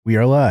We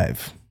are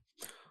live.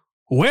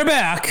 We're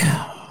back.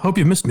 Hope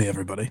you missed me,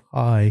 everybody.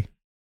 Hi.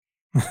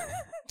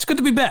 It's good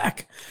to be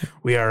back.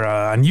 We are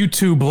on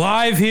YouTube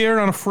live here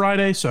on a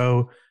Friday,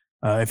 so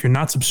if you're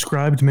not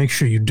subscribed, make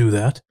sure you do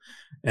that.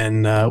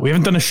 And we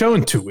haven't done a show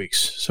in 2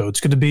 weeks, so it's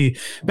good to be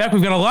back.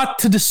 We've got a lot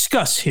to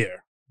discuss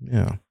here.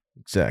 Yeah,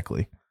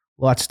 exactly.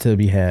 Lots to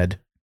be had.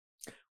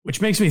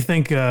 Which makes me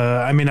think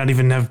I may not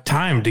even have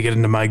time to get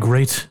into my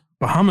great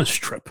Bahamas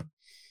trip.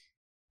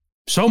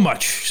 So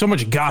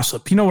much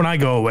gossip. You know, when I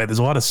go away, there's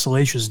a lot of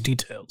salacious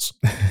details.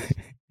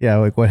 Yeah,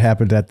 like what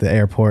happened at the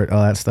airport,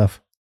 all that stuff.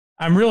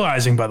 I'm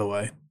realizing, by the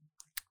way,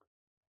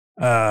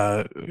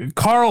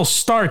 Carl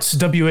starts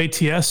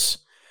WATS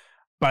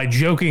by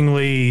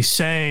jokingly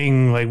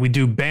saying, like, we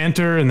do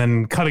banter and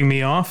then cutting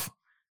me off.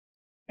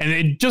 And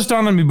it just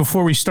dawned on me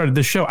before we started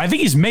this show. I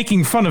think he's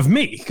making fun of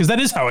me because that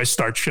is how I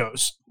start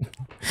shows.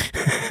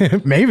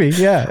 Maybe,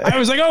 yeah. I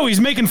was like, oh, he's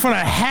making fun of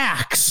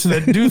hacks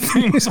that do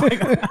things like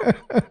that.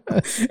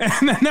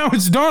 And then now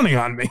it's dawning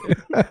on me.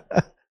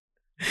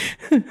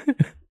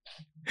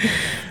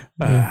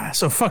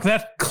 So fuck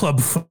that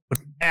clubfoot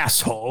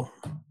asshole.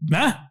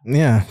 Huh?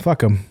 Yeah,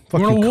 fuck him. Fuck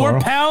you want a war,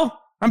 Carl.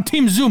 pal? I'm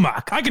Team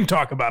Zumak. I can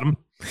talk about him.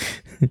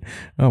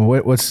 Oh,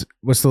 what's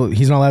the?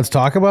 He's not allowed to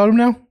talk about him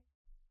now.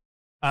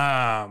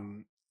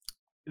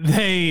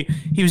 He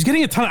was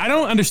getting a ton. I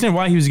don't understand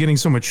why he was getting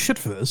so much shit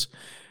for this,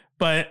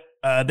 but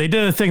they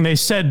did a thing. They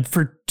said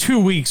for 2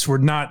 weeks we're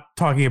not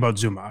talking about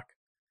Zumak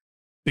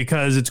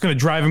because it's going to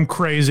drive him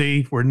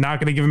crazy. We're not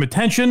going to give him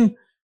attention.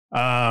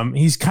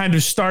 He's kind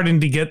of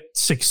starting to get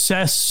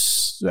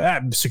success.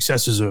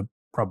 Success is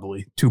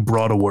probably too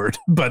broad a word,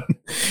 but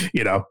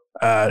you know,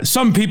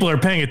 some people are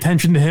paying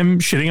attention to him,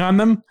 shitting on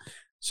them.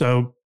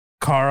 So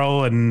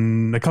Carl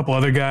and a couple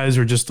other guys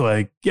were just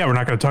like, yeah, we're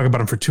not going to talk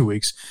about him for 2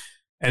 weeks.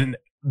 And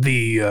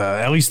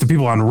at least the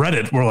people on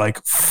Reddit were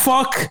like,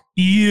 fuck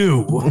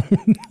you.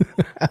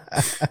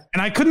 And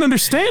I couldn't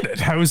understand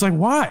it. I was like,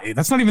 why?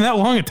 That's not even that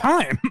long a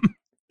time.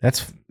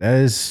 That's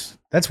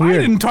weird. I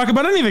didn't talk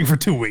about anything for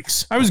 2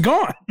 weeks. I was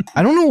gone.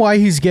 I don't know why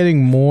he's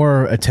getting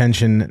more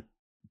attention,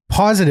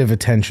 positive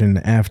attention,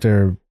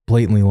 after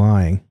blatantly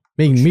lying,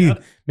 making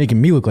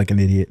me look like an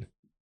idiot.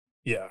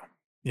 Yeah,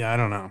 I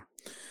don't know.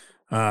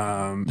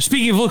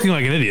 Speaking of looking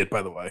like an idiot,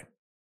 by the way,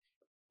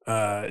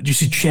 did you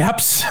see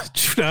Chaps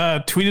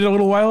tweeted a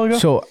little while ago?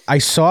 So I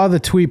saw the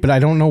tweet, but I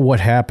don't know what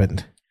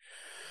happened.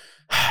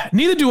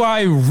 Neither do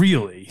I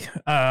really.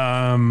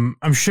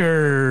 I'm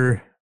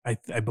sure.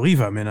 I believe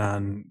I'm in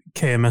on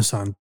KMS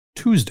on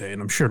Tuesday, and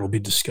I'm sure it'll be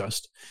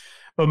discussed.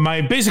 But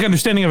my basic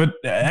understanding of it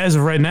as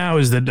of right now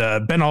is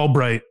that Ben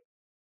Albright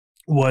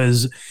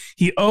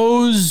he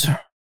owes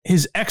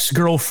his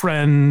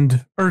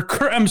ex-girlfriend,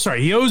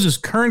 he owes his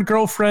current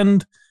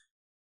girlfriend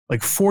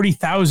like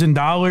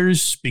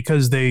 $40,000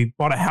 because they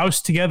bought a house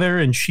together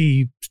and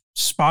she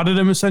spotted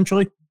him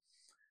essentially.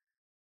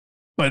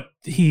 But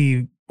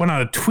he went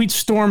on a tweet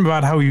storm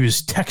about how he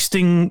was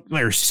texting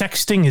or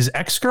sexting his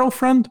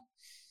ex-girlfriend.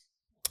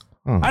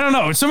 I don't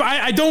know.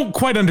 I don't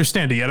quite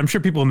understand it yet. I'm sure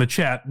people in the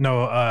chat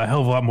know a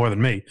hell of a lot more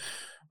than me.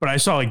 But I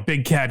saw like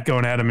Big Cat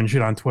going at him and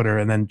shit on Twitter,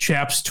 and then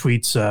Chaps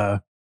tweets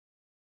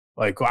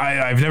like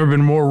I've never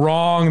been more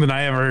wrong than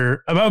I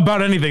ever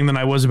about anything than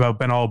I was about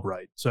Ben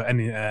Albright. So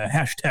any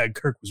hashtag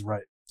Kirk was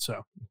right.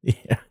 So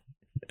yeah,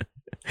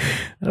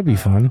 that'll be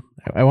fun.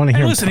 I want to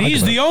hear. Listen,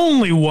 he's the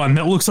only one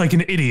that looks like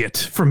an idiot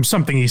from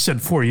something he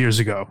said 4 years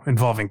ago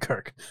involving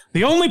Kirk.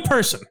 The only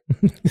person.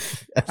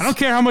 Yes. I don't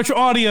care how much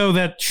audio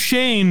that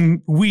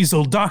Shane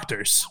Weasel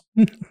doctors.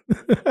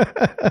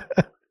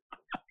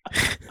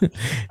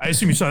 I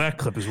assume you saw that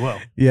clip as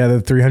well. Yeah, the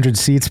 300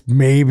 seats,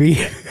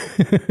 maybe.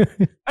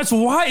 That's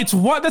why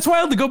I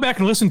had to go back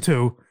and listen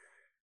to,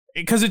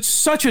 because it's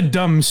such a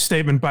dumb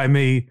statement by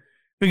me.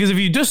 Because if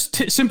you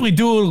just simply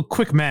do a little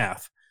quick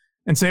math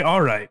and say,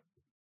 all right,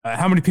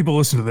 how many people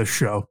listen to this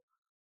show?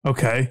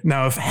 Okay,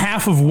 now if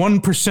half of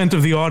 1%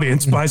 of the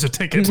audience buys a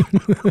ticket,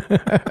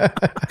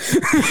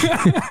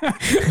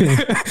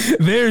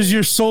 there's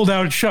your sold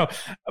out show.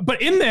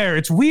 But in there,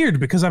 it's weird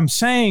because I'm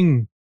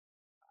saying,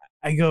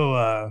 I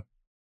go,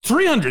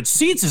 300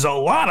 seats is a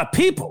lot of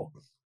people.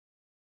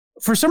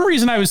 For some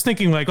reason, I was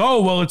thinking like,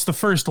 oh, well, it's the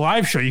first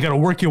live show. You got to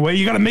work your way.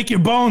 You got to make your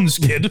bones,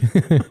 kid.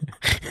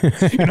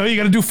 You know, you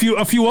got to do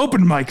a few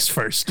open mics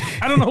first.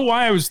 I don't know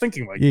why I was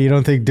thinking like that. You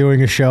don't think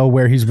doing a show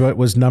where he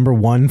was number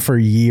one for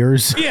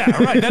years? Yeah,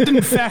 right. That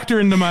didn't factor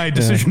into my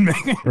decision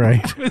making.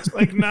 Right. It's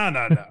like, no.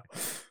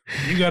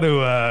 You got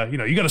to,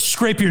 you got to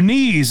scrape your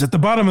knees at the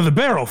bottom of the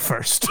barrel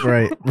first.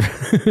 Right.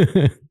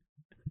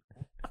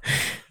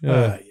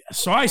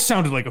 So I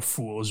sounded like a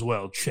fool as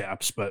well,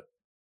 Chaps, but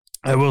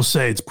I will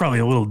say it's probably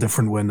a little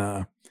different when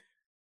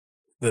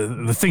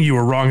the thing you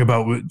were wrong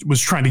about was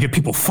trying to get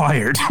people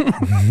fired.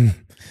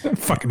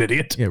 Fucking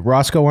idiot. Yeah,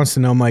 Roscoe wants to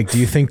know, Mike, do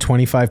you think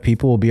 25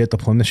 people will be at the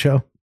Plymouth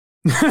show?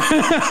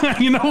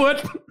 You know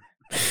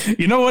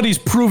what? He's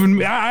proven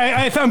me.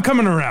 I'm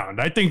coming around.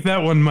 I think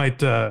that one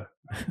might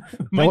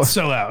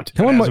sell out.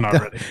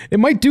 It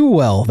might do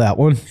well, that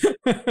one.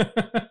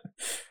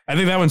 I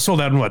think that one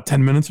sold out in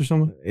 10 minutes or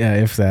something? Yeah,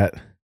 if that.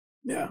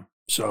 Yeah.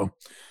 So,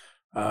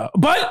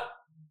 but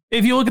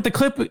if you look at the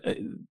clip,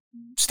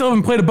 still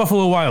haven't played a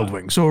Buffalo Wild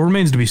Wing, so it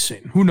remains to be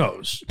seen. Who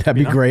knows? That'd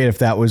be great if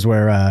that was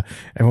where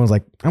everyone's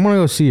like, I want to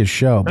go see his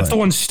show. That's the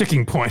one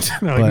sticking point.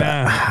 They're like,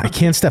 nah. I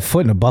can't step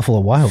foot in a Buffalo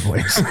Wild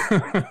Wings.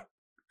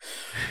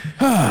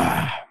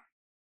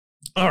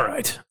 All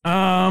right.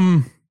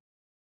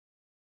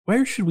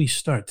 Where should we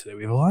start today?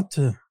 We have a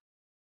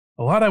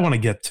lot I want to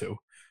get to.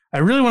 I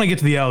really want to get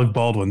to the Alec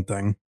Baldwin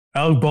thing.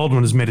 Alec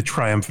Baldwin has made a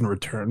triumphant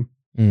return.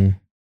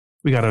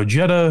 We got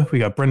Ojeda. We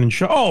got Brendan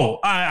Shaw. Oh,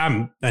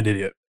 I'm an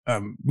idiot.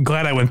 I'm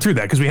glad I went through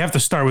that because we have to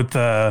start with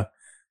the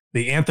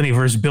Anthony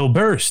versus Bill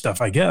Burr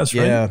stuff, I guess,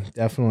 right? Yeah,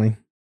 definitely.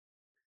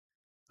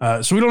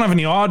 So we don't have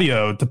any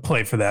audio to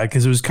play for that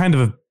because it was kind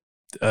of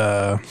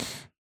it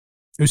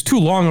was too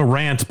long a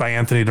rant by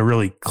Anthony to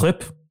really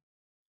clip.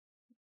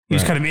 He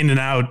was kind of in and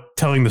out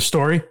telling the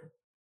story.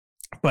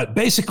 But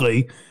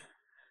basically,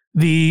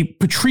 the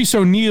Patrice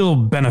O'Neal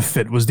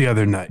benefit was the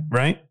other night,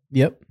 right?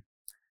 Yep.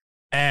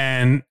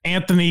 And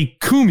Anthony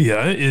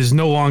Cumia is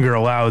no longer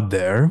allowed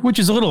there, which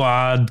is a little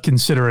odd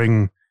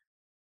considering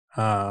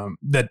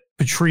that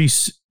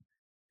Patrice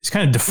is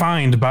kind of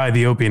defined by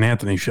the Opie and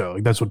Anthony show.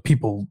 Like that's what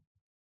people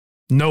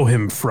know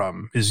him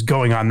from, is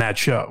going on that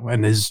show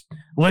and his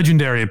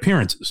legendary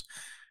appearances.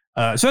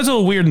 So that's a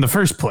little weird in the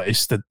first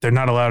place that they're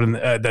not allowed in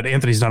that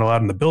Anthony's not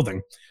allowed in the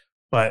building.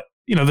 But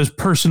there's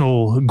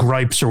personal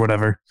gripes or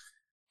whatever.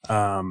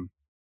 The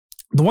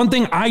one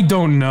thing I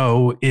don't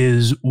know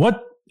is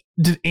what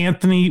has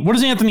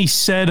Anthony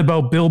said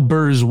about Bill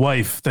Burr's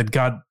wife that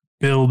got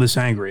Bill this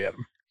angry at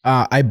him?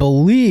 I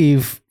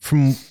believe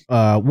from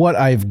what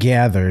I've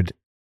gathered,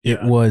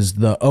 it was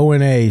the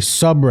O&A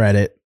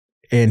subreddit,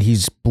 and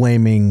he's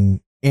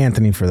blaming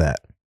Anthony for that.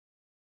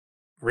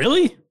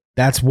 Really?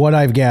 That's what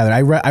I've gathered.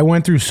 I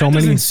went through so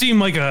many. Doesn't seem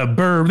like a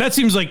Burr. That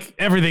seems like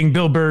everything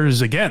Bill Burr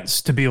is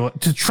against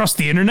to trust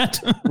the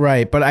internet.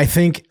 Right, but I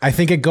think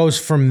it goes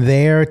from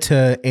there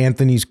to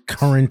Anthony's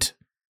current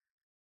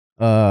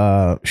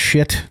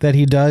shit that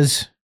he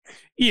does.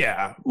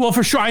 Yeah, well,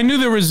 for sure. I knew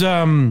there was.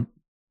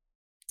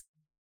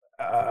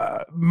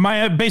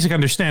 My basic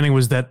understanding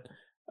was that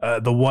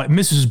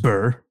Mrs.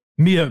 Burr,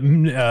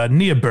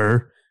 Nia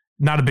Burr,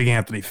 not a big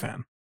Anthony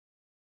fan.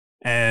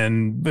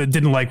 And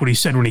didn't like what he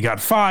said when he got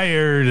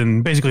fired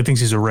and basically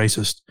thinks he's a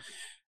racist.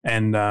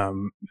 And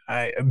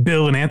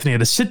Bill and Anthony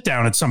had a sit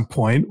down at some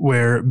point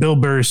where Bill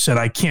Burr said,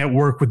 I can't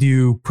work with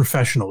you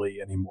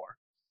professionally anymore.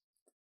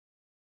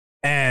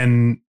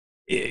 And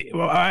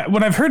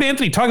when I've heard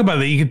Anthony talk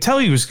about it, you could tell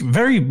he was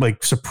very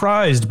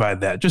surprised by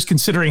that, just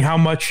considering how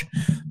much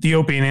the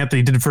Opie and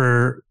Anthony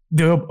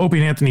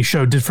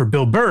show did for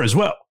Bill Burr as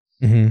well.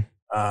 Mm-hmm.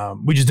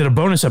 We just did a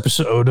bonus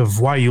episode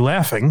of Why You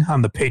Laughing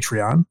on the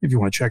Patreon, if you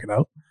want to check it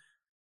out,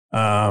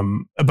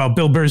 about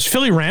Bill Burr's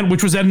Philly rant,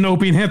 which was at an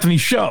Opie and Anthony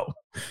show.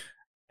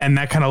 And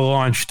that kind of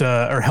launched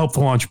or helped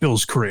launch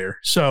Bill's career.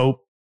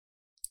 So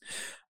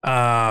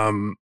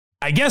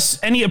I guess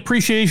any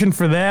appreciation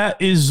for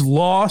that is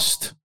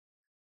lost.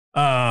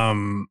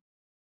 But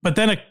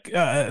then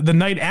the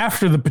night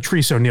after the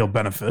Patrice O'Neal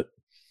benefit,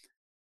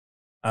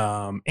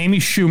 Amy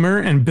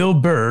Schumer and Bill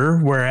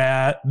Burr were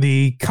at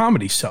the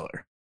Comedy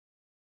Cellar.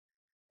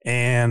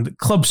 And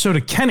Club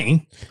Soda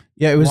Kenny,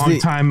 it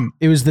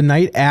was the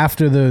night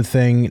after the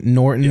thing.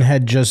 Norton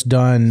had just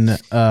done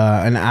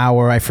an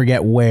hour, I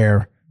forget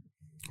where,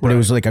 but it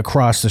was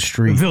across the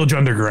street, Village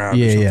Underground.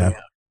 Yeah.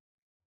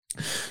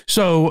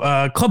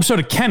 So Club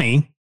Soda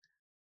Kenny,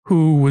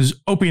 who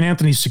was Opie and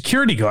Anthony's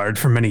security guard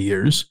for many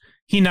years,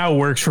 he now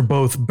works for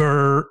both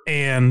Burr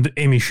and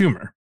Amy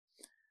Schumer.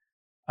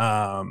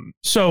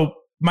 So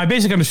my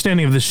basic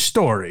understanding of this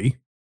story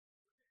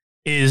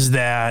is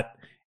that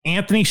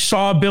Anthony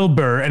saw Bill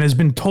Burr and has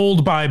been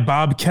told by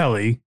Bob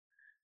Kelly,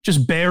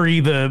 just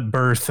bury the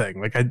Burr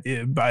thing.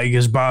 I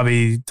guess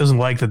Bobby doesn't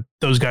like that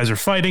those guys are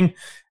fighting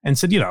and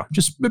said,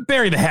 just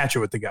bury the hatchet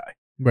with the guy.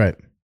 Right.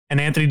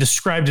 And Anthony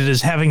described it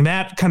as having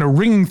that kind of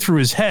ringing through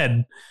his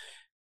head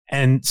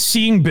and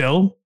seeing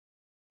Bill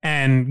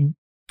and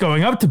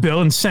going up to Bill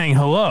and saying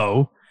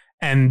hello,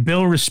 and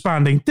Bill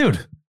responding, dude,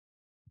 what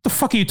the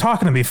fuck are you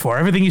talking to me for?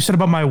 Everything you said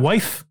about my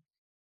wife?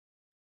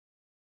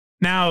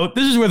 Now,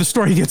 this is where the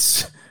story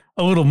gets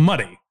a little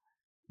muddy,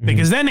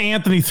 because then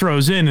Anthony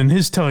throws in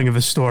his telling of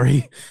the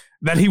story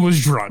that he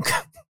was drunk.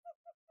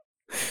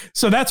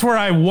 So that's where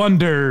I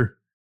wonder,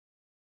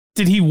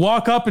 did he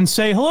walk up and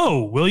say,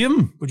 hello,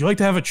 William, would you like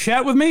to have a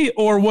chat with me?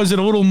 Or was it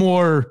a little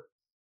more,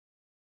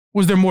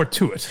 was there more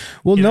to it?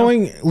 Well,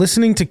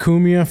 listening to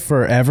Cumia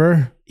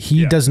forever,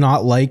 he does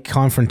not like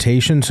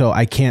confrontation, so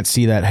I can't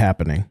see that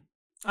happening.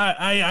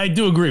 I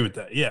do agree with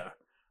that, yeah.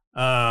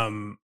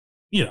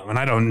 And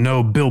I don't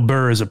know Bill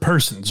Burr as a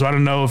person, so I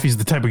don't know if he's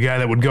the type of guy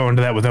that would go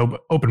into that with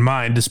open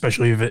mind,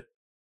 especially if it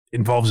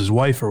involves his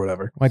wife or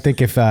whatever. I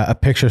think if a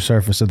picture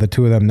surfaced of the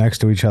two of them next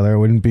to each other, it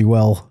wouldn't be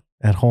well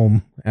at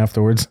home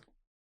afterwards.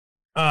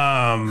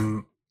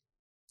 Oh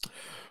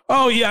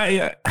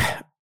yeah,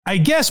 I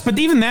guess, but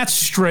even that's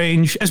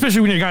strange,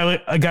 especially when you're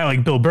a guy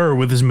like Bill Burr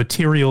with his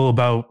material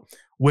about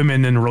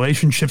women and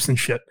relationships and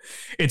shit.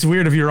 It's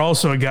weird if you're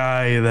also a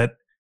guy that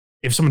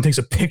if someone takes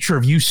a picture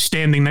of you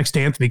standing next to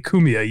Anthony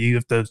Cumia, you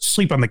have to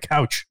sleep on the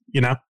couch, you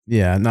know?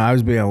 Yeah, no, I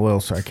was being a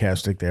little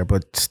sarcastic there,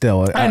 but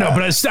still. I know,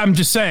 but I'm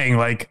just saying,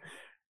 like,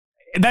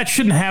 that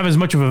shouldn't have as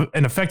much of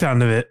an effect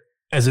on it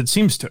as it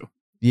seems to.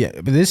 Yeah,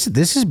 but this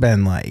has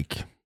been like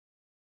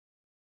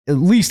at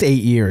least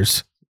 8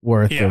 years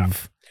worth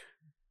of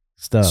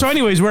stuff. So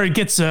anyways, where it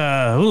gets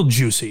a little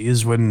juicy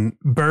is when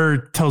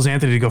Burr tells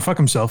Anthony to go fuck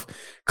himself.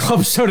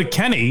 Club Soda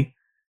Kenny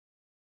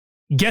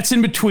gets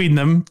in between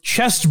them,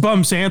 chest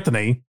bumps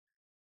Anthony,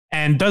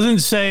 and doesn't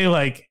say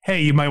like,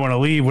 hey, you might want to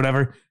leave,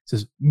 whatever.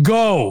 Says,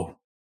 go.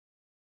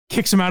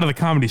 Kicks him out of the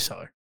Comedy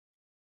Cellar.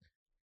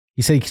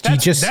 He said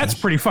that's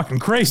pretty fucking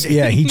crazy.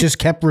 Yeah, he just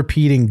kept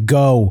repeating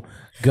go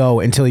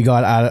until he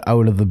got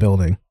out of the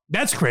building.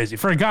 That's crazy.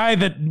 For a guy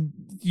that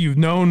you've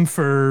known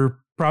for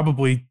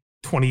probably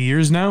 20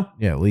 years now.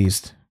 Yeah, at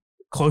least.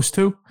 Close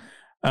to.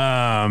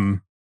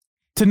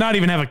 To not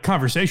even have a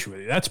conversation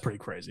with you. That's pretty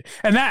crazy.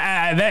 And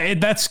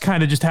that's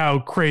kind of just how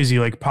crazy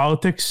like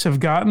politics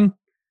have gotten.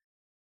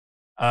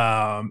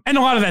 And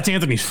a lot of that's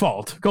Anthony's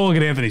fault. Go look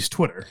at Anthony's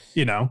Twitter.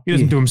 You know, he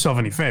doesn't do himself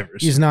any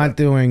favors. He's not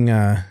doing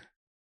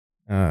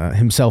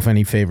himself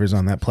any favors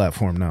on that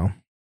platform, no.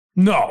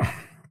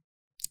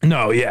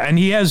 No, yeah. And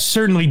he has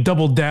certainly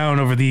doubled down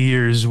over the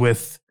years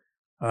with,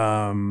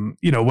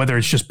 whether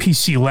it's just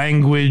PC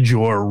language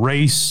or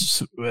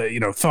race,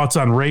 thoughts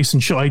on race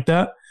and shit like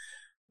that.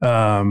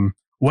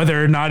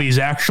 Whether or not he's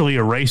actually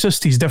a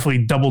racist, he's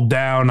definitely doubled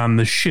down on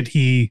the shit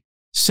he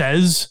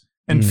says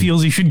and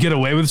feels he should get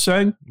away with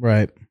saying.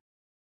 Right.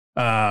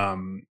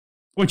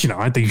 Which,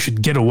 I think you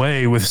should get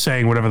away with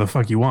saying whatever the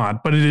fuck you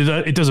want, but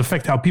it does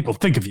affect how people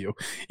think of you.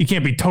 You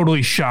can't be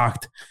totally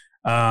shocked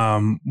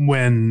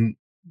when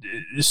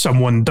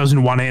someone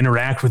doesn't want to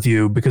interact with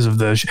you because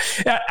of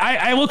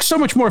I look so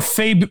much more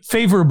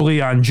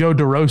favorably on Joe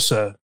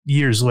DeRosa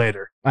years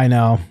later. I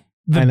know.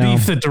 The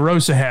beef that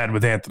DeRosa had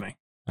with Anthony.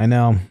 I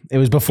know. It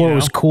was before it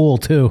was cool,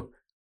 too.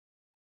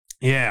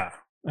 Yeah.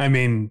 I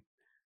mean,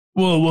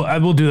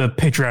 we'll do a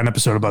Patreon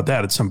episode about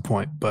that at some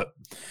point. But,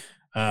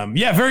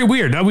 very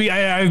weird. We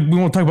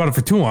won't talk about it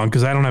for too long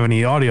because I don't have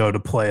any audio to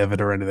play of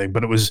it or anything.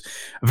 But it was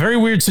a very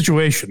weird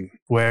situation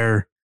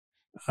where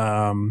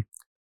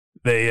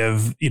they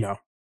have,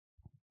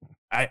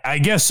 I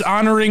guess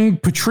honoring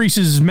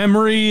Patrice's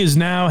memory is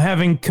now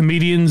having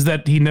comedians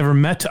that he never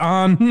met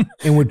on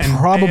and would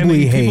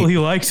probably hate people he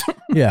likes.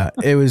 Yeah,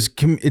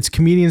 it's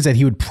comedians that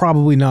he would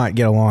probably not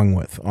get along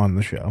with on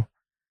the show.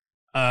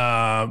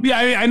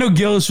 I know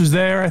Gillis was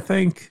there. I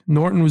think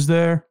Norton was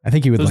there. I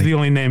think he would. Those are the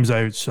only names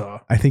I saw.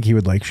 I think he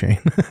would like Shane.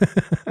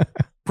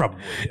 Probably.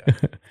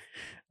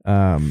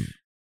 Yeah.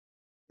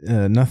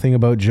 Nothing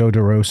about Joe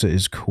DeRosa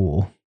is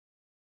cool.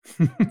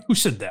 Who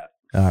said that?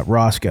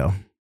 Roscoe.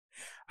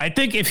 I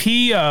think if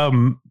he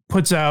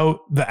puts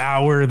out the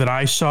hour that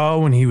I saw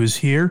when he was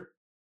here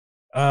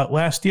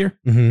last year,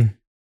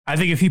 I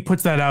think if he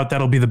puts that out,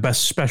 that'll be the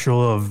best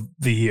special of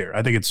the year.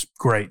 I think it's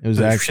great. It was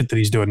the shit that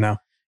he's doing now.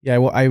 Yeah,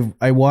 well,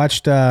 I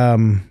watched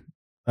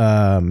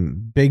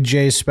Big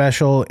J's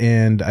special,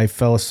 and I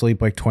fell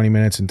asleep like 20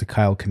 minutes into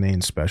Kyle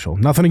Kinane's special.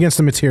 Nothing against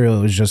the material.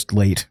 It was just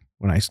late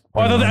when I.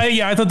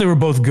 I thought they were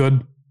both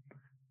good.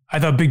 I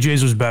thought Big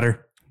J's was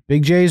better.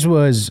 Big J's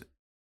was.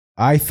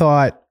 I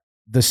thought.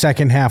 The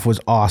second half was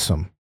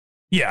awesome.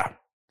 Yeah.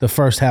 The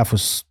first half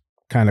was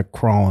kind of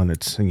crawling.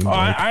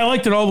 I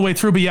liked it all the way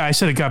through, but yeah, I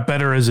said it got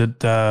better as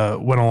it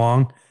went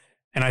along.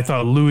 And I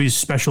thought Louis'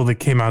 special that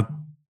came out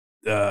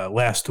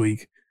last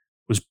week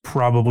was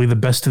probably the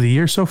best of the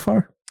year so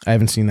far. I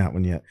haven't seen that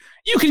one yet.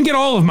 You can get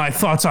all of my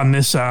thoughts on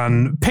this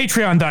on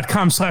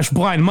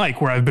patreon.com/blindmike,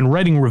 where I've been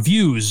writing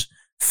reviews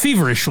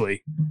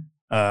feverishly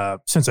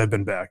since I've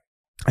been back.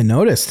 I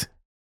noticed.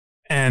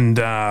 And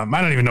I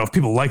don't even know if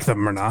people like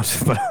them or not,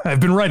 but I've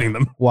been writing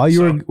them. While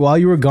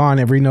you were gone,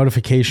 every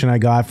notification I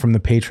got from the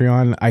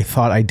Patreon, I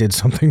thought I did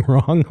something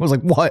wrong. I was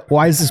like, "What?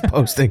 Why is this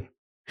posting?"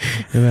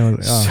 And then I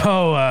was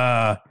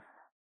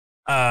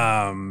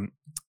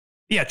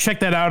like, check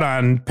that out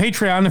on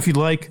Patreon if you'd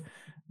like,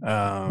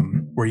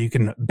 where you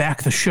can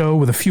back the show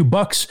with a few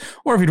bucks,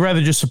 or if you'd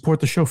rather just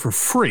support the show for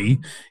free,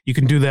 you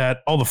can do that.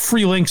 All the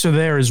free links are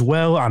there as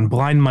well on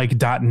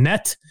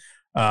blindmike.net.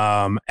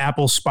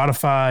 Apple,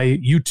 Spotify,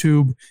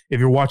 YouTube. If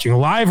you're watching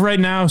live right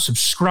now,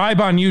 subscribe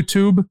on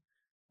YouTube.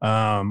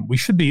 We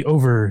should be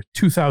over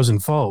 2,000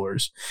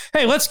 followers.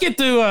 Hey, let's get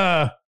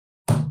to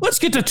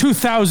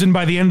 2,000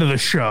 by the end of the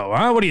show.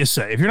 Huh? What do you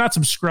say? If you're not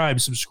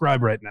subscribed,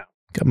 subscribe right now.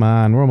 Come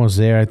on, we're almost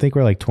there. I think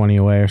we're like 20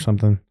 away or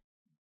something.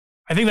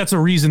 I think that's a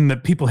reason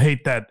that people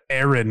hate that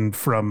Aaron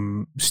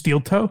from Steel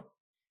Toe.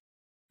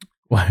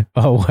 Why?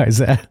 Oh, why is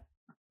that?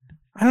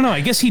 I don't know. I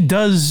guess he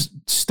does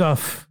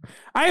stuff.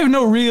 I have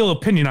no real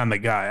opinion on the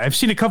guy. I've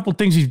seen a couple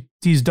things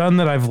he's done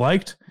that I've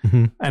liked,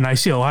 and I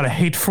see a lot of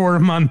hate for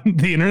him on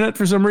the internet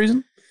for some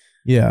reason.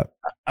 Yeah.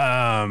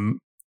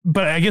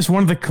 But I guess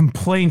one of the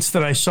complaints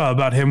that I saw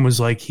about him was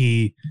like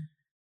he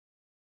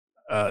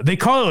they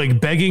call it like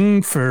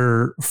begging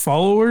for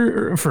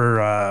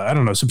I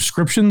don't know,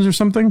 subscriptions or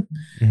something,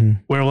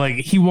 where like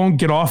he won't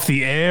get off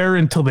the air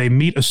until they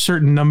meet a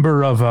certain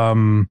number of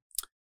what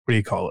do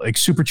you call it, like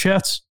super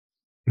chats.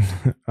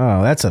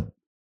 Oh, that's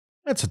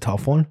a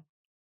tough one.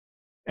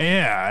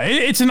 Yeah,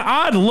 it's an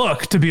odd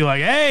look to be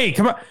like, hey,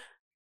 come on,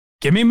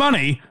 give me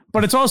money,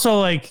 but it's also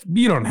like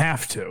you don't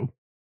have to,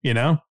 you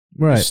know,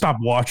 right? Just stop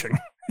watching.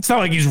 It's not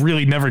like he's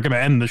really never going to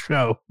end the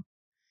show.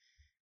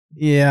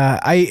 Yeah,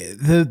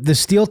 the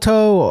steel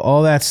toe,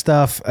 all that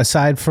stuff.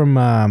 Aside from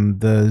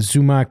the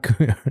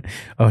Zumak,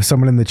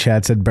 someone in the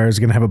chat said Bear's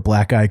gonna have a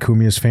black eye.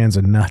 Kumia's fans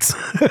are nuts.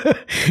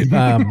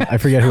 I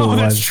forget who it was.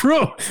 That's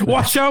true.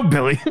 Watch out,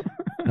 Billy.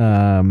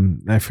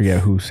 I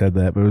forget who said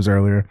that, but it was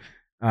earlier.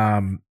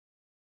 The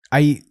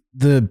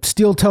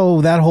steel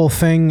toe, that whole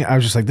thing. I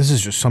was just like, this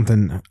is just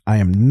something I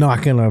am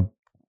not gonna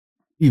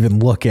even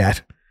look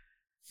at.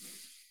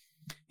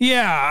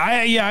 Yeah,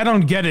 I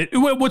don't get it.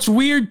 What's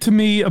weird to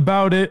me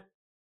about it,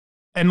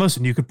 and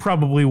listen, you could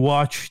probably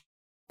watch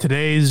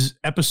today's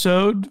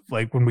episode,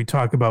 like when we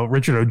talk about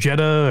Richard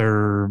Ojeda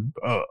or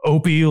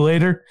Opie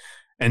later,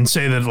 and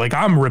say that like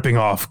I'm ripping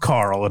off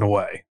Carl in a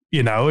way.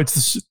 You know,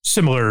 it's a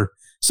similar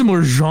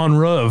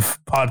genre of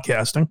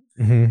podcasting.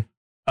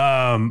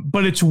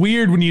 But it's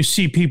weird when you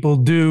see people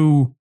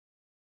do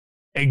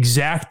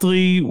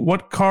exactly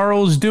what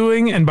Carl's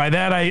doing, and by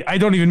that I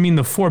don't even mean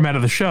the format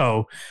of the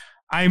show.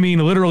 I mean,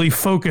 literally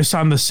focus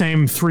on the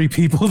same three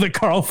people that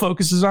Carl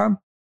focuses on.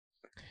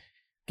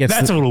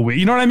 That's a little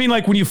weird. You know what I mean?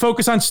 Like when you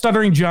focus on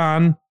Stuttering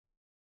John,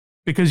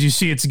 because you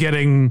see it's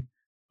getting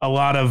a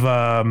lot of,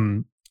 a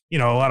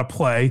lot of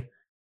play.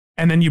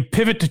 And then you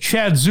pivot to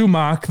Chad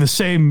Zumock the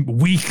same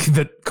week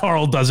that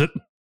Carl does it.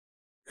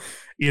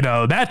 You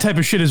know, that type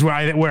of shit is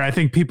where I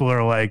think people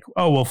are like,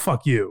 oh, well,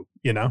 fuck you,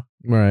 you know?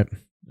 Right.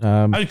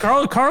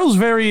 Carl's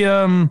very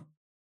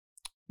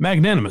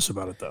magnanimous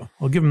about it, though.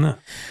 I'll give him that.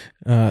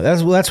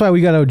 That's why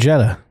we got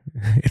Ojeda.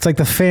 It's like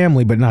the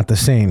family, but not the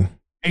same.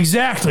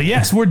 Exactly.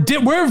 Yes, we're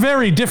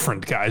very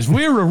different, guys.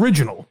 We're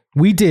original.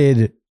 We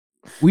did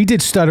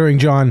Stuttering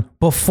John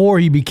before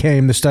he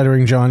became the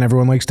Stuttering John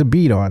everyone likes to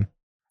beat on.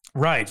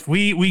 Right.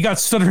 We got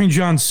Stuttering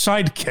John's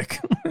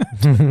sidekick.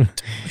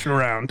 Push it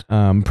around.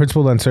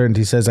 Principled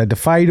Uncertainty says, I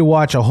defy you to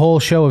watch a whole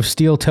show of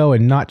Steel Toe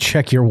and not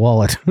check your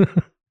wallet.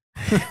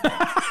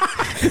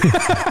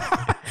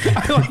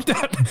 I like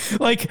that.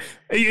 Like,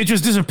 it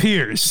just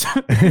disappears.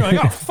 You're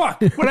like, oh, fuck.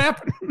 What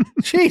happened?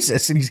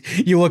 Jesus. And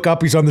you look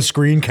up, he's on the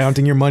screen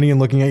counting your money and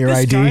looking at your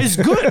ID. This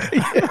guy's good.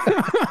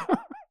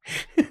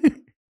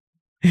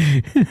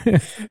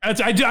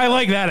 I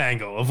like that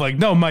angle of like,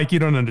 no, Mike, you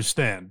don't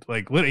understand.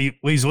 Like,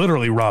 he's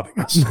literally robbing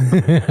us.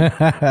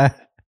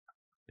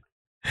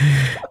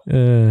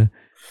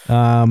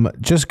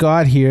 Just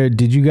got here.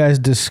 Did you guys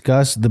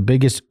discuss the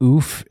biggest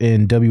oof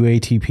in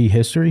WATP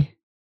history?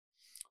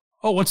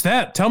 Oh, what's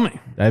that? Tell me.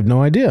 I have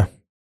no idea.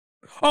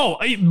 Oh,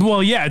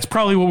 well, yeah, it's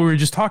probably what we were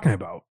just talking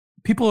about.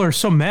 People are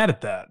so mad at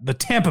that. The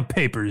Tampa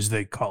Papers,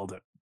 they called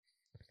it.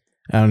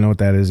 I don't know what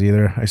that is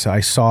either.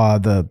 I saw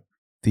the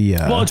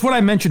well, it's what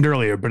I mentioned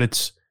earlier, but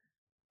it's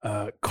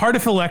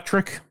Cardiff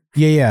Electric.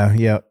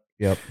 Yep.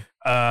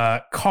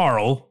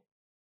 Carl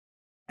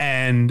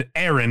and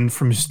Aaron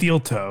from Steel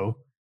Toe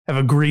have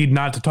agreed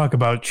not to talk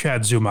about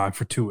Chad Zumock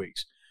for 2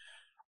 weeks.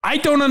 I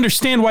don't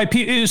understand why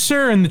people,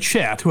 sir, in the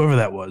chat, whoever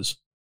that was,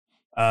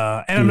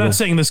 and I'm not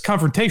saying this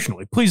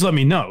confrontationally. Please let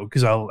me know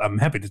because I'm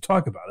happy to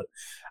talk about it.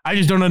 I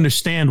just don't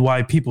understand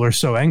why people are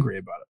so angry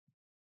about it.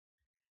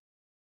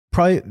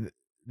 Probably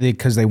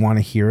because they want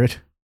to hear it.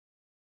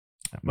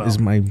 Well,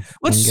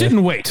 let's sit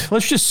and wait.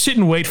 Let's just sit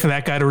and wait for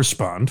that guy to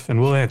respond,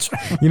 and we'll answer.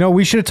 You know,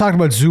 we should have talked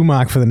about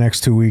Zumock for the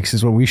next 2 weeks.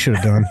 Is what we should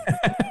have done.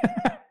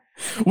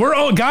 We're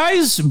all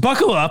guys.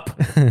 Buckle up.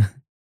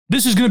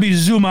 This is going to be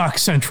Zumock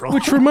Central.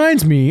 Which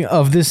reminds me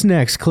of this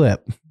next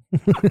clip.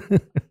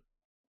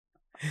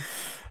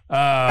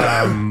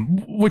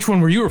 Which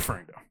one were you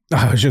referring to?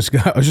 I was just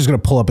going to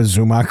pull up a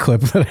Zumock clip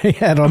that I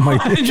had on my.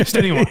 Just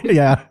anyone.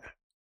 Yeah.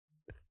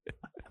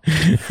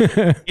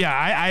 Yeah,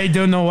 I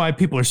don't know why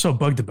people are so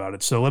bugged about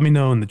it. So let me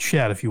know in the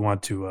chat if you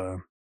want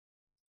to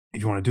do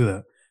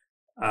that.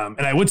 And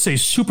I would say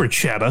super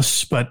chat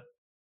us, but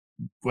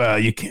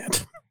you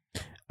can't.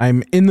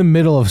 I'm in the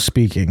middle of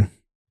speaking.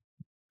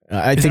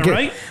 I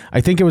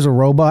think it was a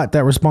robot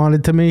that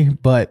responded to me,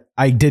 but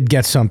I did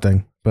get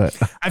something.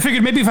 But I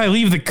figured maybe if I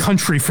leave the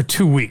country for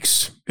 2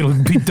 weeks,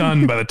 it'll be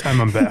done by the time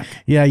I'm back.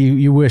 Yeah,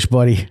 you wish,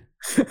 buddy.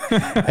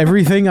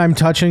 Everything I'm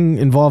touching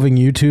involving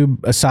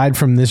YouTube, aside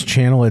from this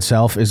channel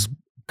itself, is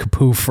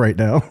kapoof right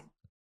now.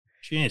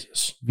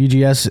 Jesus.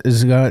 VGS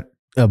has got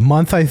a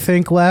month, I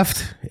think,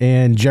 left,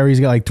 and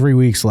Jerry's got like 3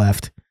 weeks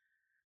left.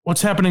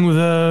 What's happening with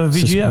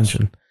VGS?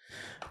 Suspension.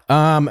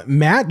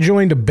 Matt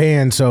joined a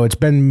band, so it's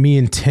been me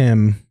and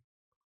Tim.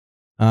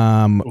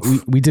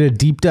 We did a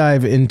deep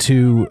dive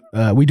into.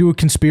 We do a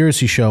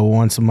conspiracy show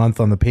once a month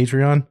on the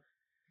Patreon.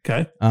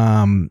 Okay.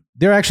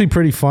 They're actually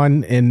pretty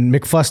fun, and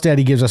McFuss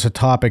Daddy gives us a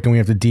topic, and we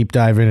have to deep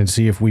dive in and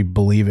see if we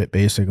believe it,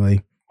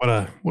 basically.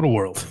 What a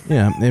world.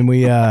 Yeah, and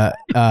we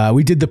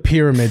did the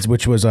pyramids,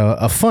 which was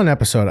a fun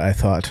episode, I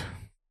thought.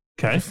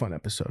 Okay. A fun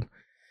episode.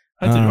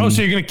 So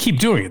you're gonna keep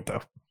doing it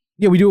though?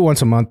 Yeah, we do it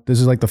once a month. This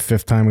is like the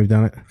 5th time we've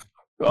done it.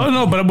 Oh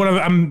no, but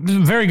I'm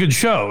very good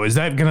show. Is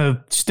that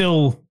gonna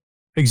still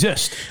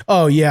exist?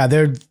 Oh yeah,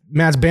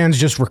 Matt's band's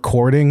just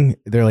recording.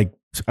 They're like,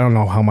 I don't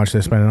know how much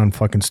they're spending on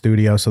fucking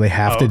studio, so they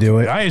have to do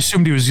it. I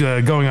assumed he was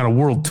going on a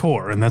world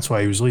tour, and that's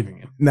why he was leaving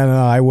it. No,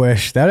 I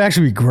wish that'd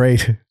actually be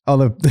great.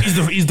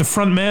 He's the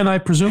front man, I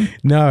presume.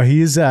 No,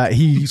 he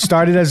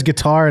started as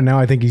guitar, and now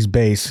I think he's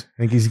bass.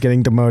 I think he's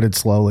getting demoted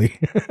slowly.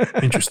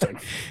 Interesting.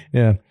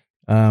 Yeah.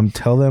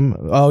 Tell them.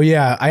 Oh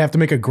yeah, I have to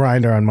make a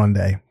grinder on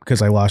Monday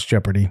because I lost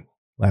Jeopardy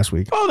last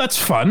week. Oh, that's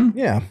fun.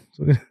 Yeah.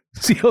 So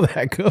see how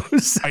that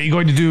goes. Are you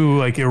going to do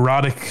like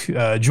erotic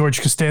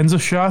George Costanza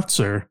shots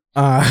or?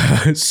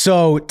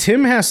 So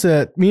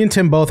me and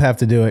Tim both have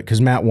to do it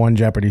because Matt won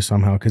Jeopardy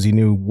somehow because he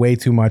knew way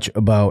too much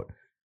about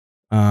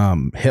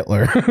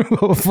Hitler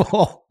of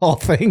all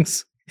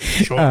things.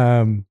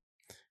 Sure.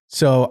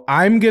 So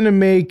I'm gonna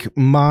make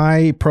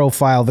my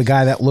profile the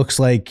guy that looks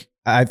like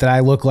that I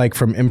look like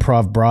from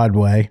Improv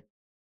Broadway.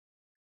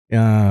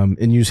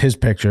 And use his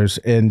pictures,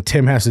 and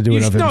Tim has to do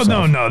it of himself.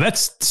 No. That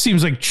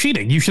seems like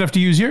cheating. You should have to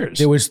use yours.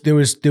 There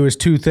was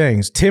 2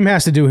 things. Tim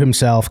has to do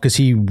himself because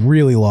he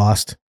really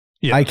lost.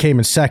 Yeah. I came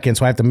in second,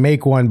 so I have to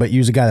make one, but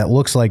use a guy that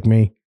looks like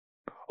me.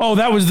 Oh,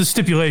 that was the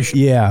stipulation.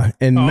 Yeah,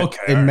 and right.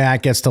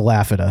 Matt gets to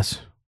laugh at us.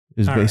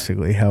 Is all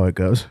basically right. How it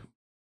goes.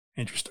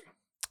 Interesting.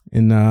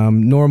 And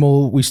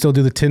normal, we still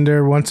do the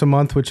Tinder once a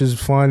month, which is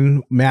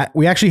fun.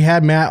 We actually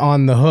had Matt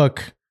on the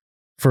hook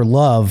for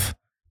Love.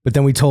 But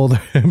then we told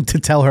him to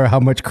tell her how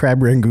much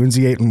crab rangoons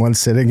he ate in one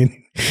sitting, and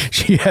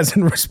she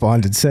hasn't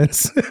responded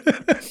since.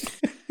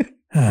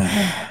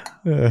 a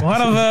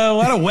lot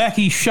of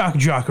wacky shock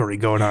jockery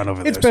going on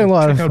over there. It's been a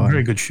lot of fun.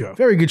 Very good show.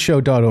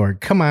 Verygoodshow.org.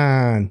 Come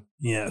on.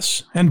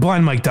 Yes, and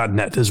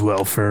blindmike.net as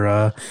well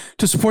for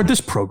to support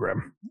this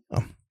program.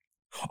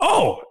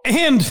 Oh,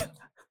 and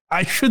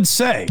I should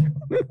say,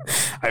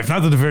 I have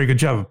not done a very good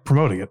job of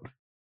promoting it.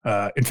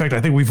 In fact,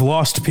 I think we've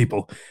lost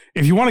people.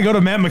 If you want to go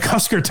to Matt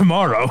McCusker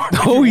tomorrow,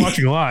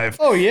 watching live.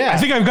 Oh, yeah. I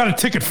think I've got a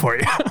ticket for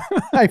you.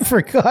 I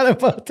forgot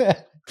about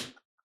that.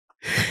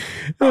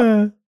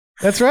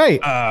 That's right.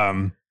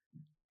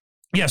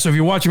 Yeah, so if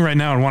you're watching right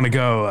now and want to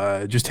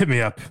go, just hit me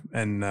up,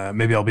 and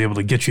maybe I'll be able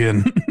to get you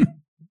in.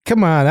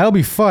 Come on, that'll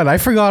be fun. I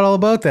forgot all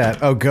about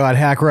that. Oh, God,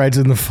 Hack Ride's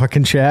in the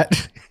fucking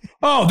chat.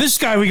 Oh, this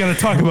guy we got to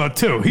talk about,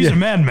 too. He's a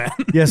madman.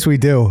 Yes, we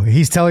do.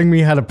 He's telling me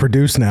how to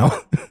produce now.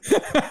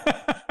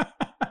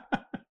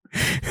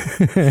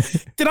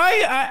 Did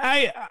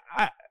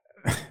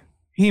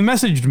he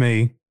messaged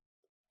me.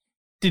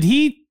 Did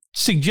he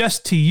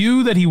suggest to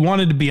you that he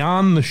wanted to be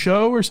on the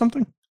show or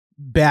something?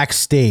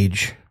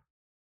 Backstage.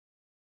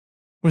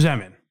 What does that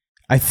mean?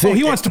 I think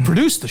he wants to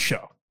produce the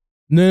show.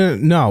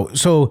 No.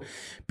 So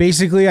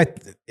basically,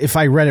 if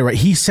I read it right,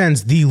 he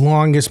sends the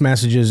longest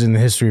messages in the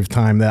history of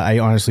time that I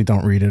honestly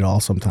don't read at all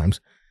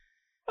sometimes.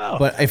 Oh,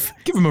 but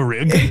give him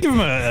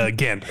a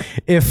gander.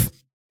 If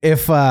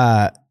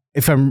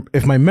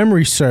my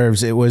memory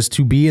serves, it was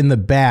to be in the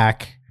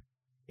back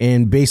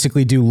and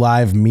basically do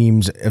live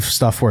memes of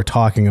stuff we're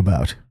talking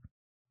about.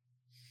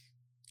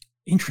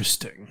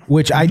 Interesting.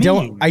 Which I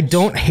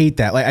don't hate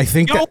that. Like I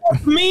think that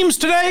memes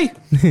today.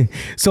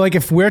 So like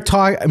if we're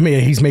talking, I mean,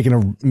 he's making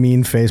a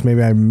mean face.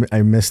 Maybe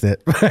I missed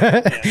it,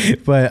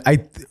 but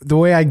the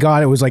way I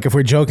got it was like if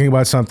we're joking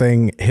about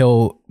something,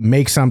 he'll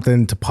make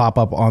something to pop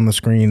up on the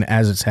screen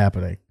as it's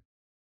happening.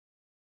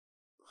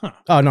 Huh.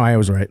 Oh no, I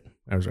was right.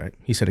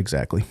 He said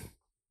exactly.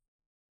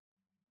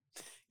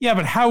 Yeah,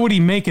 but how would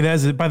he make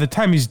it by the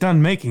time he's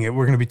done making it,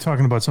 we're going to be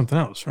talking about something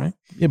else, right?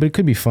 Yeah, but it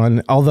could be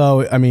fun.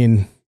 Although, I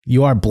mean,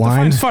 you are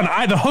blind. It's fun.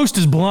 The host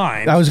is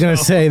blind. I was going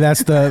to say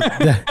that's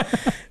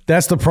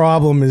that's the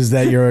problem is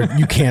that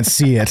you can't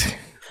see it.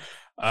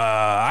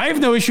 I have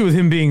no issue with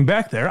him being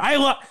back there.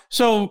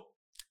 So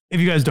if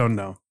you guys don't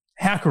know,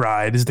 Hack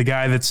Ride is the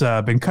guy that's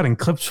been cutting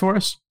clips for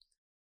us.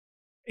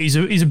 He's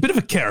a bit of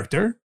a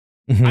character.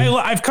 Mm-hmm.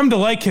 I've come to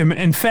like him.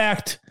 In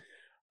fact,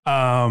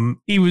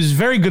 he was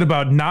very good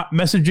about not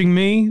messaging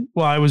me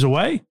while I was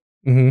away.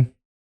 Mm-hmm.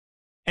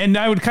 And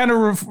I would kind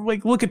of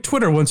look at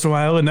Twitter once in a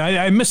while, and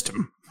I missed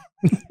him.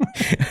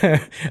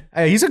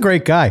 He's a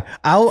great guy.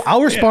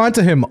 I'll respond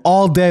to him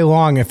all day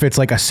long if it's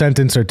like a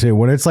sentence or two.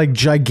 When it's like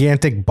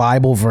gigantic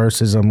Bible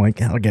verses, I'm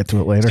like, I'll get to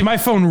it later. See, my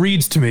phone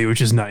reads to me,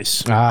 which is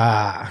nice.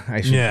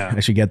 I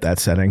should get that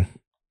setting.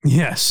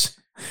 Yes.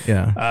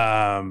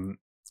 Yeah.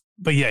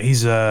 But yeah,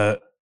 he's an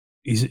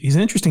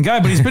interesting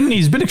guy, but he's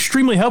been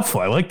extremely helpful.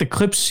 I like the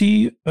clips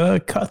he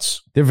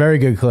cuts. They're very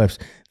good clips.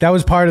 That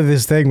was part of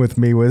this thing with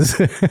me was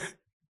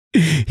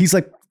he's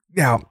like,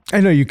 now I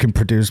know you can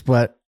produce,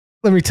 but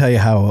let me tell you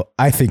how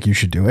I think you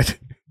should do it.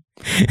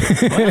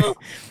 Well,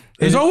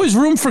 there's always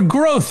room for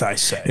growth, I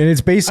say. And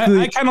it's basically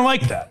I kind of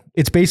like that.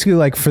 It's basically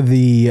like for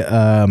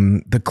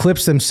the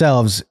clips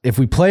themselves. If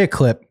we play a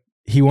clip,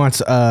 he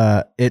wants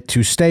it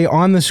to stay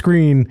on the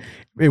screen,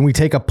 and we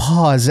take a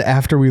pause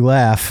after we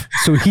laugh,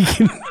 so he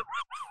can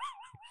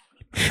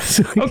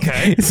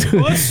Okay.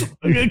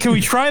 Can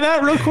we try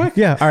that real quick?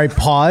 Yeah. All right.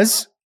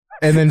 Pause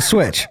and then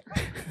switch.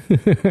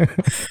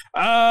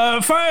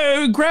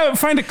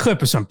 Find a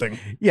clip or something.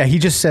 Yeah, he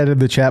just said in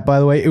the chat, by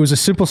the way, it was a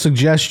simple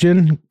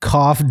suggestion,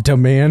 cough,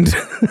 demand.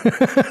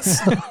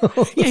 So.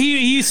 Yeah,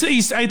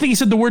 I think he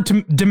said the word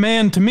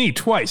demand to me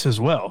twice as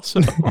well.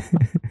 So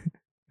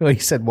well, he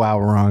said, wow,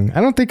 wrong.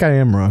 I don't think I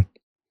am wrong.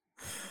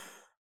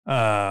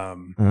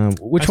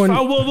 Which one?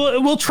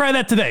 We'll try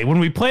that today. When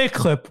we play a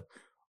clip,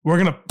 we're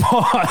going to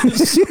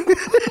pause.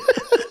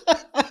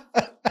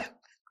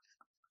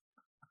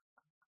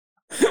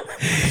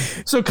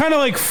 So kind of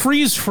like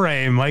freeze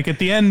frame, like at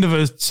the end of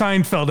a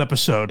Seinfeld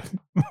episode.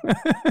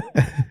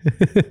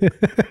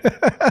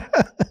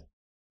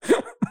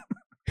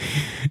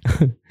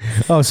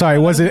 Oh, sorry.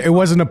 It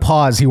wasn't a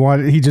pause.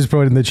 He just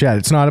wrote in the chat.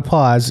 It's not a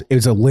pause.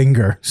 It's a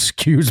linger.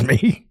 Excuse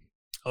me.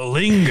 A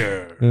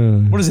linger.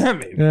 What does that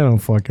mean? I don't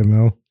fucking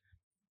know.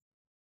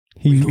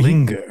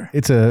 Linger.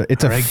 It's a.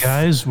 All right,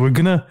 guys. I'm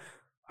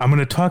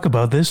gonna talk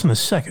about this in a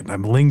second.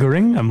 I'm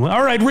lingering.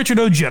 All right, Richard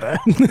Ojeda.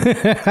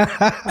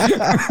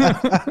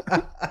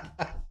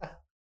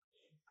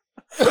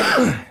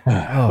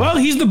 Well,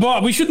 he's the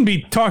boss. We shouldn't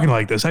be talking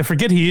like this. I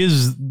forget he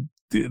is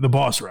the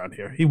boss around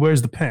here. He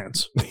wears the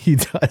pants. He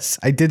does.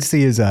 I did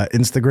see his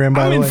Instagram,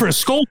 by the way. I'm in for a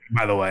scolding,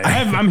 by the way.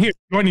 I'm here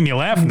joining you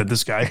laughing at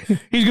this guy.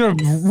 He's going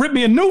to rip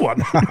me a new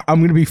one. I'm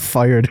going to be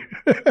fired.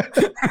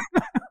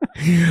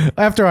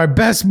 After our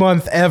best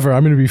month ever,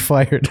 I'm going to be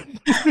fired.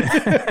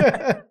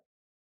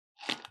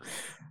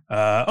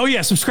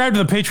 Subscribe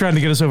to the Patreon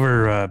to get us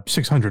over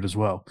 600 as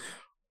well.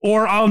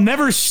 Or I'll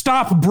never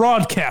stop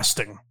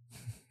broadcasting.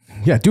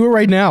 Yeah, do it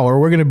right now, or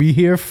we're going to be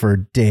here for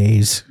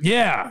days.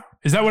 Yeah.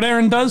 Is that what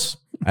Aaron does?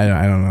 I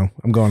don't know.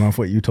 I'm going off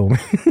what you told me.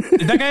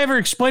 Did that guy ever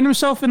explain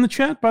himself in the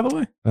chat, by the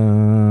way?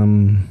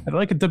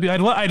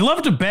 I'd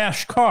love to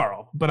bash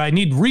Carl, but I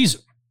need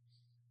reason.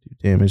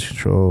 Damage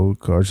control,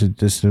 Carl should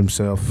distance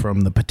himself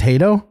from the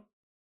potato.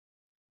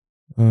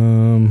 It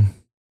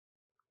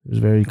was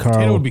very Carl.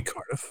 Potato would be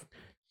Cardiff.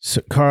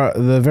 So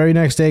the very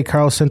next day,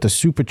 Carl sent a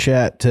super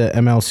chat to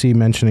MLC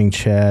mentioning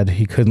Chad.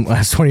 He couldn't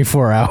last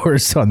 24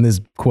 hours on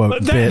this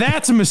quote.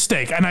 That's a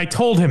mistake. And I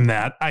told him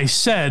that. I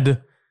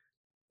said,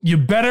 you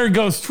better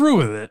go through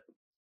with it,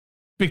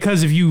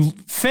 because if you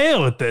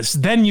fail at this,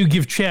 then you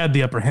give Chad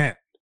the upper hand.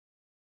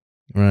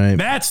 Right.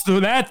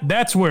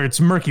 That's where it's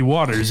murky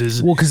waters.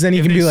 Is well, because then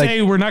you can be like,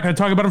 say we're not going to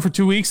talk about him for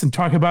 2 weeks and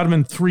talk about him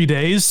in 3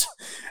 days.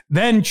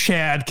 Then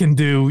Chad can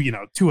do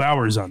 2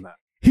 hours on that.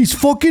 He's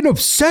fucking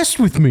obsessed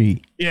with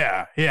me.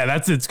 Yeah.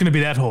 It's going to be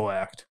that whole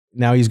act.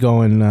 Now he's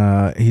going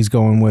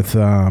with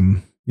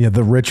the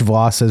Rich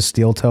Voss says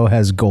Steel Toe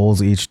has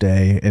goals each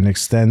day and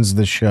extends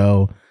the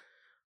show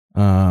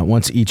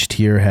once each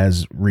tier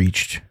has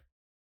reached.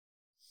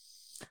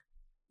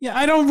 Yeah,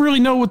 I don't really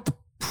know what the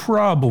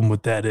problem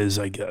with that is,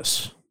 I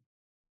guess.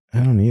 I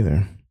don't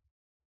either.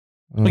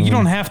 Like, you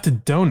don't have to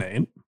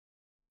donate.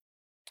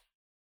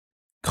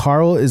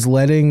 Carl is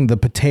letting the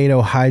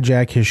potato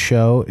hijack his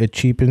show. It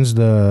cheapens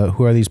the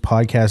Who Are These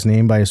Podcasts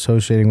name by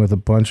associating with a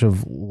bunch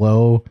of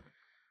lol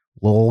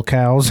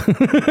cows.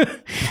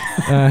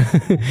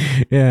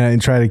 And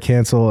try to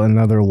cancel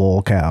another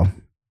lol cow.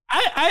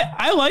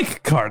 I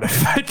like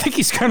Cardiff. I think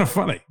he's kind of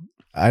funny.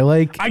 I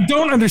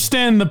don't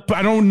understand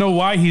I don't know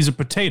why he's a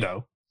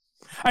potato.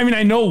 I mean,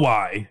 I know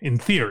why in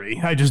theory.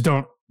 I just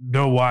don't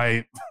know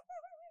why.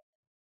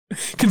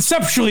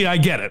 Conceptually, I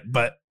get it,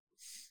 but.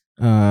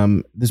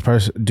 This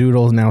person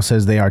Doodle now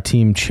says they are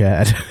Team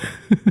Chad.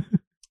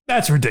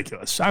 That's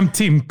ridiculous. I'm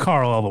Team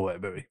Carl all the way,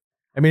 baby.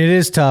 I mean, it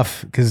is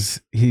tough because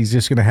he's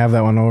just gonna have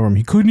that one over him.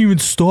 He couldn't even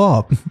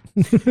stop.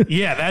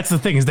 Yeah, that's the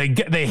thing is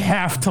they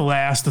have to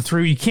last the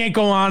 3. You can't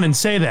go on and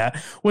say that.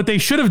 What they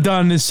should have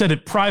done is said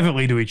it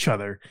privately to each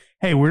other.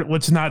 Hey,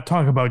 let's not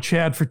talk about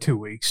Chad for 2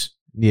 weeks.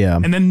 Yeah,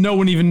 and then no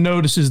one even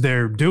notices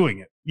they're doing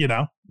it.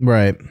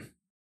 Right.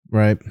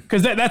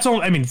 Because that's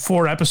all. I mean,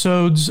 4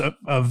 episodes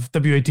of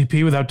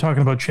WATP without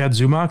talking about Chad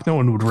Zumock, no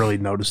one would really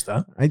notice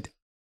that.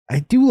 I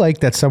do like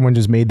that someone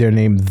just made their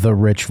name the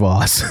Rich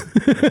Voss.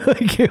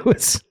 Maybe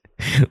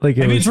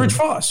it's Rich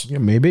Voss. Yeah,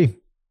 maybe.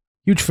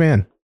 Huge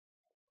fan.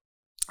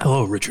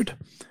 Hello, Richard,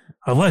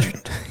 a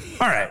legend.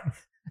 All right.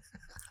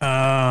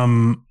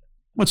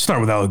 Let's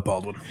start with Alec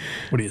Baldwin.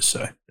 What do you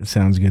say? It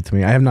sounds good to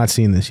me. I have not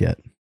seen this yet.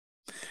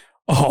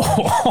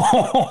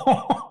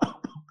 Oh.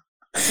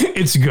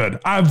 It's good.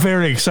 I'm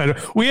very excited.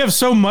 We have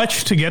so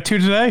much to get to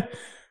today,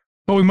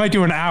 but we might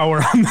do an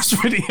hour on this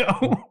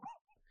video.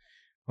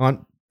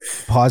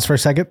 Pause for a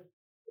second.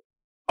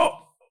 Oh.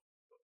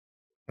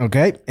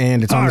 Okay,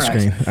 and it's on the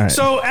screen. All right.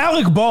 So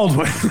Alec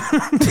Baldwin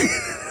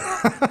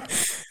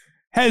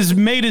has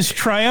made his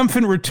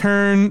triumphant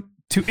return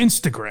to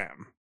Instagram.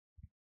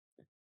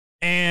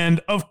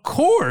 And of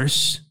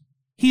course,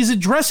 he's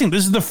addressing,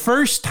 this is the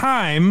first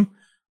time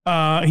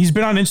he's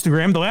been on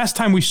Instagram. The last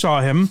time we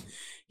saw him,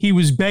 he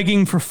was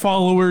begging for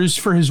followers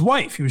for his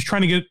wife. He was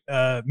trying to get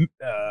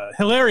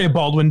Hilaria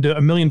Baldwin to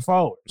 1 million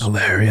followers.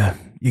 Hilaria,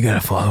 you got to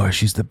follow her.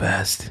 She's the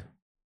best.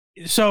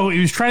 So he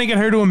was trying to get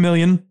her to 1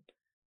 million.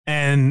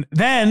 And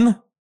then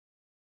a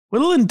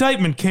little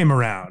indictment came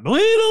around. A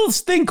little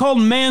thing called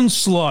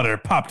manslaughter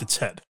popped its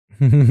head.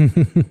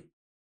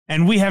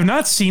 And we have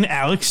not seen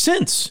Alex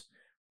since.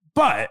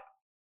 But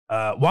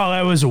while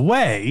I was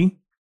away,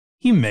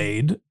 he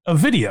made a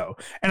video.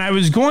 And I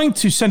was going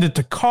to send it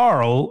to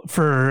Carl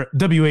for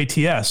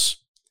WATS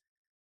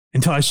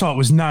until I saw it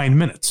was 9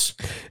 minutes.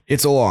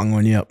 It's a long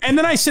one, yep. And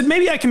then I said,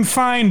 maybe I can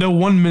find a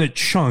 1 minute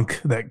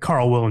chunk that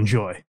Carl will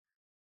enjoy.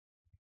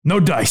 No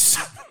dice.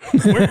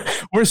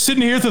 we're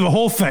sitting here through the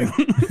whole thing.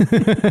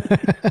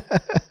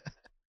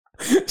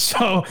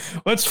 So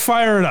let's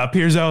fire it up.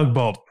 Here's Alec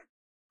Baldwin.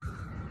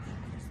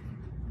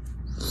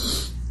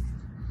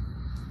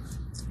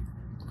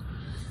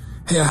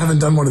 Hey, I haven't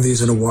done one of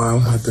these in a while.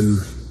 I've been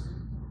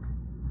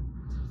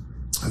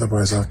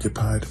otherwise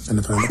occupied. And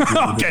if I'm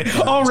Okay,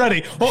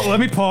 already. Well, let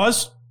me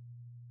pause.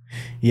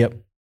 Yep.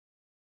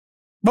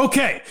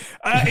 Okay,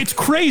 it's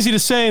crazy to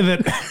say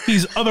that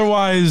he's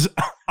otherwise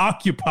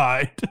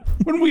occupied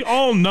when we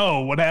all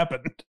know what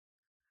happened.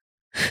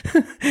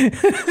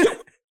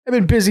 I've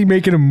been busy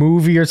making a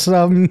movie or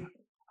something.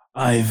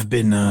 I've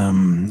been,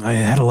 I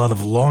had a lot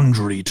of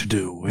laundry to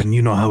do, and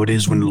you know how it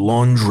is when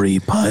laundry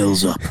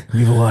piles up.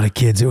 You have a lot of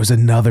kids. It was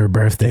another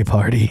birthday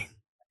party.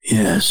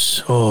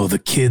 Yes. Oh, the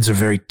kids are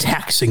very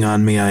taxing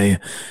on me. I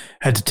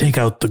had to take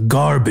out the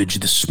garbage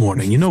this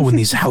morning. You know, when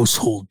these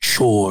household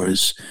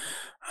chores,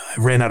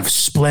 I ran out of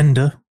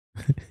Splenda.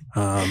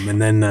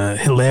 And then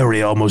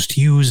Hilaria almost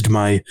used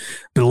my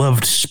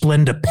beloved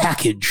Splenda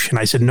package. And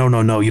I said,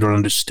 no, you don't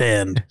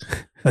understand.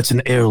 That's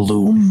an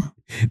heirloom.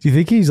 Do you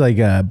think he's like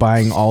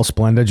buying all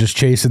Splenda, just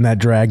chasing that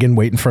dragon,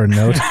 waiting for a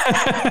note?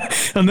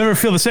 He'll never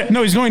feel the same.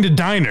 No, he's going to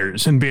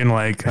diners and being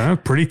like,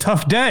 pretty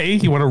tough day.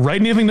 You want to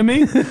write anything to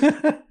me?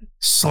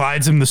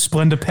 Slides him the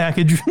Splenda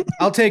package.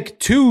 I'll take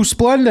 2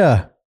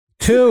 Splenda.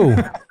 2.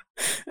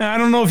 I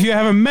don't know if you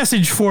have a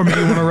message for me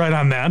you want to write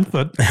on that,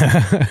 but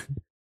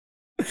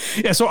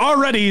yeah, so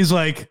already he's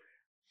like,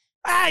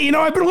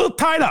 I've been a little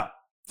tied up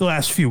the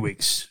last few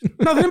weeks.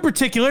 Nothing in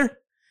particular.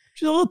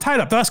 She's a little tied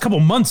up the last couple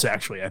months,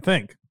 actually, I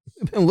think.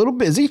 A little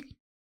busy.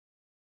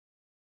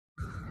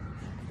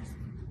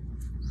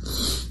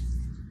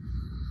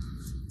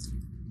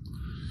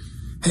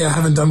 Hey, I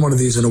haven't done one of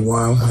these in a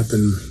while. I've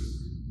been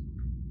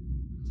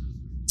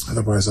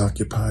otherwise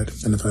occupied.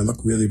 And if I look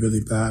really,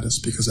 really bad, it's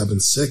because I've been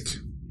sick.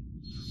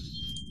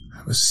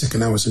 I was sick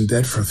and I was in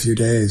bed for a few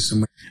days.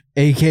 And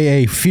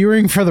AKA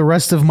fearing for the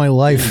rest of my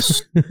life.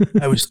 Yes,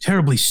 I was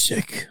terribly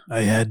sick.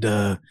 I had,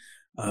 I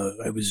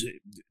was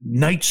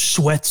night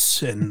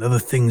sweats and other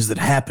things that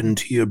happen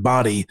to your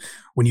body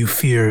when you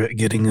fear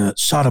getting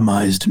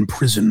sodomized in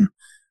prison.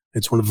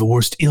 It's one of the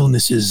worst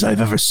illnesses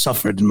I've ever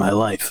suffered in my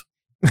life.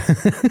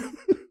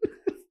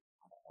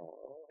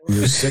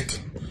 You're sick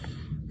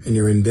and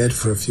you're in bed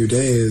for a few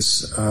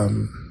days.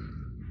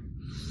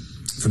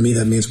 For me,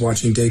 that means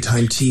watching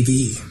daytime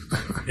TV.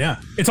 Yeah.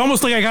 It's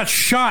almost like I got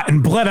shot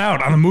and bled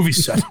out on a movie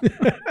set.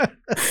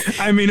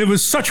 I mean, it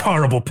was such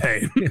horrible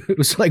pain. It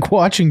was like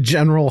watching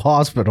General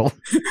Hospital.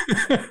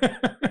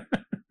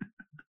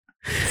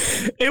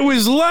 It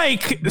was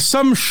like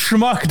some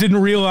schmuck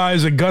didn't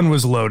realize a gun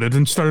was loaded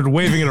and started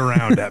waving it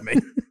around at me.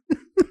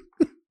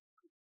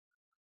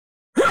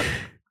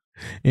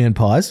 And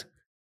pause.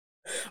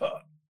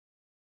 All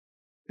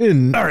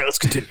right, let's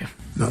continue.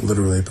 Not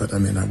literally, but I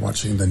mean, I'm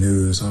watching the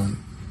news on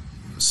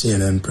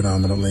CNN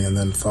predominantly, and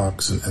then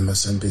Fox and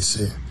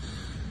MSNBC.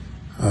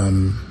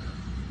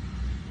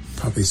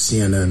 Probably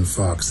CNN,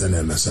 Fox, then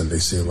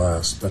MSNBC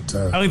last. But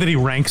I like that he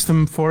ranks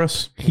them for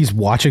us. He's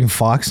watching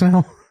Fox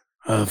now?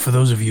 For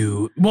those of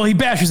you, well, he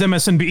bashes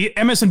MSNBC.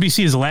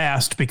 MSNBC is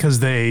last because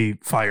they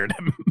fired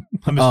him.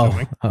 I'm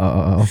assuming.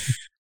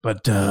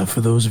 But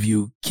for those of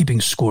you keeping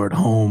score at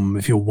home,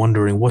 if you're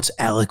wondering what's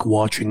Alec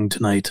watching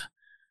tonight,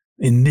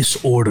 in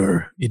this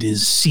order, it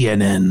is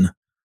CNN,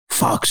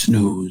 Fox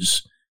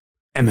News,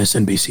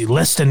 MSNBC.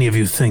 Lest any of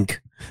you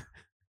think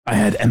I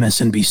had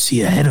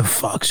MSNBC ahead of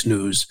Fox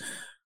News,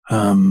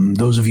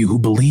 those of you who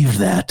believe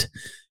that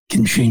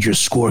can change your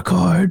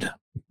scorecard.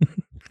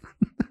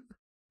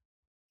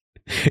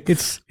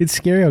 It's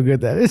scary how good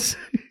that is.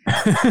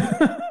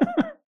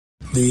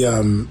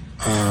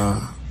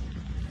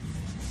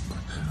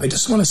 I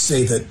just want to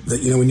say that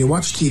when you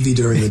watch TV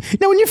during the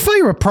Now, when you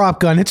fire a prop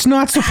gun, it's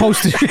not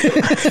supposed to.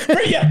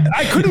 Yeah,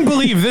 I couldn't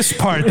believe this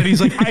part that he's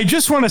like, I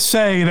just want to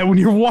say that when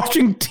you're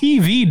watching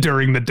TV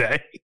during the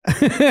day.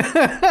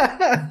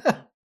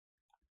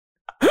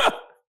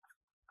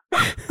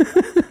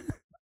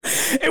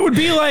 It would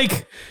be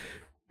like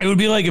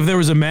if there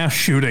was a mass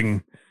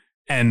shooting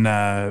and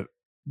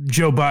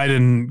Joe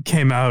Biden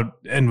came out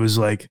and was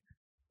like,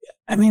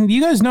 I mean,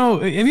 you guys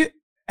know,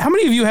 how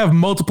many of you have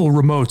multiple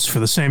remotes for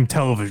the same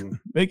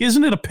television? Like,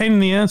 isn't it a pain in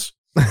the ass?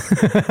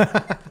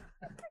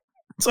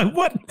 It's like,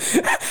 what?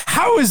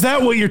 How is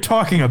that what you're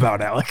talking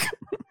about, Alec?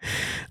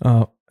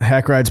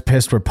 Hack Ride's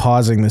pissed. We're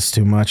pausing this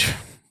too much.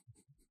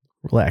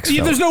 Relax.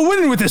 Yeah, there's no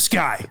win with this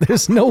guy.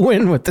 There's no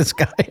win with this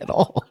guy at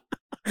all.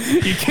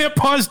 You can't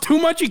pause too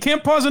much. You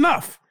can't pause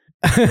enough.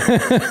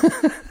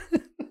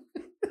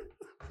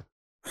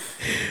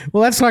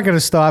 Well, that's not going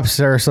to stop,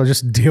 sir. So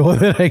just deal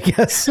with it, I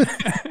guess.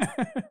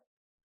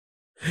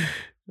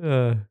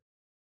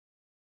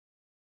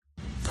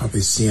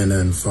 Probably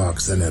CNN,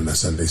 Fox, then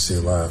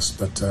MSNBC last.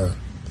 But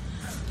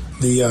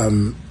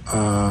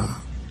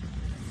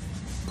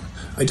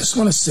I just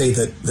want to say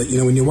that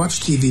when you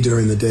watch TV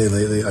during the day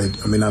lately,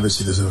 I mean,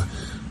 obviously there's a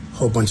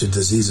whole bunch of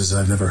diseases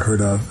I've never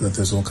heard of that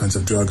there's all kinds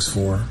of drugs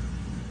for.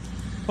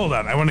 Hold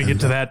on, I want to get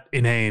to that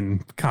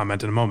inane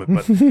comment in a moment,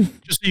 but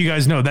just so you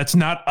guys know, that's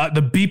not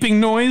the beeping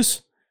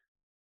noise.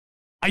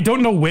 I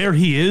don't know where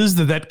he is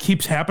that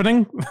keeps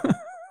happening.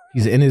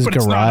 He's in his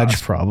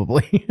garage,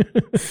 probably.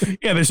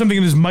 Yeah, there's something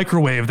in his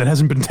microwave that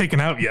hasn't been taken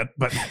out yet,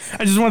 but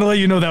I just want to let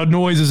you know that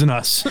noise isn't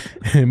us.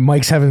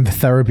 Mike's having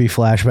therapy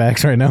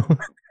flashbacks right now.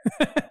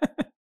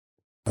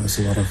 There's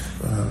a lot of,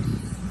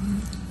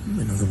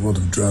 the world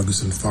of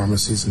drugs and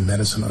pharmacies and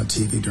medicine on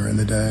TV during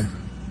the day.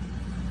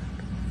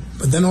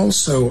 But then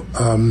also...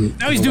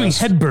 now he's doing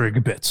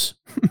Hedberg bits.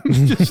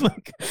 Just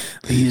like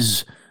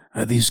these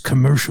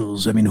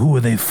commercials. I mean, who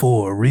are they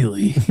for,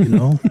 really? You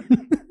know?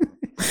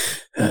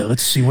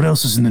 Let's see, what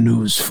else is in the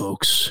news,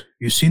 folks?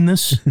 You seen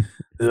this?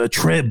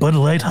 Bud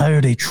Light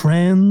hired a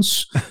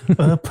trans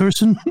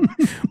person.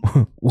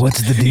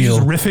 What's the deal?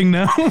 He's riffing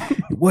now.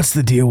 What's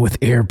the deal with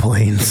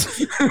airplanes?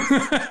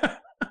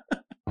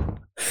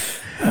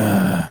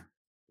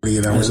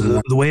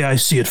 The way I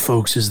see it,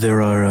 folks, is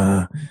there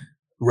are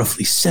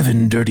roughly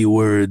 7 dirty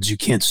words you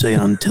can't say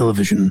on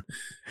television,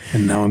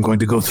 and now I'm going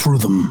to go through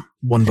them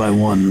one by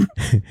one.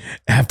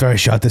 After I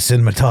shot the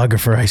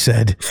cinematographer, I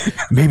said,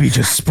 maybe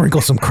just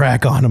sprinkle some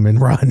crack on him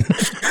and run.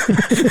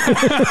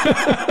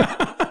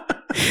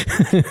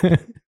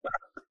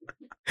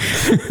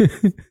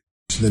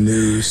 The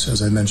news,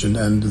 as I mentioned,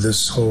 and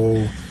this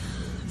whole,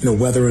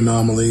 weather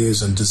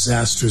anomalies and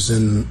disasters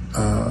in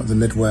the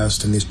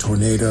Midwest and these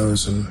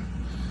tornadoes and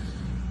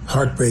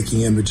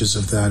heartbreaking images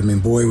of that. I mean,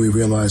 boy, we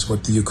realize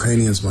what the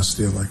Ukrainians must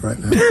feel like right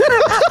now.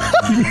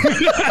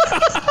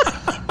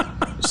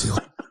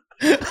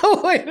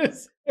 Oh, wait a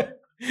second.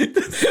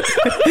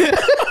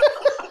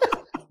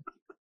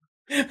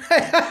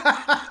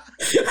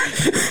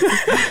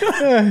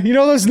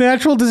 Those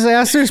natural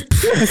disasters?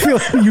 I feel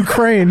like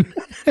Ukraine.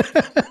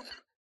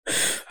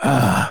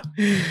 I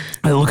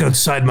look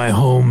outside my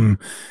home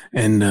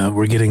and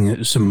we're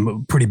getting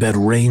some pretty bad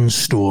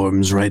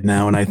rainstorms right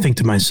now. And I think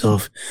to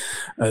myself,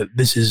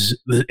 this is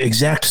the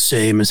exact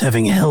same as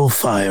having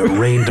hellfire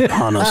rained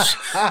upon us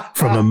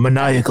from a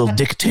maniacal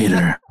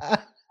dictator.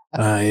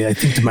 I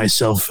think to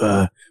myself,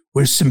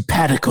 we're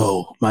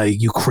simpatico, my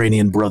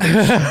Ukrainian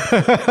brothers.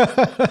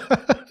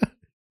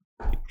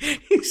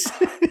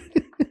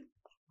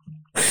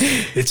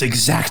 It's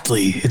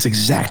exactly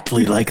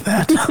like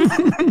that.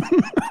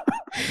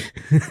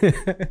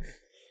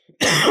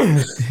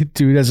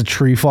 Dude has a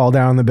tree fall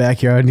down in the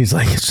backyard and he's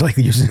like, it's like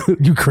using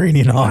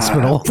Ukrainian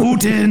hospital.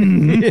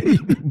 Putin!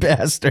 You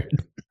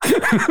bastard.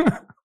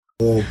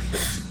 Whole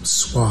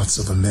swaths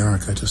of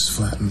America just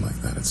flattened like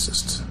that. It's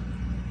just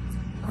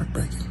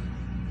heartbreaking.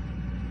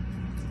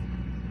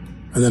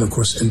 And then, of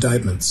course,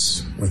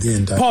 indictments. Or the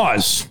indictment.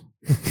 Pause.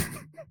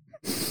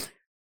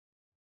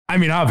 I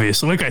mean,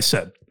 obviously, like I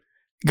said,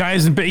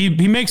 guys, he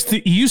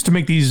used to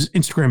make these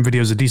Instagram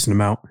videos a decent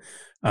amount.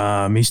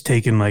 He's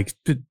taken like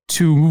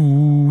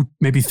 2,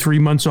 maybe 3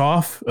 months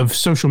off of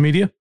social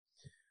media.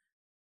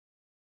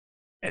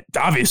 And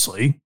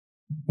obviously,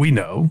 we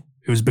know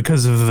it was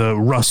because of the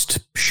Rust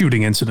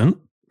shooting incident.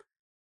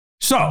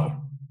 So,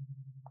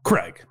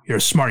 Craig, you're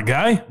a smart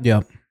guy.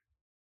 Yep.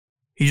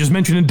 He just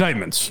mentioned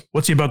indictments.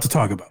 What's he about to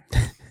talk about?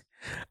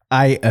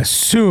 I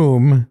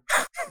assume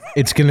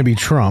it's going to be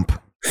Trump.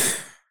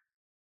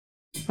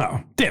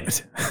 Oh, damn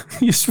it.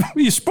 You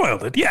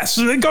spoiled it. Yes,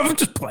 go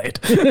just play it.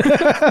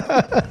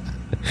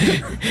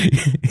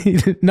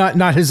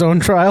 Not his own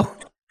trial?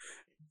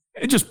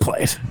 Just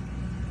play it.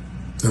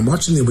 I'm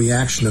watching the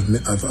reaction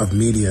of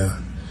media,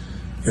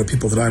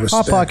 people that I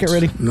respect. Hot Pocket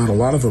ready. Not a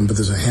lot of them, but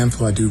there's a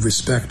handful I do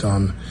respect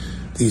on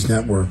these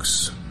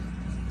networks.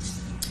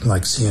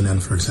 Like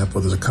CNN, for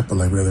example, there's a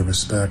couple I really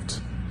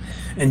respect.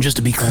 And just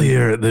to be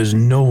clear, there's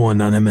no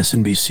one on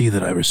MSNBC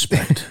that I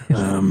respect.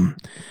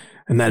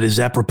 And that is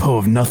apropos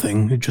of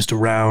nothing. Just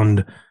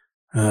around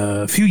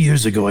a few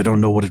years ago, I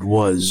don't know what it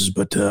was,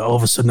 but all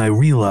of a sudden I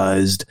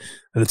realized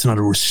that it's not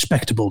a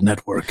respectable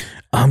network.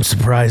 I'm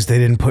surprised they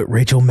didn't put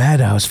Rachel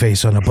Maddow's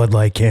face on a Bud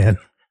Light can.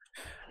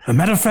 A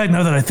matter of fact,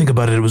 now that I think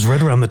about it, it was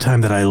right around the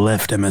time that I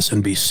left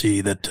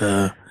MSNBC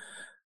that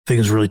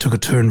things really took a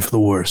turn for the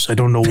worse. I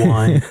don't know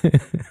why.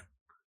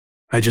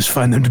 I just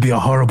find them to be a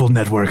horrible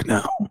network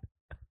now.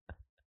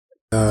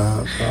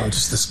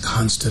 Just this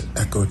constant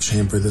echo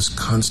chamber, this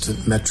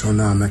constant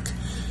metronomic,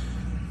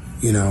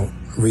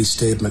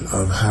 restatement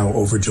of how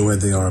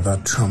overjoyed they are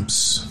about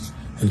Trump's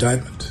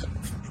indictment.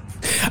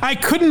 I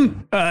couldn't,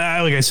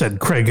 like I said,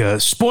 Craig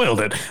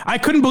spoiled it. I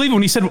couldn't believe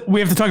when he said we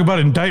have to talk about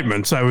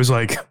indictments. I was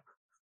like,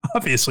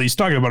 Obviously, he's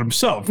talking about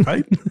himself,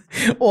 right?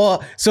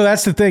 Well, so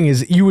that's the thing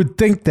is you would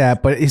think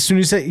that, but as soon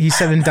as he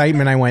said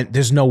indictment, I went,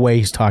 there's no way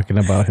he's talking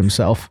about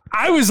himself.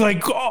 I was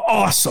like,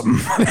 awesome.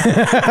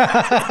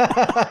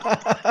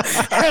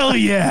 Hell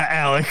yeah,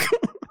 Alec.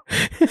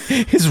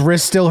 His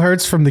wrist still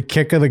hurts from the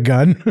kick of the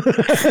gun.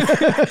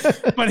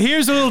 But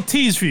here's a little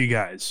tease for you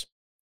guys.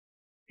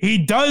 He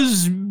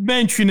does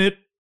mention it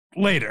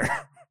later.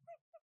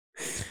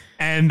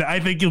 And I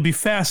think you'll be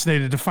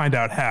fascinated to find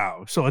out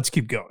how. So let's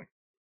keep going.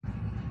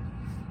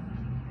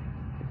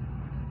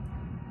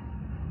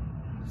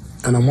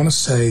 And I want to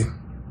say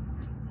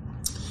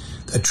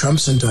that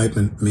Trump's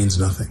indictment means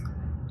nothing.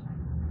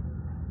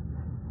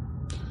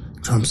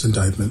 Trump's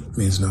indictment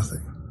means nothing.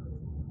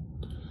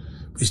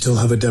 We still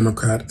have a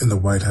Democrat in the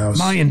White House.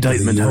 My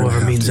indictment,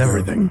 however, means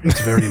everything.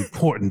 It's very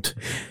important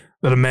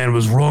that a man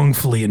was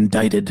wrongfully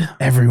indicted.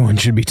 Everyone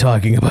should be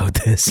talking about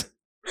this.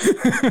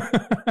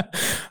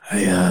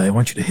 I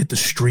want you to hit the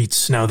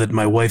streets now that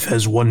my wife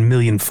has 1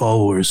 million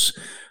followers.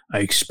 I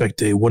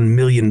expect a 1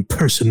 million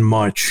person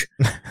march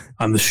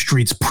on the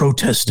streets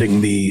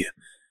protesting the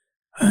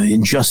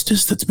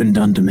injustice that's been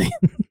done to me.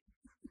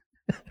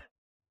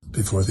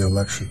 Before the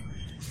election.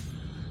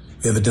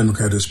 We have a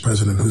Democrat who's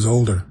president who's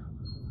older.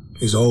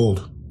 He's old.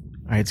 All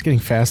right, it's getting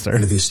faster.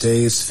 And if he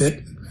stays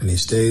fit and he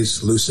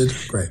stays lucid,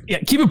 great. Yeah,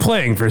 keep it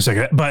playing for a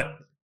second. But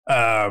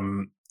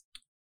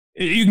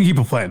you can keep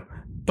it playing.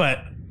 But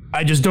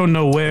I just don't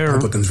know where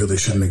Republicans really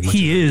shouldn't make much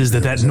he is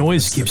that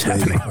noise keeps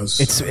happening.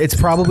 It's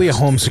probably a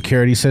home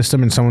security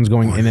system and someone's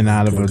going in and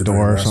out of a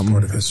door or something.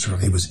 Part of history.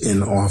 He was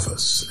in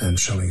office and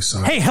showing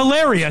signs. Hey,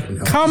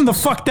 Hilaria, calm the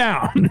fuck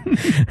down.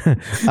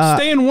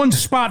 Stay in one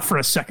spot for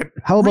a second.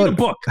 Read a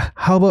book.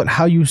 How about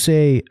how you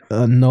say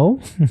no?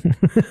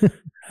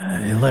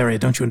 Hilaria,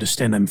 don't you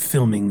understand? I'm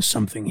filming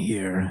something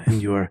here,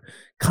 and your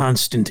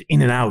constant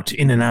in and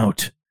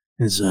out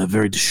is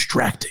very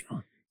distracting.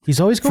 He's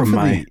always going from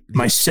for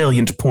my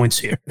salient points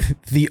here.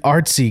 The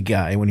artsy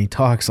guy when he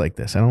talks like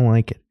this. I don't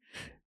like it.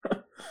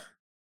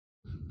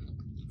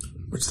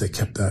 Which they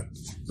kept that.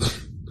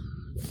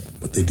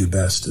 What they do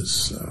best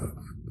is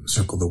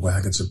circle the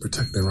wagons and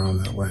protect their own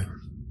that way.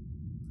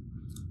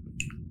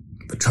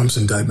 But Trump's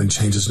indictment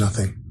changes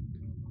nothing.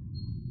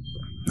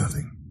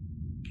 Nothing.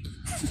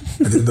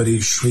 Everybody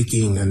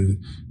shrieking,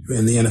 and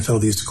in the NFL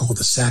they used to call it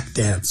the sack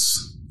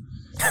dance.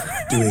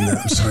 Doing that.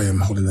 I'm sorry, I'm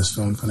holding this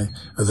phone funny.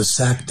 Or the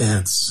sack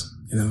dance.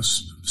 You know,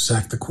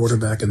 sack the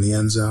quarterback in the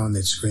end zone.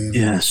 They'd scream.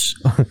 Yes.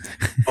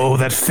 Oh,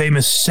 that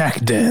famous sack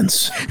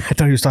dance. I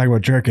thought he was talking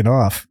about jerking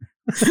off.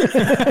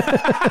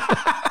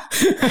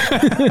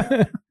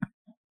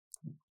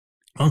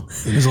 Well,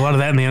 there's a lot of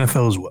that in the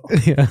NFL as well.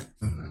 Yeah.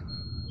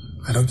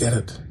 I don't get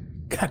it.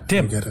 God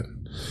damn. I don't get it.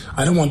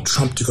 I don't want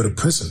Trump to go to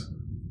prison.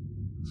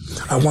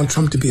 I want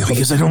Trump to be held.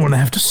 Because I don't want to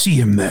have to see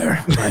him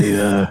there.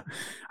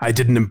 I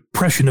did an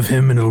impression of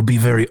him, and it'll be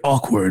very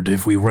awkward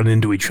if we run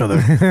into each other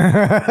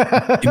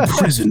in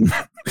prison.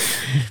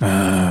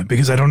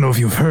 Because I don't know if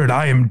you've heard,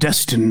 I am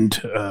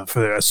destined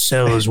for a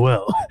cell as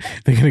well.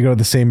 They're going to go to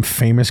the same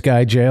famous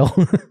guy jail?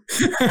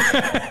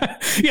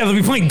 Yeah, they'll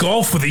be playing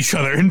golf with each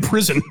other in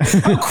prison.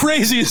 How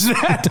crazy is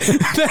that?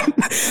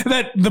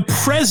 that the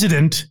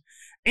president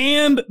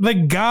and the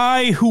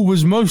guy who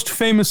was most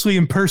famously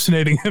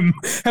impersonating him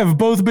have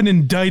both been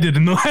indicted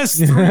in the last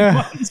 3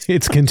 months.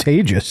 It's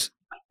contagious.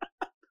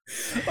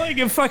 Like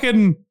if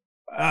fucking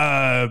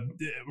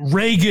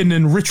Reagan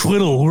and Rich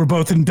Little were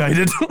both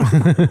indicted.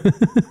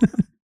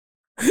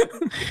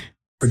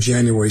 For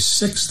January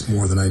 6th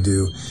more than I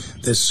do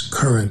this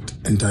current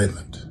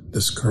indictment,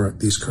 these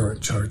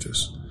current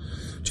charges.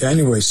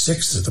 January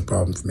 6th is the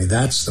problem for me.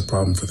 That's the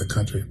problem for the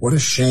country. What a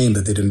shame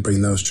that they didn't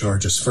bring those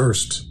charges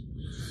first.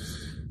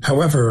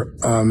 However,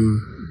 I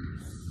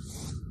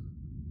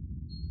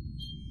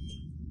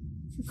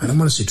don't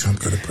want to see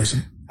Trump go to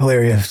prison.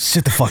 Hilarious.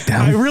 Sit the fuck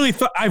down. I really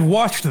thought, I've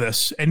watched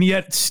this, and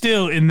yet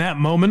still in that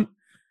moment,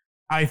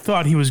 I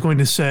thought he was going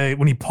to say,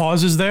 when he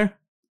pauses there,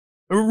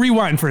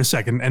 rewind for a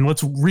second, and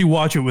let's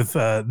rewatch it with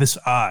this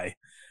eye.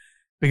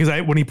 Because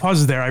when he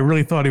pauses there, I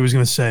really thought he was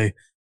going to say,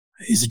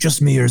 is it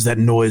just me, or is that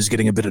noise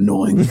getting a bit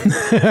annoying?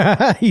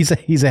 He's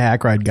a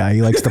hack ride guy.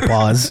 He likes to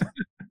pause.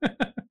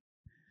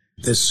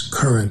 This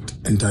current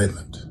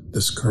indictment,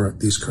 these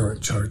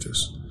current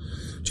charges.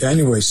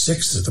 January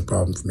 6th is the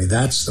problem for me.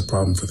 That's the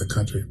problem for the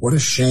country. What a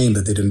shame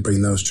that they didn't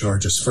bring those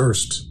charges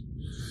first.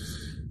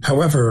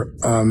 However,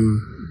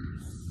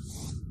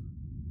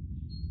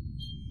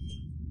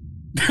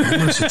 it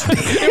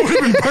would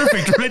have been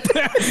perfect right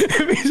there.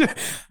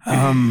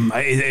 Am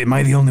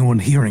I the only one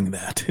hearing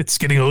that? It's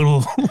getting a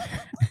little...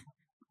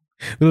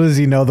 Little does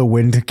he know the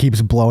wind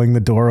keeps blowing the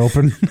door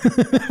open.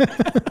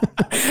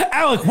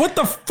 Alec, what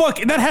the fuck?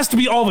 That has to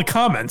be all the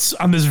comments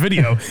on this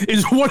video,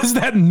 is what is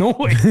that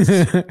noise?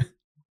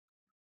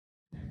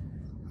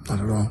 Not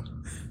at all.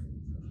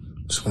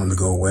 Just want him to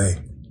go away.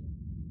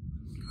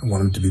 I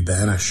want him to be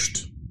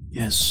banished.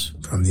 Yes.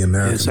 From the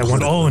American. Yes, I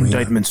want all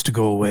indictments to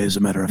go away, as a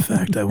matter of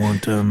fact. I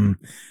want,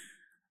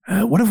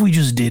 what if we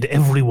just did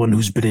everyone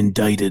who's been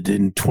indicted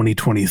in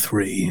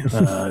 2023,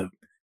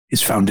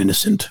 is found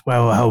innocent.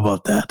 Well, how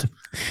about that?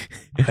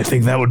 I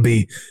think that would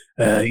be,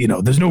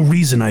 there's no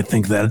reason I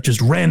think that.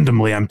 Just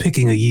randomly, I'm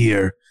picking a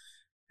year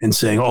and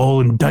saying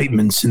all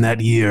indictments in that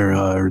year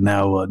are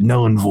now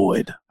null and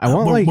void.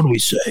 What do we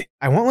say?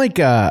 I want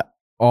a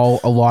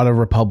lot of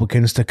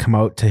Republicans to come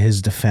out to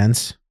his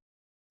defense.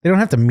 They don't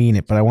have to mean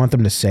it, but I want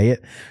them to say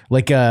it.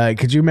 Like,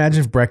 could you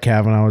imagine if Brett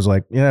Kavanaugh was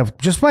like,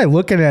 just by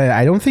looking at it,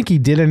 I don't think he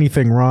did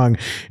anything wrong.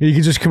 And he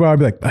could just come out and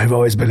be like, I've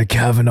always been a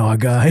Kavanaugh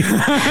guy.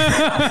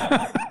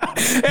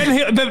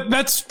 And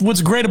that's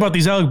what's great about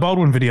these Alec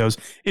Baldwin videos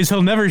is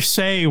he'll never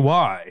say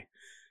why.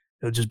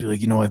 He'll just be like,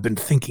 I've been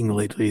thinking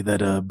lately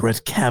that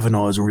Brett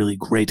Kavanaugh is a really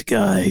great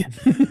guy.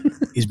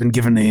 He's been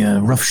given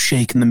a rough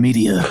shake in the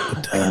media,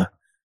 but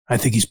I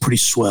think he's pretty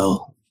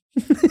swell.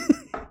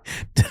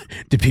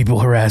 Do people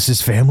harass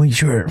his family?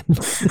 Sure.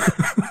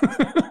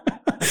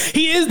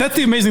 He is. That's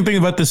the amazing thing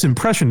about this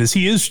impression is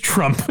he is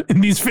Trump in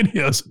these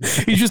videos.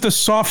 He's just a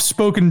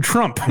soft-spoken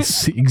Trump.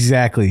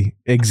 Exactly.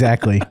 I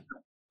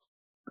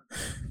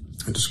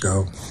just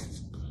go.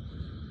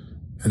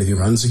 And if he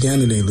runs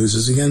again and he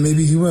loses again,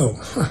 maybe he will.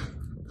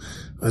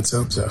 Let's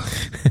hope so.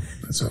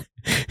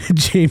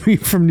 Jamie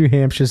from New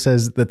Hampshire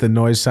says that the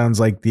noise sounds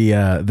like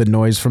the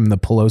noise from the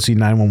Pelosi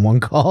 911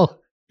 call.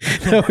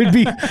 That would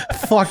be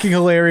fucking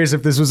hilarious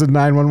if this was a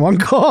 911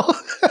 call.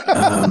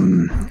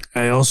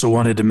 I also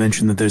wanted to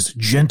mention that there's a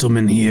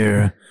gentleman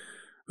here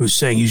who's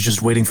saying he's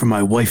just waiting for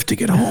my wife to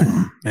get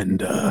home.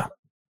 And I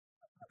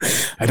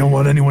don't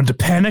want anyone to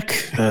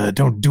panic.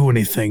 Don't do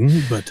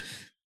anything, but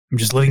I'm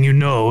just letting you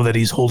know that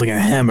he's holding a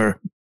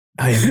hammer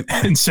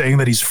and saying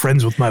that he's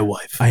friends with my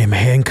wife. I am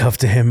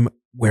handcuffed to him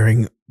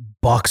wearing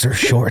boxer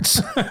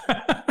shorts.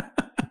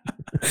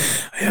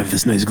 I have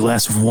this nice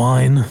glass of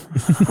wine,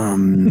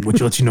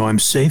 which lets you know I'm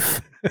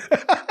safe.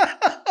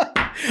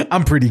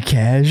 I'm pretty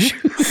cash.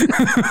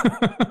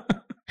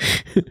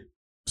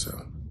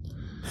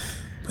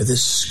 But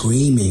this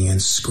screaming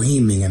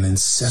and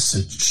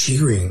incessant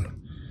cheering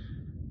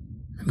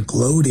and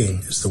gloating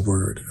is the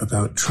word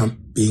about Trump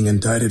being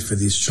indicted for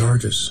these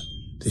charges.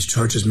 These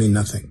charges mean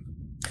nothing.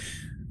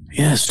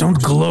 Yes, don't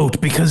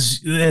gloat,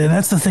 because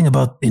that's the thing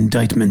about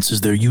indictments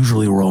is they're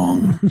usually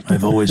wrong.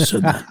 I've always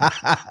said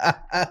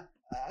that.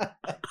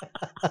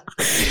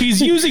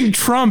 He's using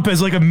Trump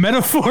as like a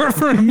metaphor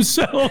for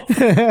himself.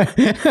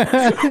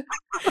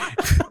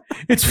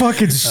 It's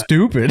fucking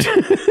stupid.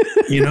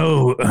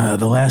 The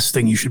last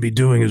thing you should be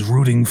doing is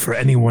rooting for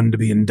anyone to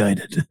be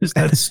indicted.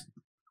 That's.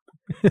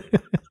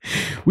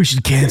 We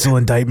should cancel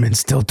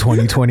indictments till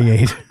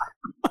 2028.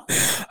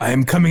 I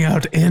am coming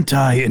out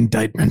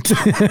anti-indictment.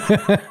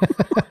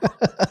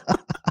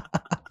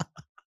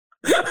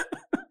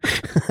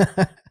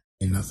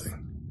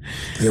 Nothing.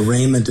 The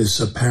arraignment is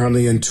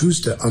apparently on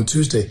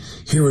Tuesday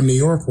here in New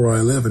York, where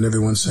I live, and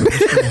everyone's saying what's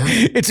going to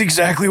happen? It's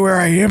exactly where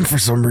I am for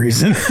some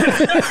reason.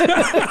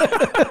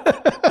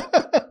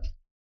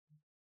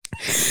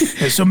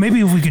 So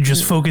maybe if we could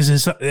just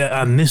focus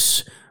on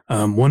this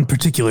one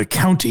particular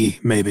county,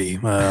 maybe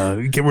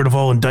get rid of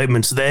all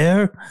indictments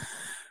there.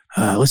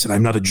 Listen,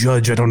 I'm not a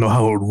judge. I don't know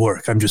how it would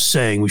work. I'm just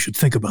saying we should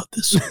think about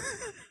this.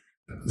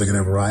 They're going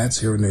to have riots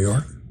here in New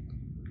York?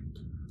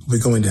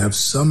 We're going to have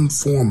some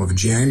form of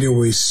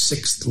January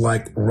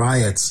 6th-like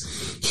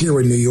riots here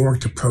in New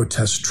York to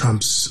protest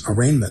Trump's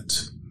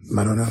arraignment.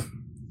 I don't know.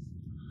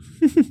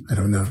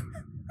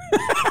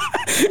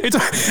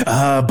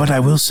 But I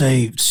will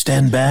say,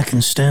 stand back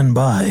and stand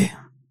by.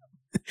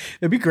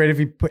 It'd be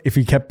great if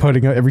he kept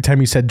putting up every time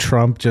he said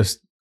Trump, just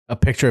a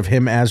picture of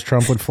him as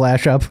Trump would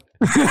flash up.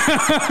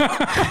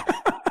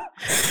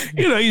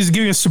 He's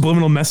giving a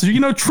subliminal message.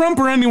 Trump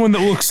or anyone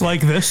that looks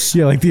like this.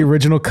 Yeah, like the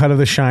original cut of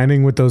The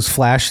Shining with those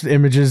flash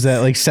images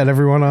that like set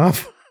everyone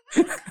off.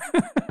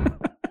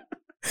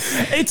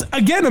 It's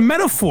again a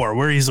metaphor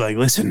where he's like,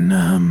 "Listen,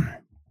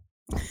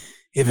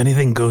 if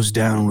anything goes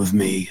down with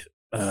me,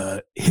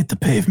 hit the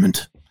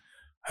pavement.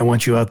 I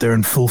want you out there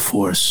in full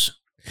force.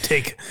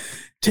 Take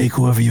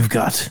whoever you've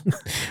got."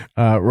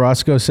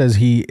 Roscoe says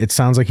it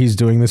sounds like he's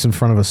doing this in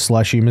front of a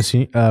slushy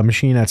machine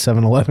at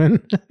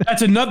 7-Eleven.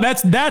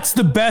 That's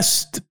the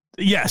best.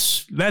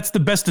 Yes, that's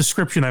the best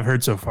description I've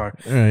heard so far.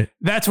 All right.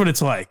 That's what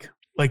it's like.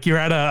 Like you're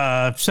at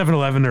a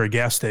 7-Eleven or a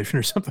gas station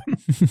or something.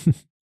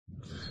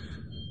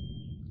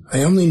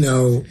 I only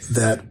know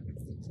that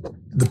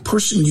the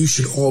person you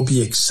should all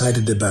be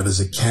excited about as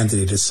a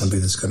candidate is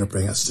somebody that's going to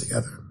bring us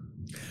together.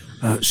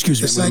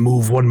 Excuse me, I'm going to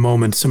move one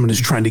moment. Someone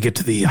is trying to get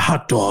to the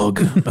hot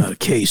dog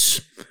case.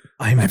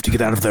 I have to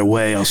get out of their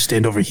way. I'll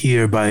stand over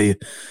here by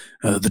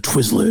the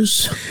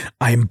Twizzlers.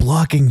 I'm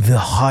blocking the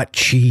hot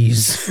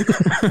cheese.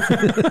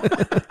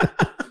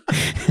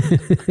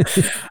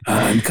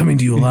 I'm coming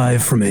to you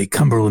live from a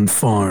Cumberland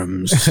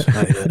Farms.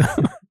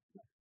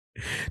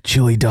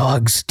 Chili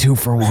dogs, 2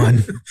 for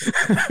 $1.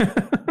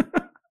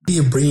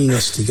 You're bringing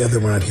us together.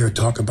 We're not here to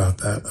talk about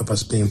that, of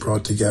us being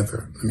brought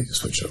together. Let me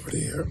just switch over to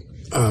here.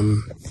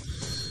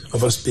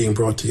 Of us being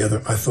brought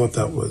together. I thought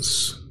that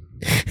was...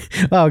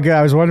 Oh, God.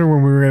 I was wondering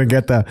when we were going to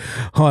get the.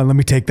 Hold on. Let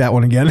me take that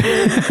one again.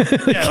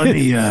 Yeah, let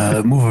me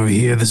move over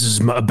here. This is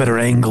a better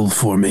angle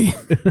for me.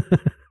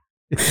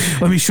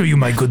 Let me show you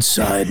my good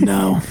side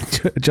now.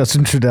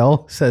 Justin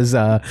Trudell says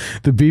the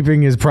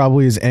beeping is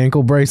probably his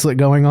ankle bracelet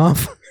going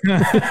off.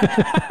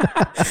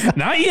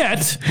 Not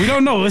yet. We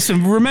don't know.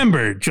 Listen,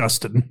 remember,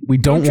 Justin. We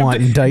don't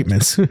want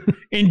indictments.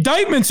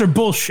 Indictments are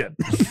bullshit.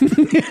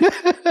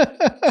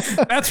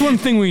 That's one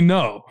thing we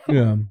know.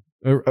 Yeah.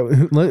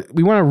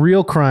 We want a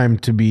real crime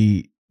to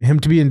be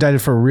him to be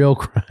indicted for a real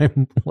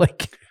crime,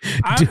 like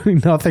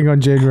doing nothing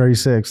on January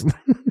 6th.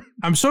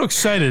 I'm so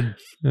excited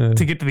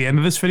to get to the end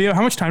of this video.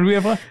 How much time do we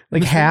have left?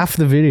 Like half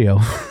the video.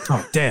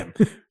 Oh, damn.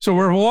 So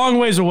we're a long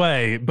ways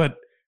away, but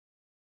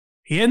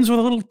he ends with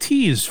a little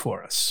tease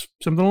for us.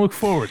 Something to look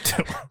forward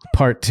to.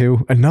 Part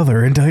 2,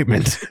 another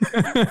indictment.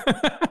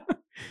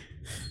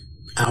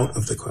 Out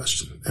of the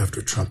question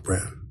after Trump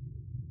ran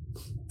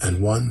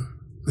and won,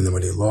 and then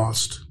when he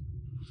lost,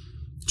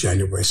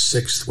 January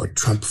 6th, what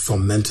Trump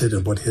fomented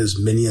and what his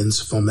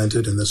minions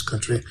fomented in this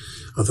country.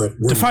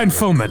 Define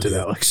fomented,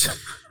 Alex.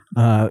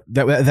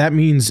 That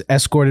means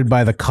escorted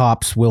by the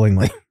cops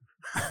willingly.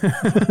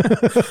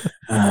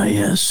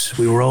 Yes,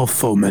 we were all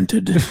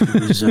fomented.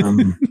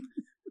 It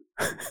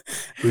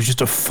was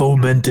just a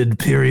fomented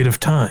period of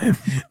time.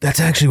 That's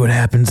actually what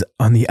happens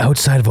on the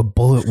outside of a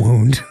bullet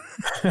wound.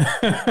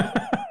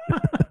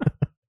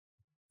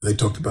 They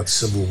talked about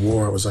civil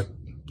war. I was like,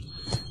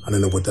 I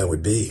don't know what that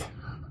would be.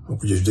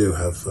 What would you do?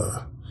 Have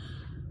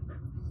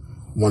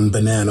one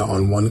banana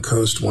on one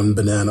coast, one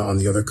banana on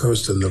the other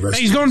coast, and the rest.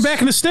 He's going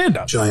back into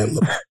stand-up. Giant.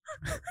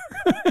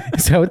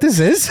 Is that what this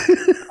is?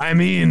 I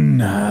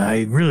mean,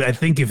 I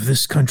think if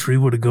this country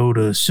were to go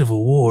to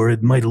civil war,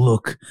 it might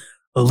look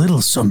a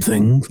little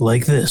something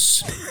like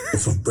this.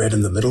 Loaf of bread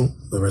in the middle,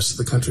 the rest of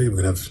the country. We're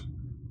gonna have.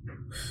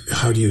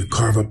 How do you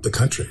carve up the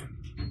country?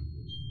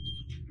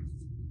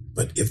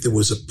 But if there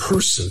was a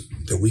person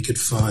that we could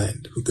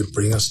find who could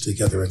bring us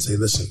together and say,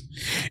 listen.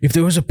 If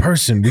there was a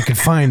person we could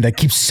find that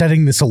keeps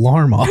setting this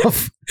alarm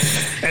off.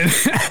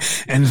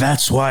 And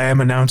that's why I'm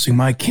announcing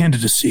my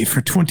candidacy for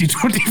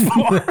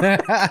 2024.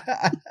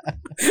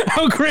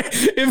 How great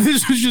if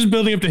this was just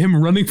building up to him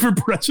running for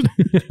president.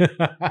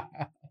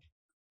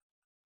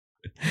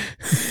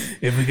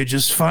 If we could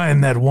just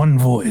find that one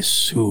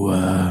voice who,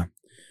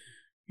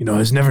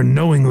 has never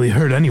knowingly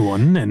hurt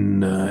anyone,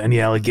 and any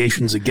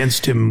allegations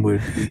against him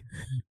would be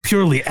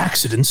purely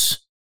accidents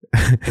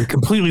and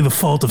completely the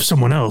fault of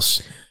someone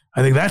else.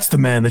 I think that's the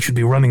man that should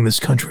be running this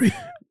country.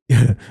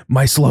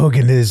 My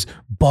slogan is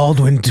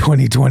Baldwin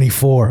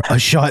 2024, a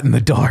shot in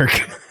the dark.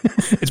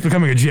 It's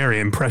becoming a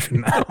Jerry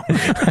impression now.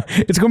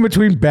 It's going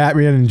between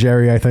Batman and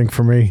Jerry, I think,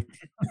 for me.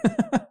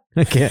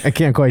 I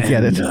can't quite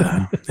get it.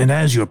 And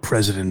as your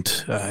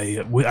president,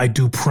 I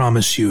do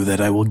promise you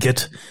that I will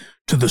get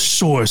to the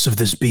source of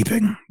this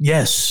beeping.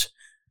 Yes,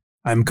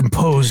 I'm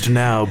composed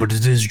now, but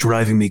it is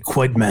driving me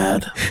quite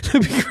mad.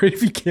 It'd be great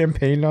if you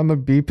campaigned on the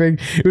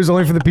beeping. It was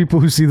only for the people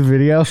who see the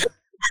video.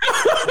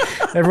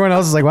 Everyone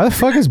else is like, why the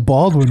fuck is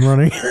Baldwin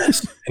running?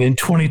 And in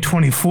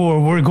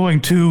 2024, we're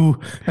going to,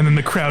 and then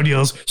the crowd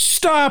yells,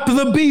 stop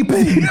the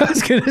beeping. I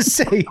was going to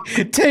say,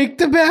 take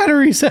the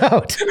batteries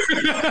out.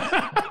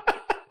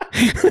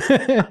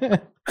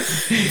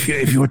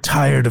 If you're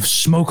tired of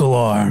smoke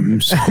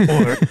alarms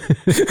or...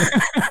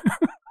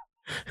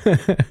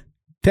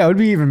 That would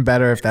be even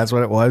better if that's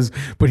what it was,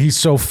 but he's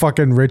so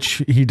fucking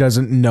rich he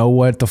doesn't know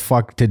what the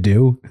fuck to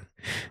do.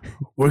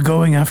 We're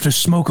going after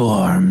smoke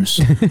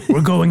alarms.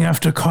 We're going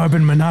after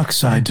carbon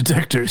monoxide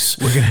detectors.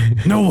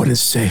 No one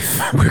is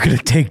safe. We're going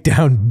to take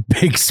down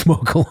big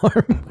smoke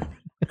alarm.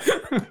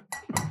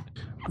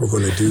 We're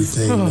going to do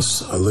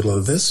things a little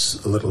of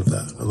this, a little of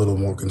that, a little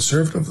more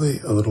conservatively,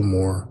 a little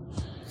more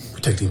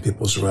protecting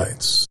people's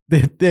rights.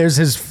 There's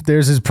his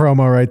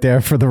promo right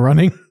there for the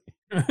running.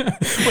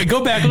 Wait,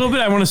 go back a little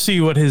bit. I want to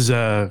see what his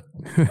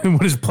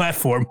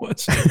platform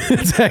was.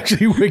 It's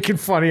actually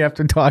wicked funny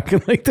after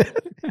talking like that.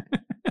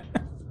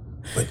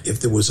 But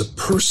if there was a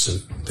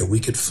person that we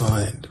could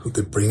find who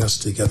could bring us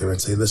together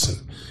and say,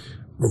 listen,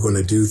 we're going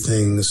to do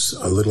things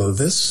a little of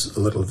this, a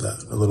little of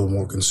that, a little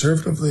more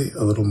conservatively,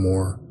 a little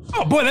more.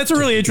 Oh boy, that's a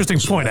really interesting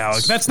point,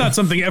 Alex. That's not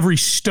something every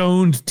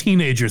stoned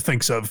teenager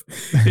thinks of,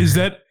 is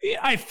that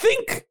I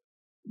think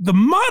the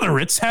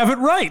moderates have it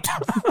right.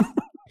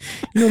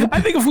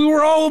 I think if we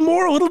were all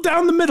a little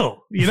down the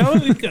middle,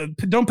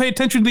 don't pay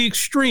attention to the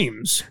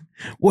extremes.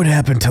 What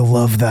happened to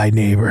love thy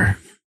neighbor?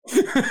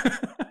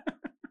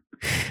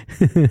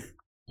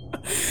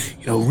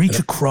 Reach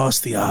across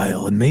the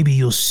aisle and maybe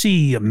you'll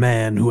see a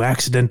man who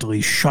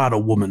accidentally shot a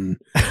woman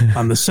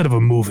on the set of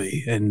a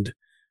movie, and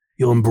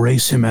you'll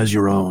embrace him as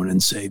your own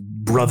and say,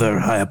 brother,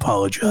 I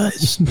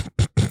apologize.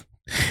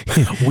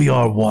 We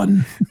are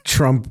one.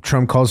 Trump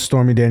calls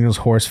Stormy Daniels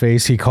horse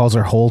face. He calls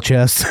her whole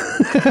chest.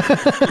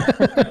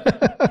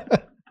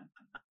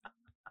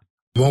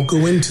 Won't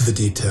go into the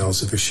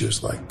details of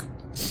issues like,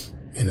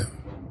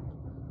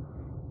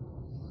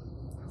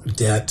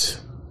 debt,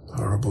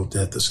 horrible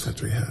debt this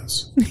country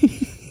has,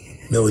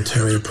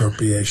 military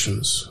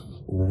appropriations,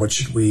 What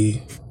should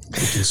we be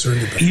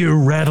concerned about? Ear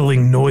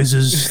rattling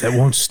noises that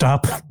won't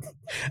stop.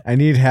 I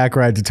need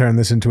Hackride to turn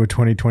this into a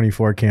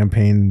 2024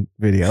 campaign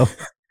video.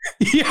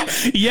 Yeah.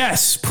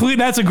 Yes. Please.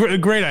 That's a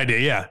great idea.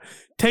 Yeah.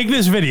 Take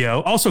this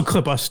video. Also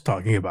clip us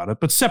talking about it,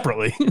 but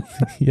separately.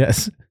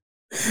 Yes.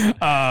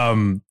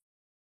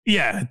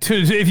 Yeah.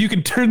 If you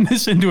can turn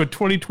this into a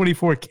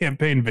 2024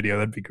 campaign video,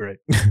 that'd be great.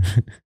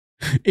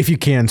 If you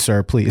can,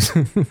 sir, please.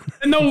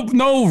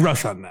 No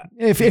rush on that.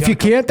 If you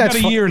can't, that's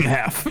a year and a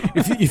half.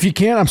 if you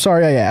can't, I'm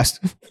sorry I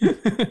asked.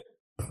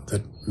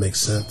 That makes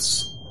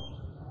sense.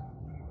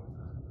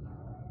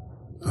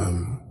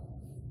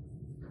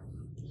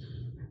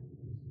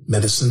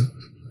 Medicine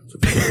for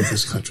the people of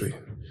this country.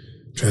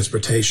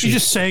 Transportation. You're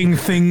just saying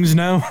things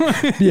now.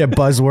 Yeah,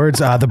 buzzwords.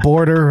 The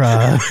border.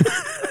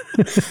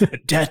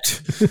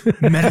 Debt.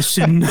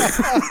 Medicine.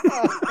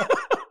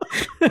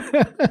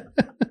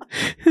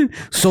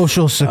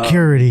 Social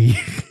security.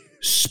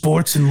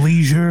 Sports and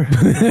leisure.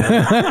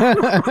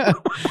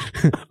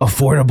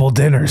 Affordable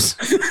dinners.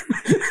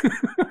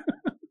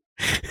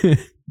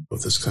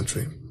 Of this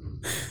country.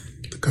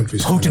 The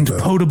country's Potent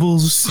kind of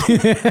potables.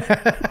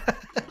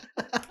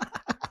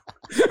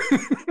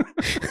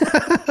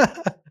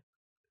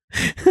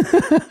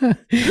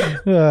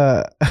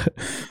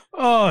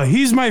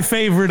 He's my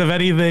favorite of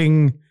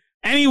anything.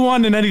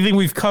 Anyone and anything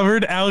we've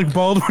covered. Alec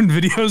Baldwin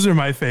videos are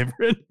my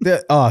favorite.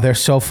 They're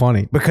so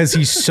funny because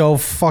he's so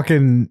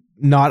fucking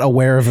not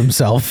aware of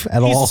himself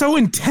at all. He's so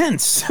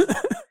intense.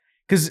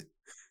 Because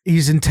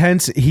he's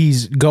intense.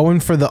 He's going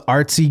for the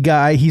artsy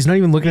guy. He's not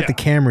even looking at the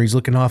camera. He's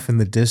looking off in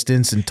the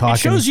distance and talking. It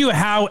shows you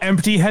how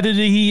empty-headed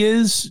he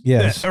is.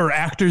 Yes. Or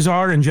actors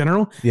are in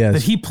general. Yes.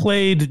 That he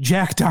played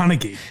Jack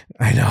Donaghy.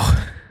 I know.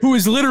 Who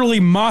is literally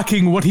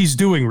mocking what he's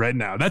doing right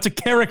now. That's a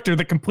character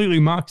that completely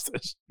mocks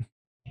this.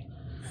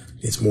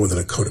 It's more than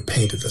a coat of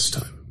paint at this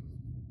time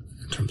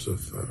in terms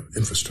of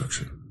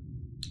infrastructure.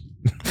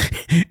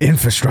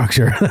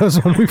 Infrastructure. That was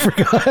one we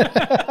forgot.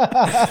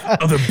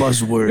 Other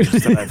buzzwords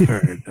that I've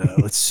heard.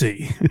 Let's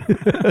see.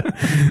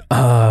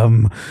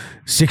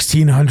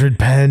 1600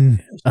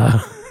 pen.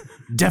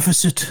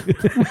 Deficit.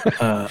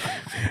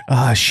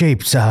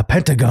 Shapes.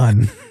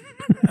 Pentagon.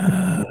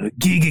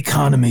 Gig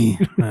economy.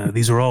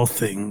 These are all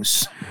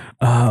things.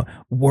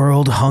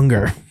 World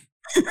hunger.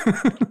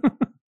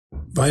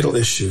 Vital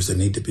issues that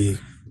need to be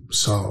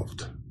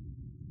solved.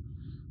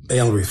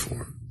 Bail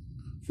reform.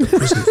 The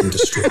prison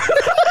industry.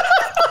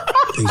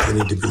 Things that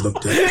need to be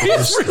looked at.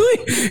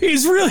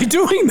 He's really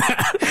doing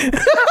that.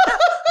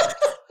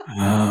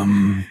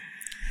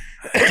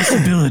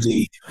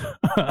 Disability.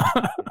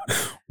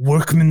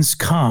 Workman's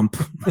comp.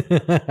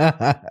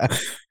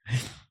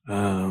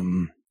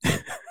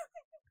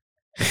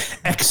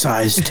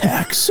 Excise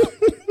tax.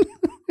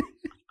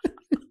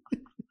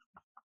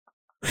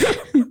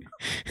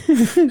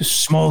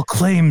 Small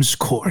claims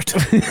court.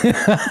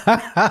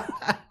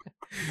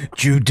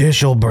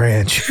 Judicial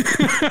branch.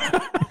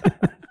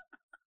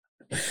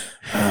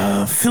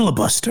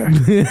 Filibuster.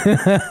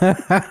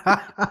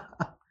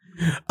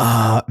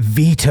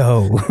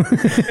 Veto.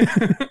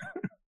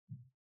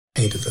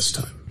 Paint at this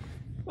time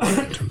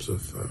in terms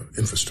of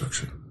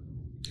infrastructure.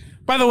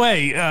 By the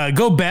way,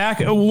 go back,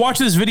 watch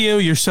this video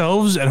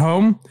yourselves at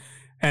home,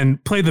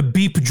 and play the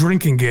beep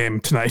drinking game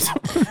tonight.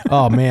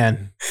 Oh,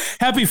 man.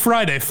 Happy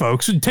Friday,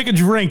 folks. Take a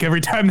drink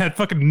every time that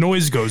fucking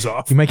noise goes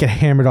off. You might get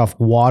hammered off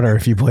water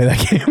if you play that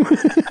game.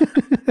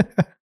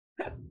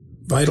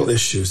 Vital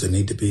issues that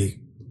need to be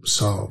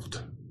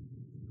solved.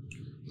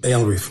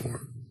 Bail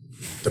reform.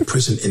 The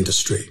prison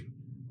industry.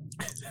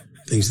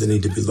 Things that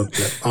need to be looked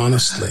at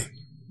honestly.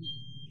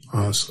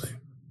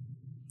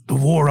 The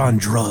war on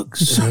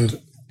drugs. And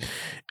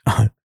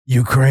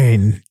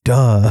Ukraine.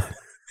 Duh.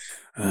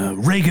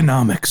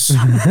 Reaganomics.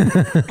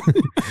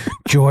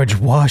 George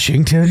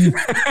Washington.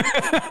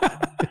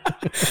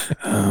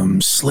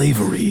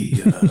 Slavery.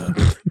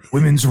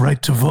 Women's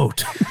right to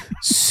vote.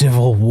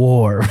 Civil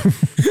War.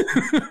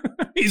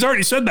 He's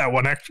already said that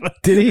one, actually.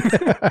 Did he?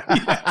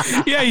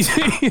 Yeah.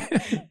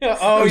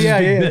 Oh,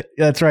 yeah.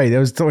 That's right. That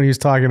was when he was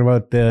talking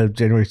about the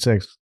January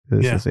 6th.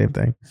 It's the same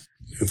thing.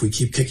 If we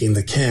keep kicking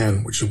the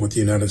can, which is what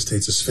the United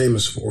States is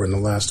famous for in the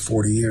last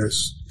 40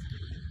 years,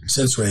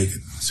 since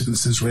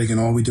Reagan,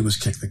 all we did was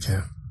kick the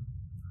can.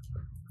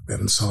 We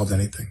haven't solved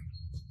anything.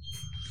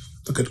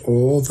 Look at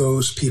all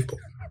those people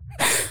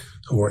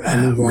who are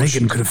in Washington.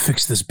 Reagan could have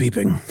fixed this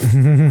beeping.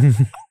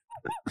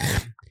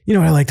 You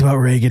know what I liked about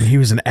Reagan? He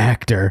was an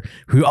actor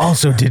who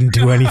also didn't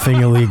do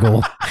anything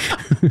illegal.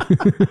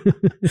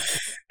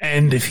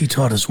 And if he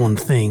taught us one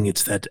thing,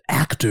 it's that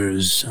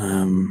actors,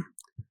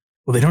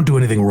 they don't do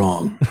anything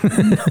wrong.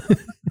 And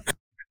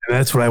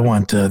that's what I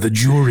want the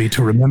jury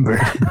to remember.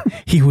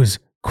 He was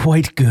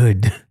quite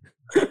good.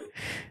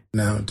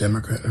 Now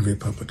Democrat and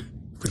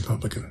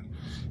Republican.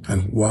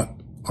 And what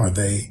are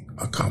they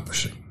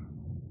accomplishing?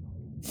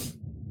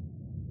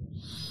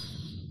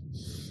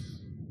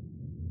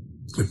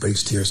 It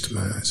brings tears to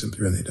my eyes. It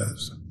really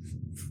does.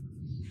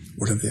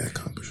 What are they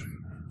accomplishing?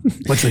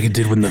 Much like it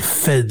did when the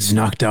feds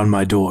knocked down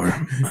my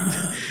door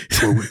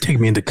or would take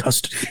me into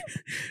custody.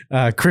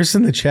 Chris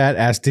in the chat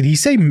asked, did he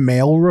say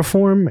mail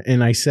reform?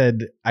 And I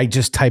said, I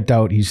just typed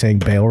out he's saying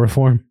bail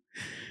reform.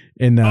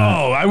 And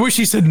I wish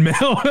he said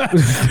mail.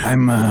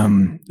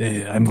 I'm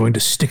going to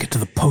stick it to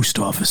the post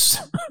office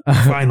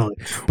finally,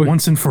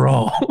 once and for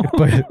all.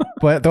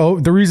 but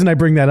the reason I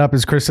bring that up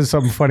is Chris says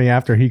something funny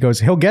after. He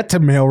goes, he'll get to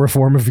mail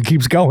reform if he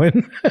keeps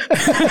going.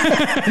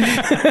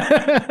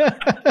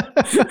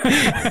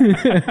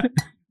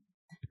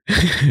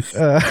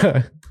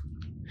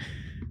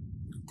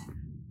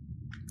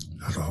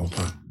 Hold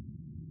on.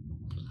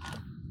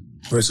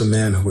 Where's a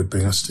man who would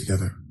bring us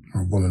together,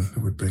 or a woman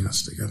who would bring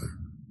us together?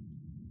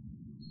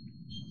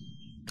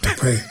 I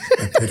pray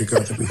to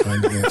God that we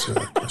find the answer to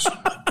that question.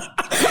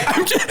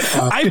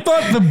 I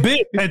thought the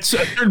bit at a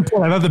certain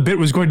point, I thought the bit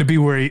was going to be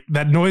where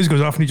that noise goes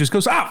off and he just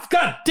goes, "Oh,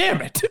 God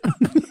damn it!"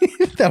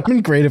 That would have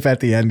been great if at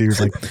the end he was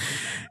like,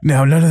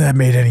 "No, none of that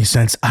made any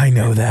sense. I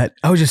know that.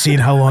 I was just seeing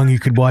how long you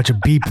could watch a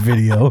beep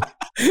video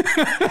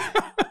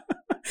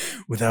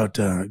without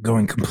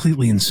going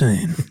completely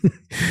insane."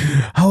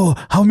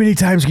 How many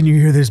times can you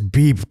hear this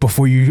beep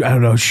before you, I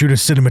don't know, shoot a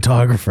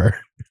cinematographer?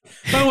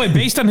 By the way,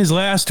 based on his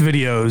last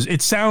videos,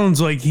 it sounds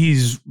like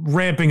he's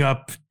ramping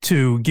up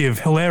to give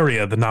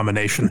Hilaria the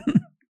nomination.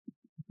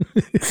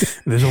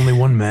 There's only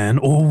one man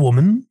or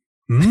woman.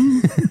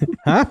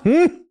 Huh?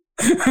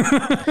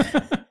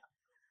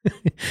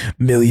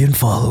 Million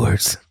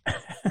followers.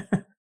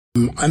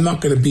 I'm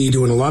not going to be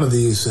doing a lot of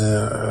these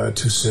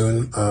too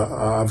soon.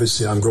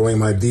 Obviously, I'm growing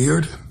my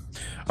beard.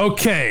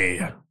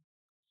 Okay.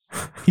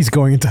 He's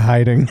going into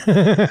hiding.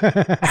 I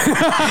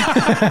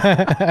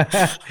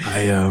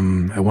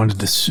wanted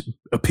to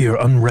appear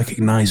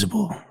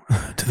unrecognizable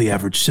to the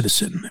average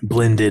citizen,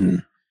 blend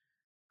in.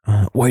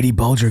 Whitey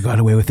Bulger got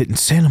away with it in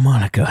Santa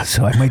Monica,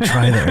 so I might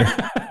try there.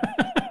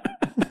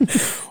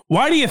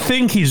 Why do you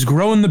think he's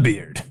growing the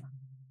beard?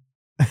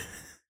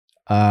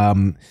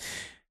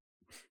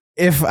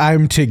 If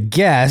I'm to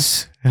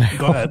guess,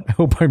 Go ahead. I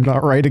hope I'm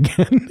not right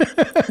again.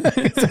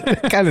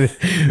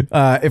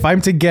 If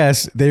I'm to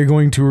guess, they're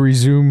going to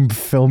resume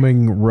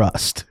filming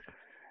Rust.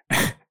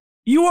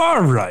 You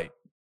are right.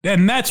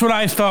 And that's what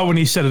I thought when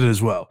he said it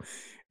as well.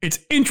 It's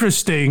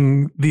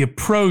interesting the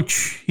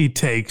approach he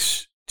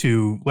takes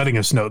to letting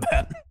us know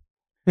that.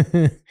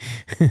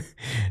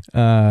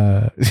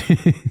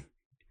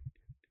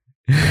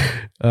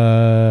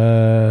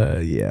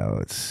 Yeah,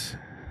 let's.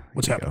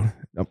 What's happening?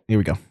 Oh, here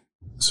we go.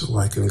 So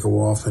I can go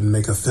off and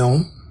make a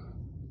film.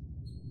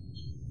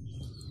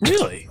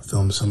 Really? A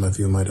film some of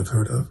you might have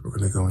heard of. We're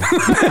going to go in.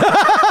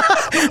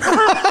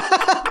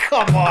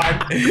 Come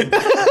on.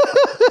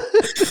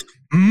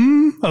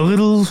 A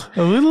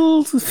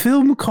little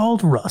film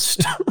called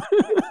Rust.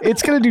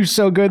 It's going to do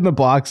so good in the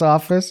box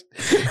office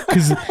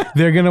because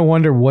they're going to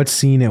wonder what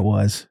scene it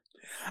was.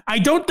 I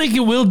don't think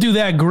it will do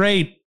that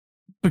great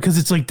because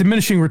it's like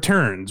diminishing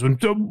returns.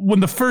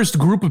 When the first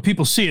group of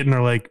people see it and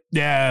they're like,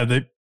 yeah,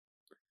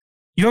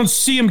 you don't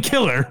see him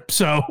kill her,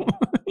 so,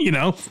 you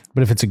know.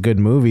 But if it's a good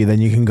movie,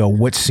 then you can go,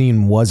 what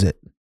scene was it?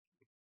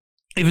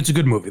 If it's a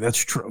good movie, that's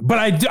true. But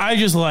I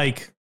just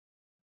like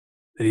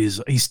that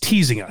he's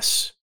teasing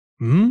us.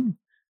 I'm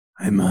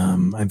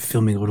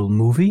filming a little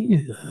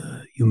movie.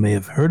 You may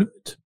have heard of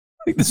it.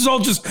 Like, this is all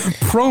just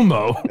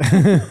promo.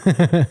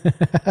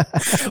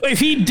 If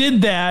he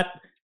did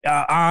that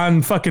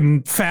on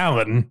fucking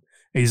Fallon,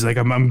 he's like,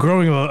 I'm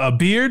growing a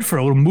beard for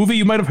a little movie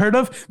you might have heard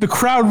of, the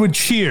crowd would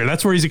cheer.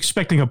 That's where he's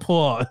expecting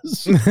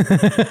applause.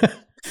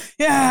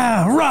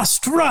 Yeah,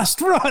 Rust.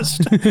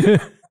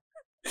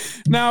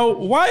 Now,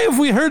 why have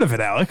we heard of it,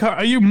 Alec?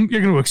 You're going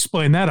to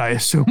explain that, I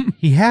assume.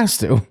 He has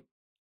to.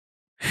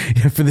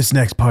 Yeah, for this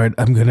next part,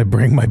 I'm going to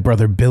bring my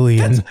brother Billy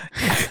in.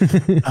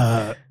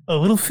 A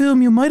little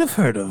film you might have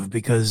heard of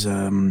because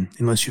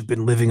unless you've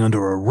been living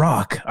under a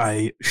rock,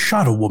 I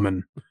shot a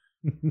woman.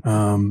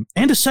 And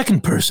a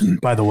second person,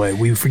 by the way.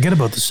 We forget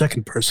about the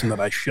second person that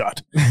I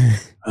shot.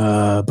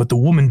 But the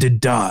woman did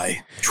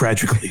die,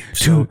 tragically.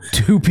 So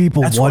two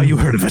people, that's why you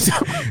heard of it.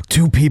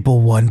 2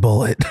 people, 1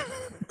 bullet.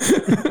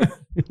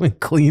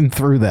 Went clean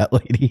through that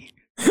lady.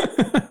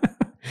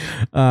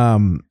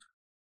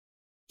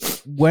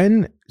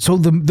 So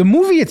the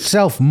movie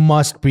itself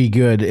must be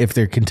good if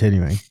they're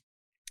continuing.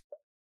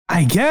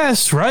 I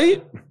guess,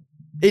 right?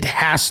 It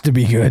has to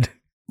be good.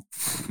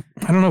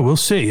 I don't know. We'll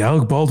see.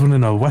 Alec Baldwin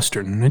in a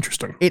Western.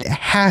 Interesting. It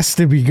has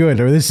to be good,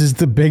 or this is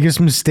the biggest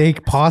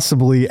mistake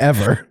possibly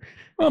ever.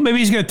 Well, maybe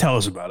he's going to tell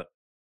us about it.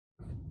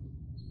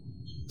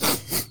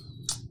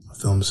 A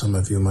film some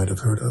of you might have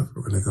heard of.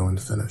 We're going to go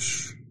and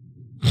finish.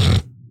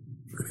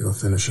 We're going to go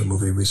finish a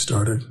movie we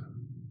started.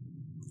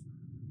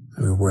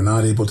 And we were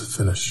not able to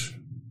finish.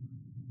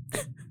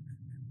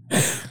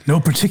 No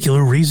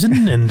particular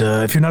reason, and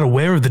if you're not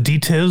aware of the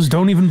details,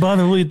 don't even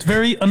bother. It's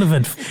very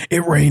uneventful.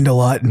 It rained a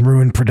lot and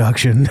ruined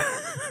production.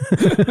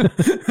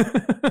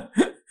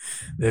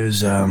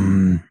 There's,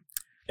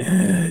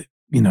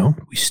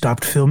 we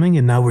stopped filming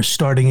and now we're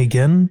starting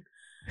again.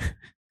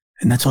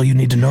 And that's all you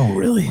need to know,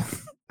 really.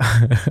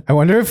 I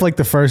wonder if like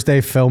the first day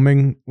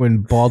filming, when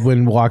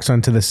Baldwin walks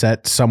onto the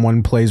set,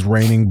 someone plays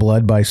Raining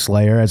Blood by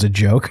Slayer as a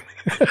joke.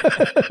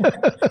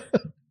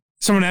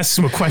 Someone asks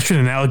him a question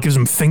and Alec gives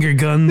him finger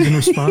guns in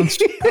response.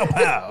 Pow,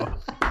 pow.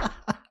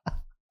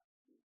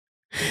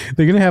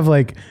 They're going to have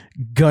like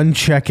gun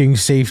checking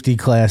safety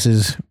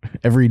classes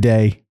every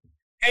day.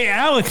 Hey,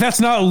 Alec, that's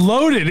not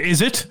loaded,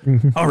 is it?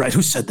 All right,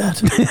 who said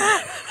that?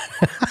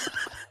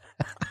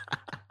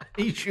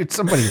 He shoots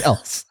somebody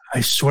else. I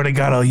swear to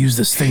God, I'll use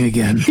this thing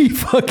again. He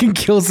fucking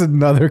kills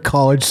another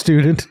college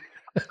student.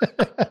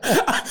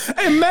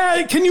 Hey,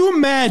 Matt, can you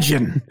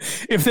imagine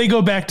if they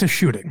go back to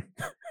shooting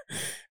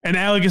and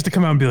Alec gets to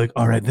come out and be like,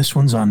 all right, this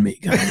one's on me,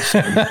 guys.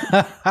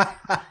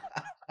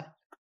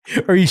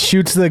 Or he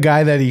shoots the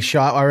guy that he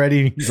shot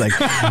already. And he's like,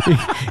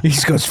 he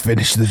just goes,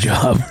 finish the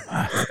job.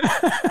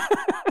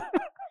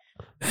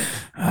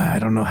 I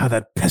don't know how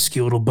that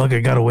pesky little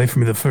bugger got away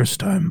from me the first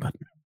time, but.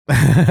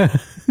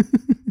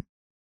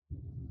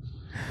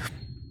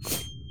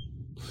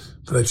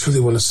 But I truly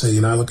want to say,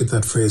 I look at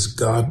that phrase,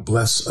 God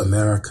bless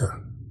America.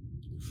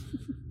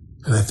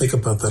 And I think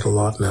about that a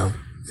lot now.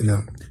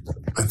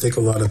 I think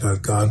a lot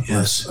about God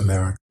bless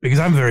America. Because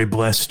I'm very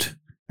blessed.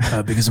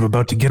 Because I'm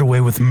about to get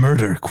away with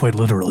murder, quite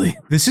literally.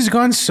 This has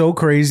gone so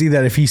crazy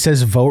that if he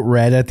says vote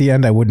red at the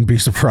end, I wouldn't be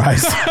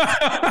surprised.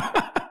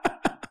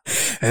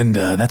 And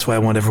that's why I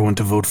want everyone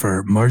to vote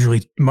for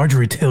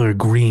Marjorie Taylor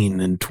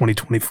Greene in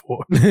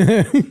 2024.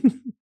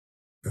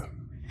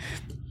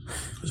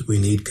 We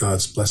need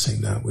God's blessing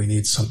now. We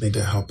need something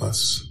to help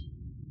us.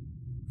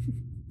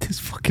 This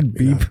fucking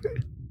beep.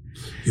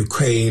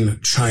 Ukraine,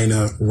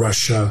 China,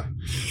 Russia.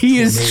 He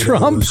is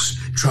Trump.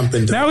 Trump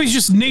and now he's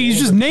just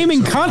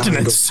naming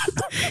continents.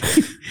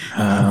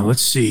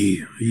 Let's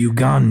see: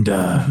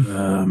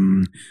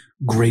 Uganda,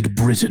 Great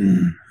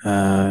Britain,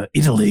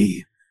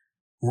 Italy,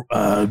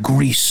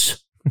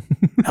 Greece,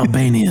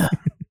 Albania,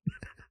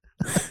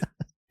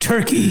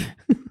 Turkey,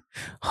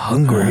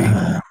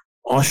 Hungary.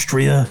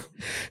 Austria.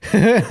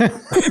 He's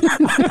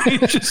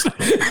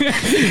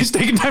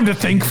taking time to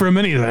think for a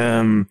minute.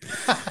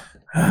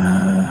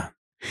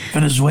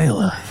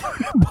 Venezuela.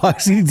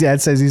 Boxy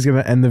Dad says he's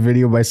going to end the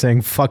video by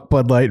saying fuck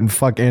Bud Light and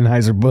fuck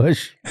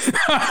Anheuser-Busch.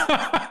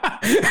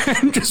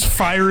 And just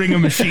firing a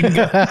machine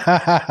gun.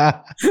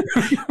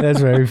 That's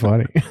very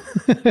funny.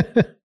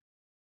 The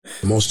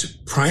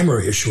most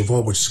primary issue of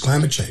all, which is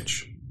climate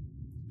change.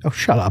 Oh,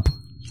 shut up.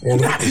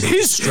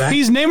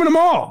 He's naming them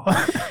all.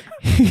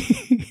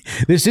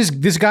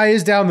 This guy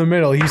is down the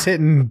middle. He's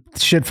hitting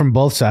shit from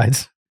both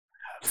sides.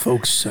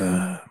 Folks,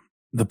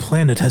 the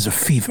planet has a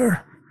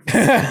fever.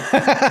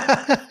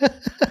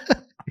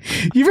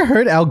 You ever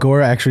heard Al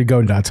Gore actually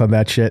go nuts on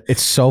that shit?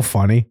 It's so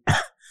funny.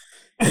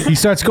 He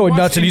starts going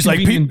nuts and he's like,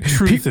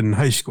 truth in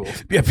high school.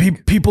 Yeah,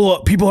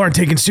 people aren't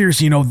taken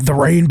seriously, the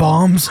rain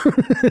bombs.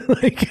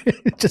 Like,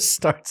 it just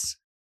starts.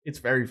 It's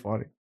very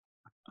funny.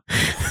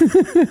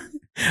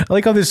 I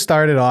like how this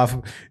started off.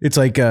 It's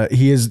like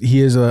he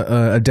is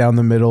a down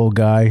the middle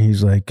guy.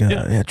 He's like,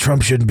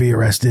 Trump shouldn't be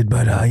arrested,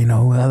 but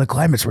the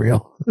climate's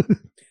real.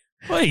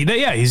 Well,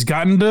 he's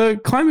gotten to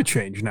climate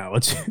change now.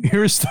 Let's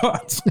hear his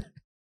thoughts.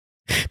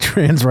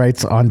 Trans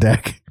rights on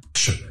deck.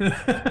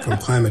 From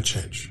climate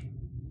change.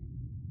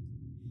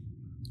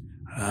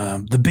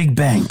 The big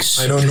banks.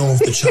 I don't know if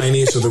the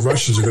Chinese or the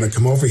Russians are going to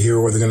come over here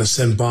or they're going to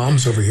send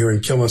bombs over here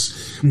and kill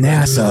us.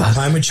 NASA.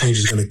 Climate change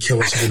is going to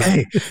kill us.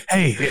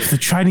 Hey, if the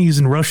Chinese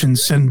and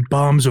Russians send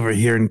bombs over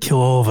here and kill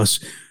all of us,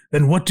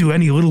 then what do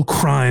any little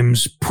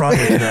crimes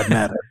prior to that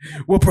matter?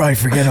 We'll probably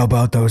forget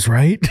about those,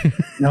 right?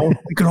 No,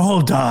 we could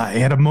all die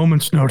at a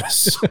moment's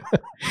notice.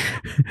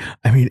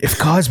 I mean, if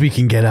Cosby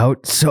can get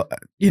out, so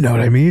you know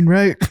what I mean,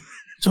 right?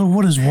 So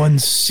what does one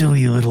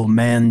silly little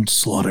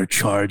manslaughter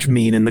charge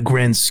mean in the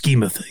grand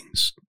scheme of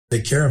things?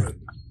 Take care of it.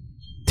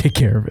 Take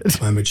care of it.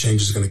 Climate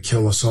change is going to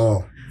kill us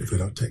all if we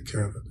don't take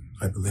care of it,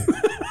 I believe.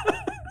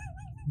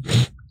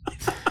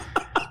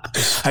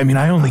 I mean,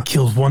 I only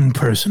killed one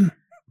person.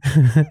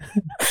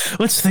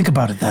 Let's think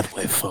about it that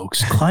way,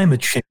 folks. Climate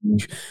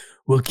change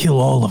will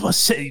kill all of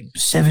us.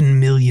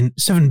 7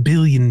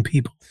 billion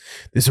people.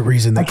 There's a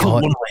reason they call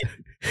it.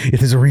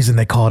 There's a reason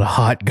they call it a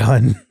hot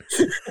gun.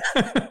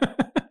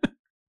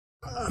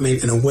 I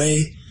mean, in a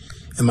way,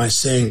 am I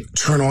saying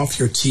turn off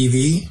your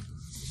TV?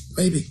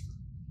 Maybe,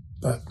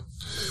 but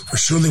we'll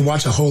surely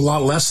watch a whole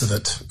lot less of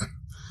it.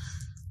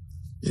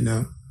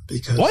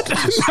 Because what?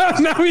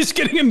 Now he's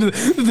getting into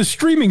the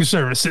streaming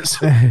services.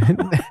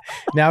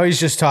 Now he's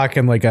just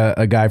talking like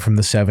a guy from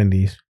the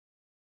 70s.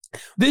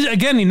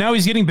 Now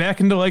he's getting back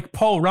into like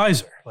Paul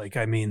Reiser. Like,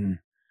 I mean,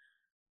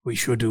 we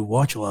sure do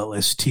watch a lot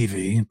less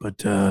TV,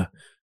 but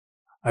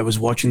I was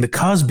watching The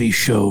Cosby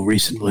Show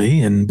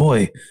recently, and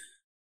boy,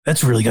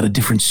 that's really got a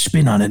different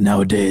spin on it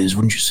nowadays,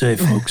 wouldn't you say,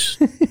 folks?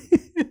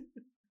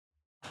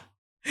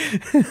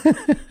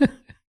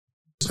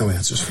 There's no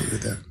answers for you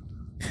there.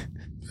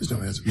 There's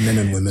no answer. Men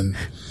and women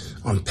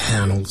on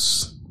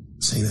panels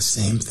saying the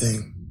same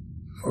thing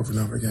over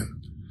and over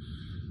again.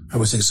 I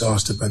was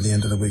exhausted by the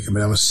end of the week. I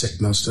mean, I was sick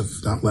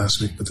not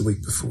last week, but the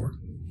week before.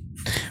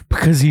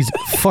 because he's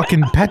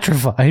fucking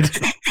petrified.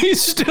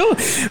 He's still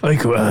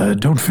like,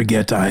 don't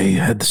forget I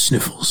had the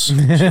sniffles.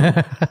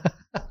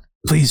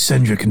 Please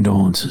send your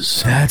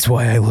condolences. That's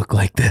why I look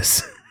like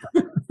this.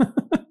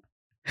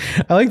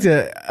 I like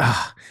to.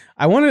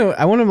 I want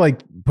to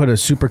like put a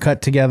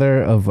supercut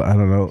together of, I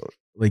don't know,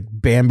 like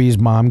Bambi's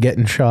mom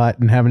getting shot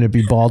and having it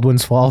be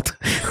Baldwin's fault.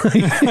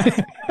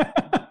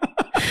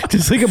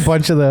 Just like a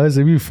bunch of those.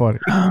 It'd be funny.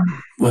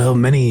 Well,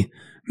 many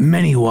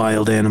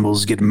wild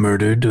animals get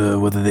murdered,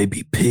 whether they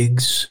be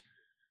pigs,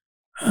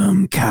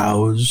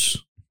 cows,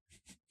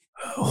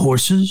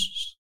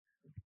 horses.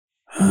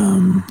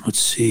 Let's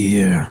see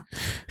here.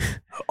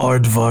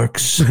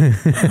 Aardvarks.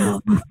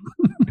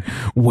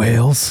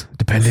 Whales,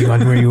 depending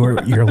on where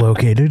you're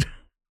located.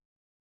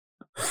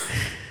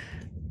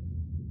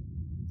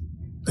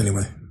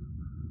 Anyway.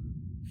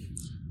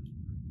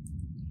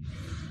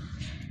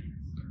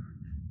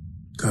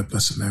 God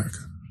bless America.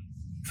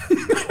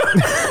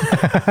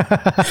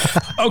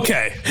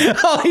 Okay.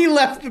 Oh, he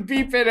left the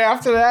beep in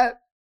after that.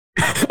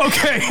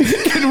 Okay.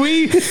 Can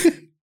we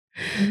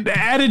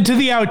add it to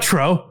the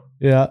outro?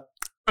 Yeah.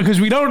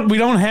 Because we don't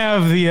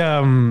have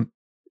the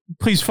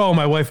please follow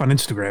my wife on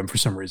Instagram for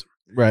some reason.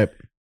 Right.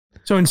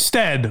 So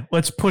instead,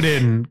 let's put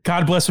in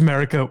God bless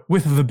America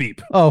with the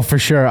beep. Oh, for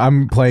sure.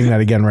 I'm playing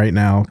that again right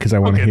now because I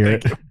want to hear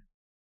it. You.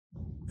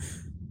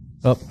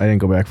 Oh, I didn't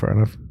go back far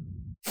enough.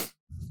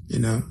 You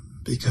know,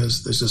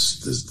 because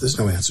there's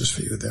no answers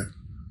for you there.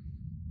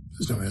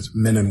 There's no answer.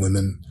 Men and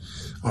women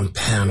on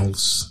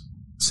panels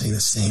saying the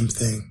same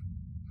thing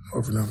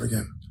over and over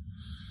again.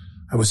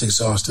 I was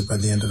exhausted by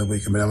the end of the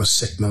week. I mean, I was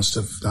sick most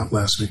of, not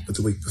last week, but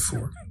the week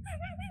before.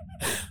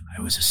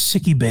 I was a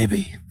sicky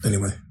baby.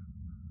 Anyway.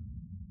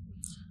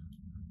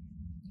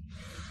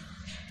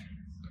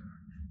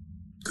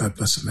 God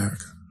bless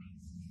America.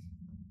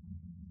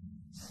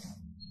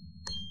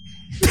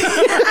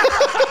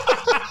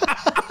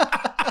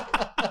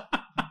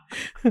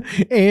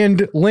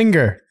 And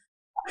linger.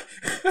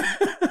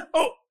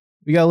 Oh,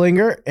 we got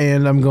linger,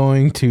 and I'm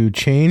going to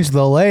change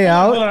the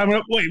layout. Hold on, I'm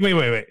gonna,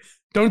 wait.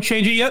 Don't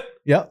change it yet.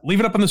 Yep. Leave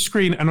it up on the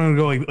screen, and I'm gonna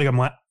go like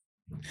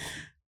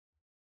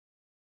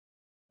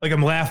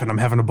I'm laughing. I'm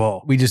having a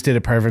ball. We just did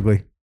it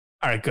perfectly.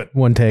 All right, good.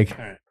 One take.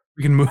 All right,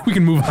 we can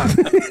move on.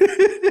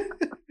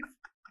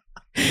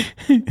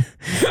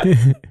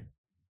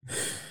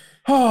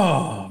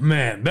 Oh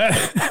man,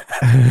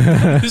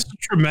 this is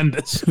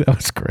tremendous. That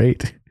was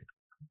great.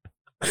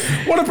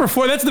 What a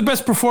performance! That's the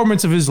best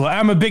performance of his life.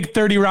 I'm a big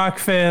 30 Rock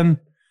fan.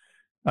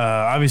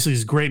 Obviously,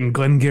 he's great in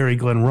Glengarry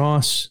Glen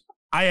Ross.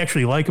 I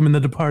actually like him in The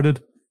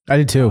Departed. I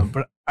did too.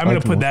 But I'm going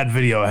to put that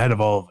video ahead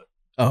of all of it.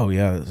 Oh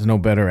yeah, there's no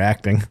better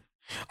acting.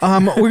 We're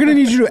gonna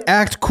need you to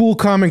act cool,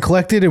 calm, and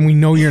collected, and we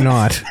know you're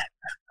not.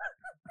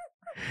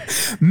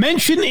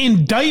 Mention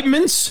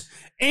indictments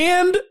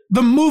and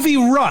the movie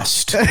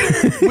Rust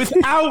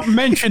without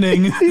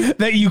mentioning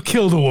that you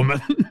killed a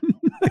woman.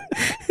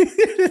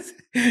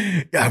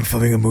 I'm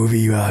filming a movie.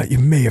 You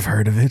may have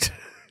heard of it.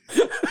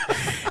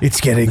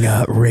 It's getting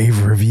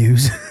rave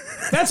reviews.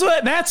 That's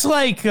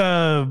like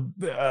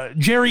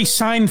Jerry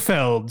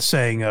Seinfeld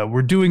saying,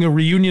 "We're doing a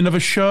reunion of a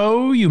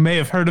show. You may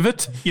have heard of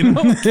it." You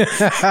know.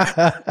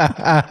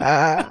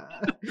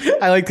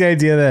 I like the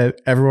idea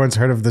that everyone's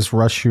heard of this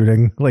Rush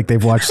shooting, like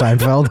they've watched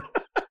Seinfeld.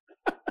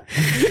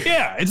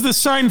 Yeah, it's the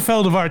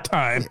Seinfeld of our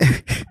time.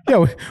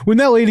 Yeah, when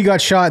that lady got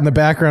shot in the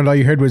background, all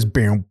you heard was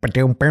bam,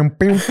 ba-dum, bam,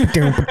 bam,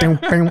 ba-dum, ba-dum,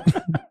 bam.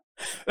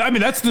 I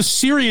mean, that's the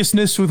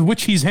seriousness with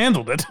which he's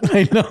handled it.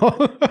 I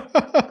know.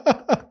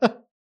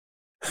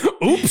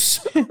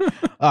 Oops.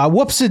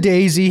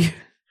 Whoops-a-daisy.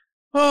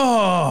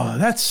 Oh,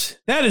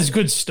 that is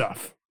good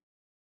stuff.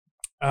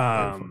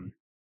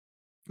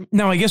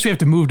 Now I guess we have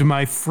to move to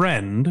my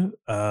friend,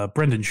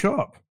 Brendan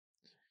Schaub.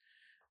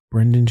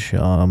 Brendan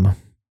Schaub.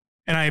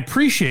 And I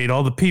appreciate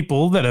all the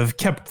people that have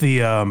kept the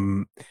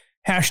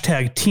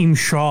hashtag Team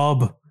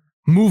Schaub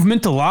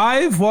movement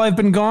alive while I've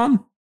been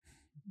gone.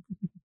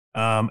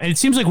 And it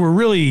seems like we're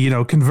really,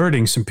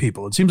 converting some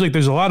people. It seems like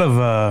there's a lot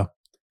of,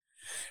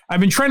 I've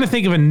been trying to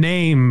think of a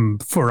name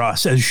for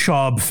us as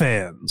Schaub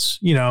fans,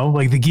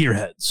 like the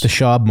Gearheads. The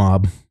Schaub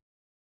Mob.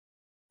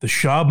 The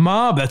Schaub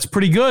Mob. That's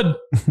pretty good.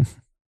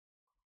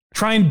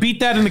 Try and beat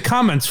that in the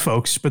comments,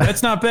 folks, but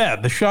that's not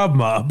bad. The Schaub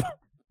Mob.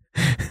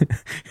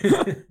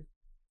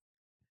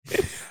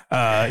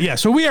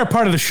 So we are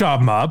part of the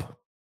Schaub Mob.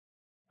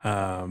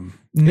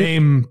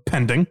 Name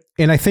pending.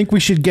 And I think we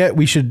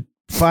should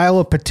file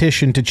a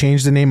petition to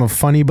change the name of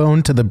Funny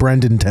Bone to the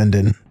Brendan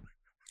Tendon.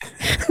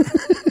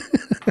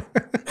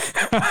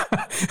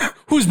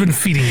 Who's been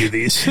feeding you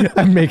these?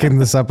 I'm making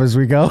this up as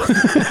we go.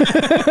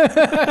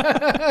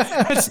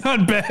 That's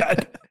not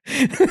bad.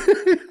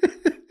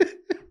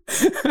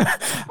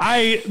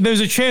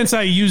 There's a chance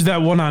I use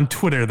that one on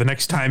Twitter the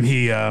next time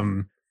he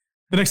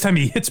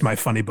hits my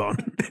funny bone.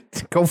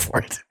 Go for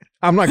it.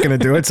 I'm not going to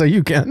do it, so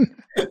you can.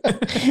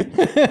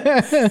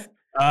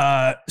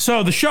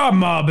 So the Schaub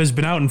Mob has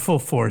been out in full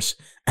force,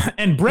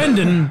 and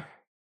Brendan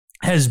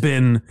has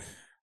been,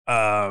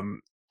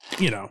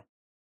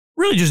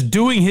 really just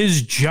doing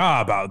his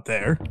job out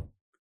there.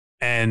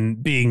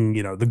 and being,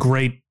 the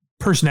great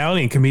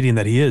personality and comedian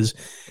that he is,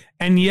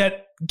 and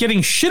yet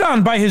getting shit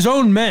on by his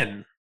own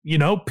men,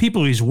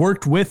 people he's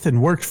worked with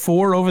and worked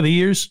for over the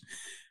years.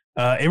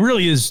 It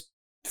really is,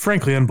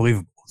 frankly,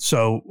 unbelievable.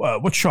 So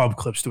what Schaub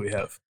clips do we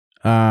have?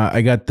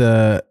 I got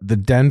the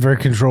Denver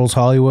controls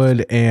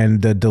Hollywood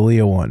and the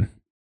D'Elia one.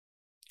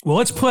 Well,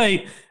 let's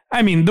play.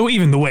 I mean,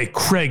 even the way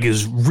Craig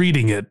is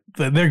reading it,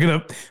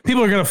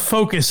 people are gonna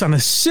focus on a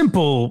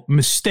simple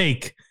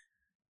mistake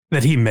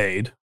that he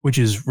made, which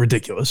is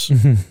ridiculous.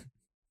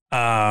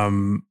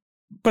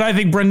 But I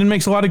think Brendan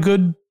makes a lot of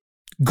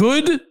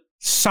good,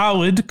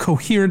 solid,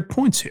 coherent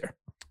points here.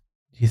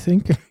 You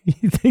think?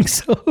 You think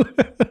so?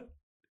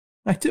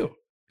 I do.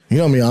 You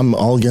know me, I'm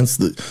all against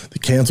the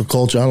cancel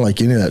culture. I don't like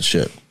any of that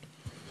shit.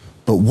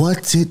 But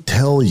what's it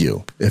tell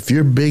you? If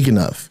you're big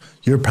enough,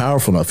 you're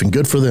powerful enough, and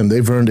good for them,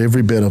 they've earned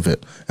every bit of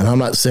it. And I'm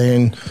not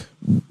saying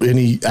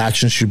any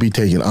action should be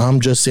taken.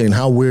 I'm just saying,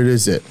 how weird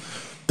is it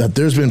that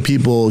there's been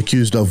people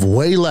accused of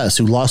way less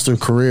who lost their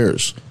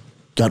careers,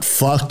 got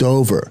fucked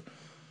over.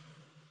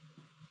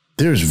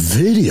 There's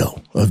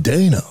video of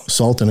Dana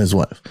assaulting his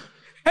wife.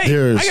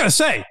 Hey, I gotta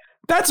say,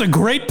 that's a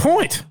great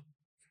point.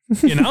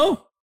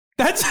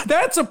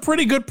 That's a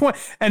pretty good point.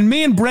 And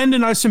me and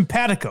Brendan are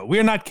simpatico. We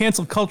are not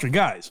cancel culture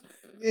guys.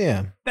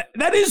 Yeah.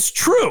 That is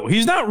true.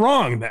 He's not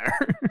wrong there.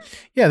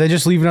 Yeah, they're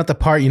just leaving out the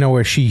part,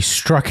 where she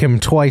struck him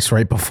twice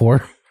right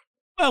before.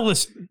 Well,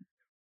 listen,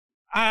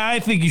 I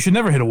think you should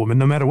never hit a woman,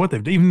 no matter what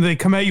they've done. Even if they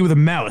come at you with a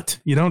mallet,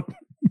 you don't.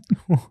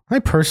 I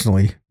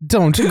personally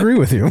don't agree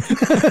with you.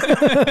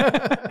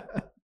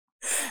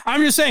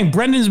 I'm just saying,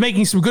 Brendan's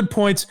making some good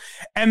points,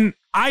 and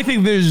I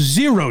think there's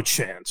no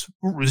chance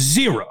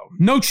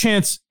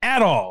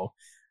at all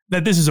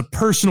that this is a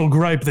personal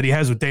gripe that he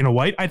has with Dana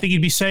White. I think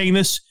he'd be saying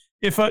this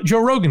if Joe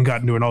Rogan got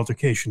into an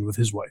altercation with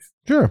his wife.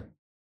 Sure.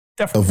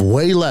 Definitely. Of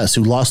way less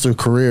who lost their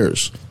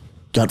careers,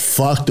 got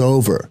fucked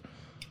over.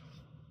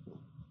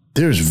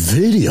 There's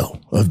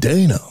video of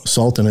Dana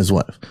assaulting his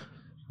wife.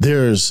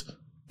 There's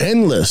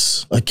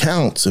endless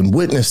accounts and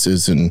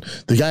witnesses, and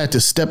the guy had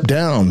to step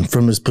down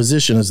from his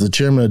position as the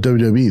chairman of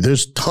WWE.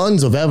 There's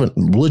tons of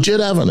legit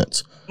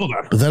evidence. Hold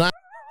on. But then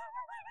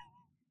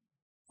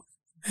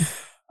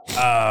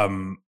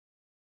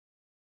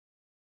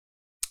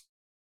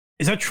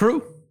is that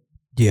true?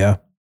 Yeah.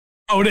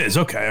 Oh, it is.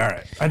 Okay. All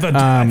right. I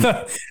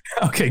thought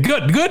okay,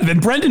 good. Then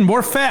Brendan,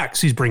 more facts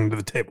he's bringing to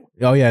the table.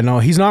 Oh, yeah. No,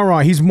 he's not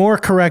wrong. He's more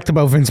correct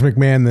about Vince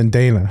McMahon than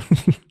Dana.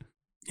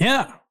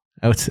 Yeah.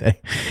 I would say.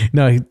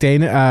 No,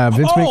 Dana.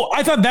 Vince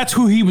I thought that's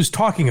who he was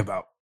talking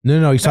about.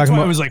 No, he's talking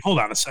about. I was like, hold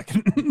on a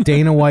second.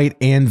 Dana White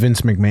and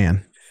Vince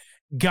McMahon.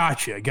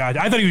 Gotcha.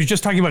 I thought he was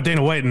just talking about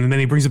Dana White, and then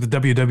he brings up the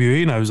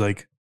WWE, and I was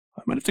like,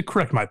 I might have to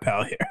correct my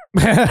pal here.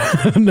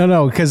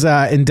 No, because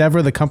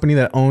Endeavor, the company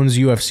that owns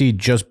UFC,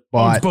 just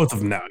bought owns both of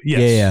them now.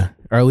 Yes. Yeah,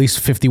 or at least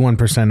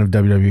 51% of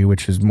WWE,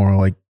 which is more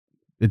like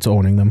it's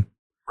owning them.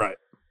 Right.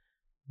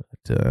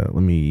 But,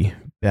 let me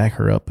back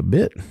her up a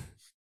bit.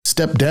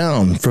 step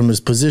down from his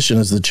position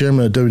as the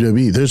chairman of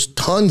WWE. There's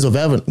tons of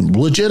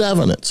legit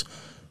evidence.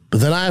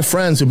 But then I have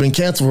friends who've been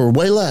canceled for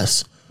way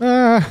less.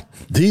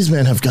 These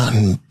men have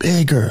gotten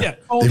bigger. Yeah.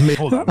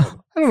 Hold on.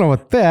 I don't know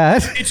what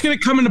that. It's going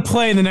to come into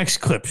play in the next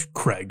clip,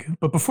 Craig.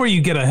 But before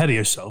you get ahead of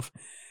yourself,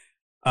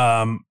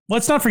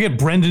 let's not forget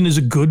Brendan is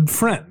a good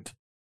friend.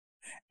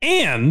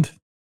 And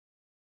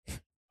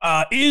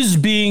is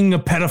being a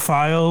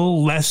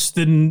pedophile less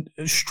than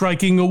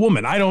striking a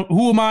woman?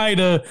 Who am I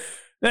to...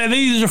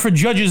 These are for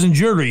judges and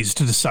juries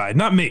to decide,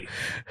 not me.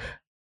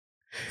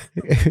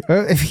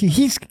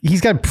 He's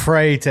got to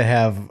pray to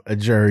have a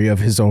jury of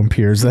his own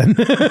peers then.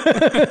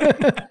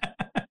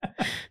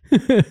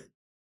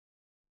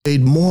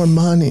 Made more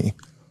money.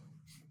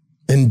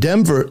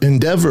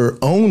 Endeavor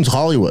owns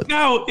Hollywood.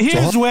 Now,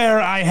 here's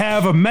where I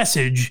have a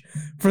message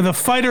for the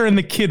Fighter and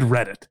the Kid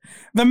Reddit.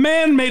 The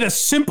man made a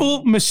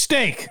simple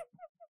mistake.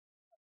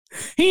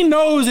 He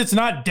knows it's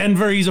not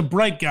Denver. He's a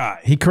bright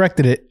guy. He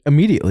corrected it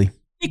immediately.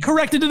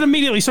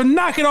 So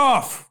knock it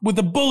off with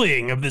the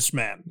bullying of this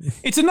man.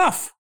 It's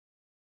enough.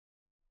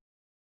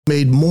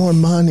 Made more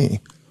money.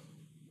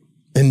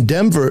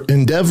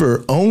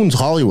 Endeavor owns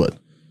Hollywood.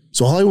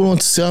 So Hollywood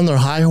wants to sit on their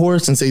high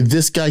horse and say,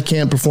 this guy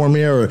can't perform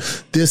here or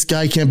this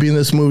guy can't be in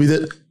this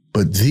movie.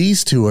 But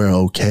these two are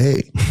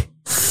okay.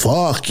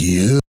 Fuck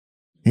you.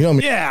 You know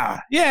what I mean?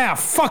 Yeah.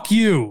 Fuck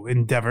you,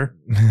 Endeavor.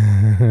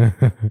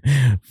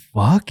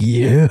 Fuck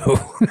you.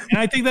 And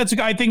I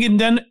think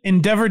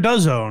Endeavor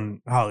does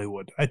own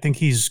Hollywood. I think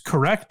he's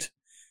correct.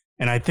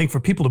 And I think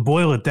for people to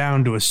boil it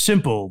down to a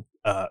simple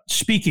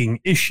speaking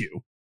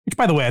issue, which,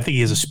 by the way, I think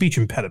he has a speech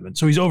impediment,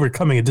 so he's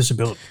overcoming a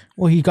disability.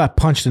 Well, he got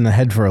punched in the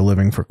head for a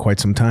living for quite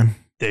some time.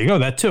 There you go,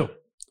 that too.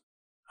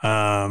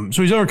 So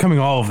he's overcoming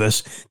all of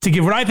this to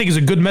give what I think is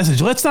a good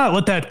message. Let's not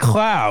let that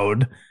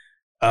cloud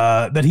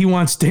that he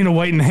wants Dana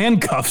White in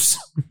handcuffs,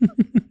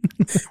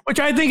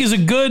 which I think is a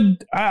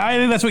good... I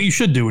think that's what you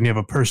should do when you have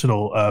a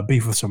personal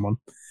beef with someone.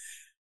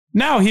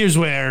 Now, here's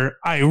where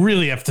I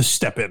really have to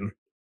step in,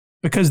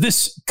 because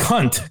this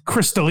cunt,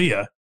 Chris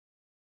D'Elia,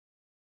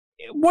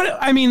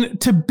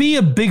 to be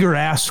a bigger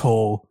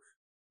asshole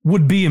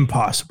would be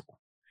impossible.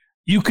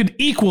 You could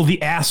equal the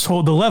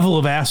level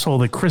of asshole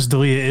that Chris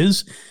D'Elia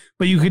is,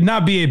 but you could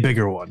not be a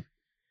bigger one.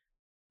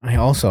 I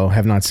also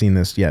have not seen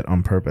this yet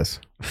on purpose.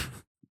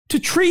 To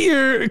treat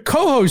your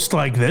co-host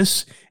like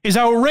this is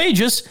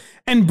outrageous,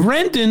 and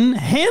Brendan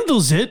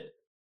handles it,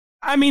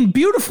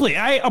 beautifully.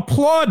 I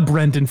applaud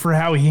Brendan for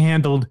how he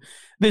handled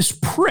this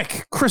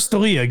prick, Chris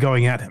D'Elia,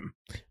 going at him.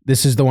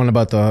 This is the one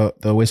about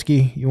the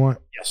whiskey you want?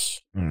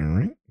 Yes. All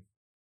right.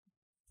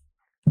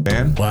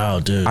 Man. Wow,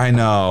 dude. I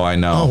know.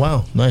 Oh,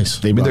 wow.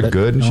 Nice. Maybe they're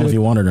good and I don't know shit. if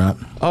you want it or not.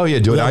 Oh, yeah,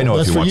 do it. No, I know if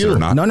that's he for wants you. it or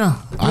not. No.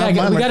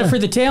 We got it for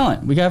the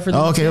talent. We got it for the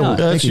Okay, talent.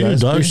 well, That's thank you you, guys.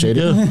 Doug. Appreciate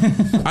it.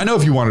 Yeah. I know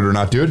if you want it or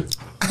not, dude.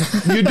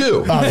 You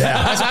do. Oh,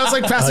 yeah. I was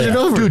like passing it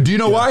over. Dude, do you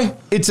know why?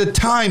 It's a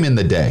time in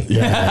the day.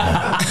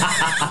 Yeah.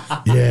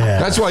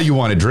 That's why you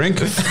want to drink.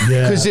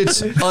 Because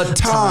it's a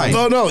time.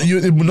 Oh,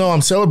 no,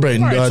 I'm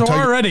celebrating. All right, so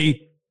Tiger-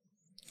 already,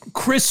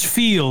 Chris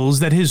feels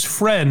that his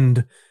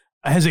friend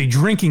has a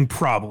drinking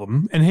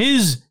problem, and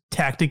his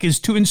tactic is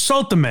to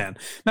insult the man.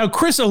 Now,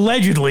 Chris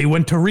allegedly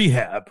went to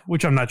rehab,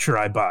 which I'm not sure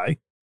I buy.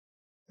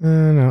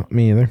 No,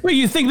 me either. Well,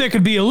 you think there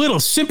could be a little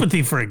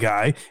sympathy for a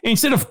guy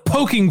instead of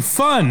poking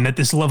fun at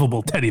this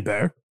lovable teddy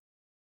bear.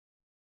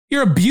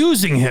 You're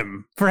abusing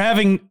him for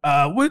having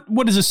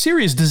what is a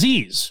serious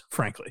disease,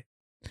 frankly.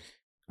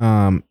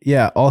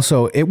 Yeah,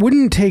 also, it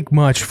wouldn't take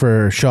much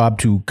for Schaub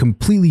to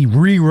completely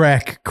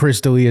re-wreck Chris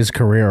D'Elia's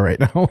career right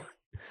now.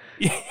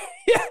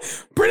 Yeah,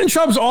 Brendan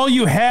Schaub's all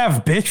you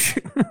have, bitch.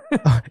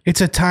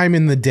 It's a time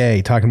in the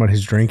day talking about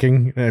his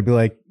drinking. And I'd be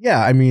like,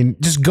 yeah,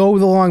 just go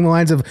along the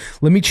lines of,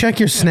 let me check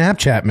your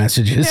Snapchat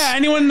messages. Yeah,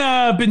 anyone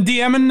been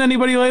DMing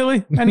anybody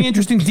lately? Any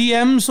interesting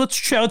DMs?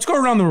 Let's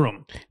go around the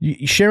room.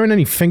 You sharing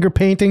any finger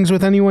paintings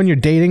with anyone you're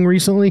dating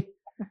recently?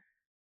 I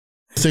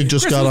think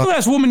just Chris, got who's off. the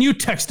last woman you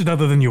texted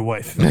other than your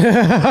wife?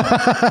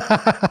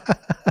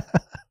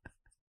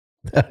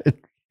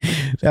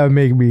 That would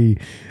make me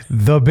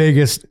the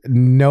biggest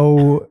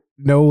no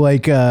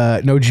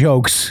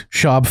jokes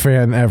Schaub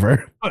fan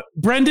ever. But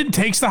Brendan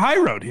takes the high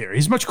road here.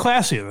 He's much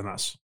classier than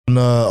us. On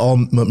all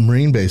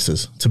Marine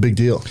bases. It's a big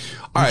deal.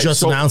 All right, Just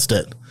so- announced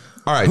it.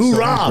 All right.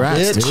 Hoorah, congrats,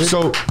 bitch. dude.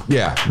 So,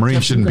 yeah,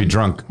 Marines shouldn't be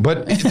drunk. But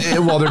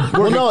while they're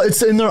Well, working, no,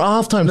 it's in their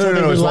off time. no, so they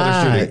it's while they're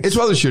relax. shooting. It's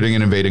while they're shooting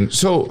and invading.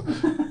 So,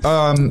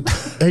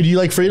 Hey, do you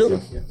like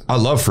freedom? I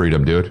love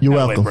freedom, dude. You're Wait,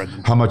 welcome.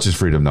 Brendan. How much is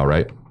freedom, though,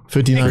 right?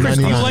 Chris, do you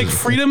 $59.99. like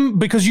freedom?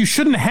 Because you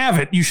shouldn't have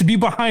it. You should be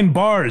behind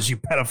bars, you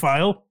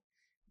pedophile.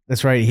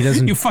 That's right. He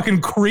doesn't. You fucking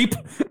creep.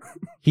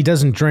 He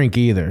doesn't drink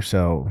either,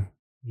 so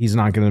he's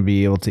not going to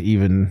be able to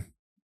even.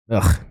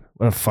 Ugh,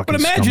 what a fucking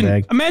But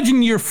scumbag.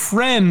 imagine your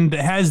friend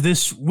has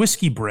this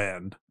whiskey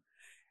brand,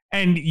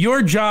 and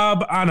your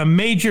job on a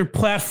major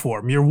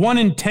platform, your one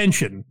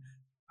intention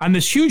on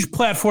this huge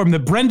platform that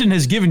Brendan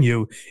has given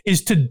you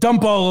is to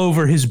dump all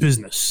over his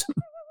business.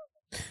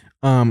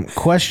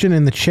 Question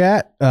in the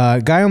chat.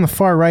 Guy on the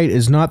far right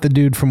is not the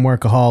dude from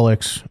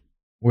Workaholics.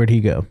 Where'd he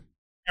go?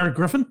 Eric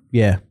Griffin?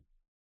 Yeah.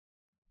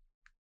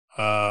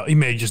 He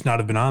may just not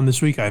have been on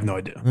this week. I have no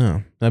idea.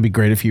 Oh, that'd be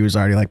great if he was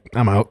already like,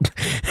 I'm out.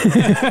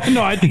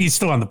 No, I think he's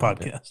still on the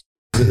podcast.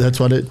 That's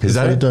what it, Is that's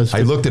that what it? it does.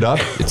 I looked it up.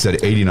 It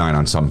said 89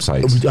 on some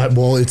sites.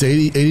 Well, it's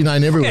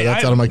 89 everywhere. Hey,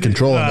 That's out of my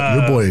control.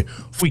 Your boy.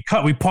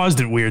 We paused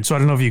it weird, so I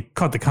don't know if you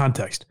caught the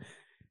context.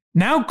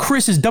 Now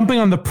Chris is dumping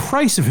on the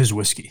price of his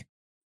whiskey.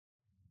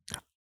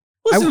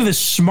 Listen to this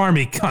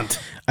smarmy cunt.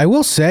 I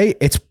will say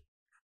it's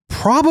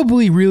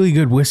probably really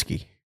good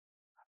whiskey.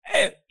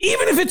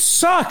 Even if it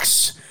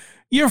sucks,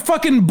 your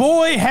fucking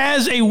boy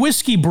has a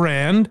whiskey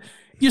brand.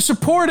 You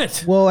support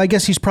it. Well, I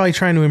guess he's probably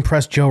trying to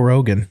impress Joe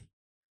Rogan.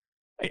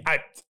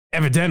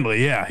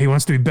 Evidently, yeah. He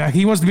wants to be back.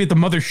 He wants to be at the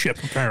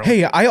mothership, apparently.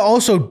 Hey, I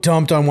also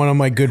dumped on one of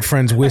my good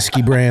friend's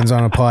whiskey brands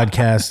on a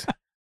podcast.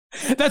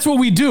 That's what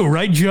we do,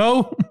 right,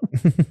 Joe?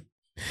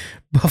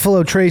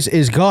 Buffalo Trace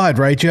is God,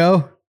 right,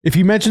 Joe? If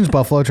he mentions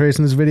Buffalo Trace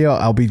in this video,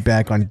 I'll be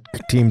back on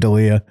Team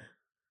D'Elia.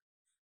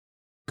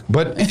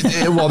 But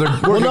while they're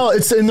Well, working, no,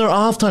 it's in their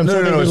off time. no,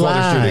 so they it's while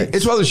they're relax. shooting.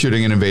 It's while they're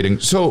shooting and invading.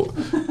 So,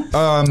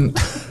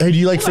 Hey, do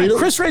you like freedom?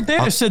 Chris right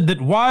there said that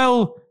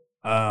while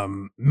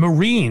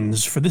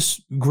Marines for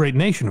this great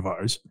nation of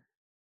ours,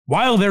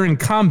 while they're in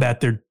combat,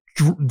 they're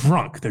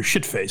drunk, they're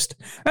shit-faced.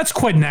 That's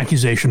quite an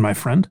accusation, my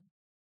friend.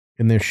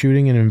 And they're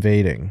shooting and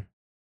invading.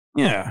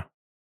 Yeah.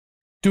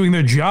 Doing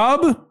their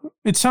job,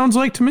 it sounds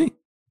like to me.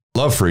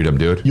 love freedom,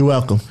 dude. You're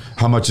welcome.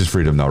 How much is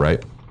freedom, though,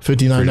 right?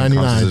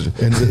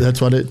 $59.99, and that's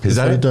what it. Is that's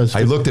what that it does.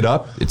 I looked it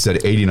up. It said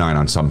 89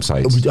 on some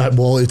sites.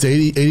 Well, it's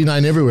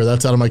 89 everywhere.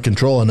 That's out of my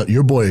control. And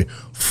your boy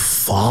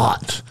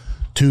fought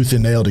tooth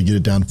and nail to get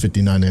it down to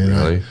 $59.99.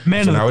 Really?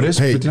 Man So of now the- it is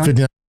Hey, 59?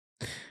 59.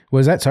 What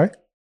was that? Sorry?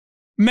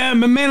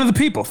 Man of the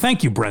people.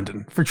 Thank you,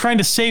 Brendan, for trying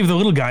to save the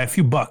little guy a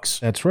few bucks.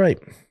 That's right.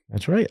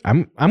 That's right.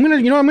 I'm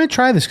gonna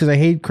try this because I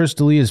hate Chris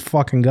D'Elia's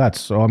fucking guts.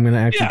 So I'm gonna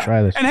actually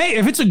try this. And hey,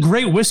 if it's a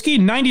great whiskey,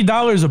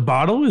 $90 a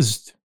bottle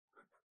is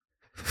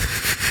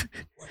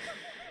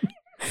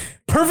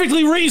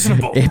perfectly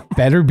reasonable. It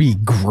better be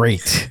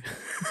great.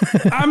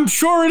 I'm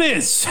sure it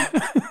is.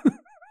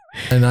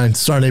 And I'm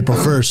starting April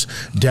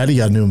 1st. Daddy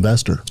got a new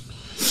investor.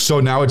 So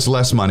now it's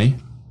less money.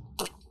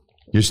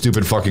 Your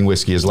stupid fucking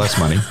whiskey is less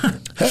money.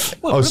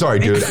 Oh, sorry,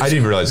 dude. I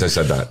didn't realize I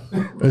said that.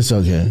 It's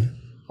okay.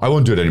 I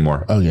won't do it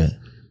anymore. Okay.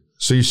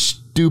 So your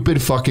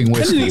stupid fucking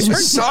whiskey.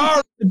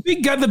 Sorry. The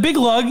big guy, the big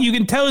lug, you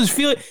can tell his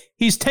feeling.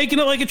 He's taking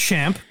it like a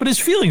champ, but his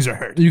feelings are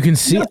hurt. You can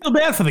see. I feel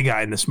bad for the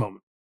guy in this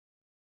moment.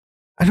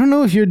 I don't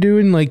know if you're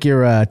doing like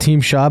your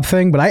Team Schaub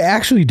thing, but I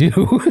actually do.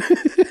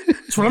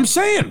 That's what I'm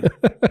saying.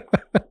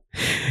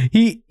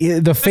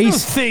 The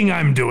face no thing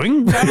I'm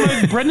doing.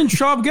 I'm a Brendan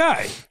Schaub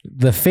guy.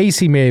 The face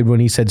he made when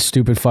he said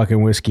 "stupid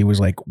fucking whiskey" was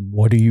like,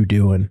 "What are you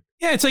doing?"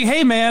 Yeah, it's like,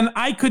 hey man,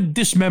 I could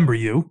dismember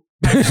you.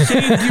 I've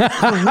saved your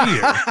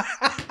career,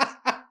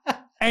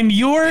 and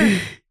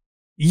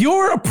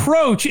your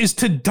approach is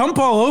to dump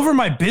all over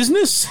my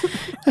business,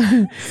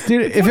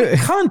 dude.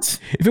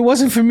 If it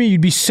wasn't for me,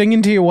 you'd be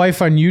singing to your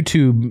wife on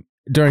YouTube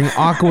during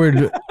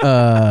awkward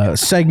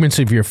segments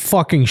of your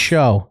fucking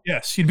show.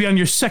 Yes, you'd be on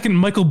your second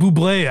Michael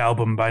Bublé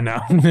album by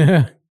now.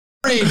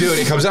 Hey, dude,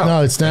 it comes out.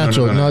 No, it's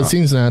natural. No, it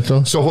seems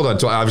natural. So hold on.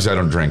 So obviously I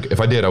don't drink.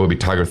 If I did, I would be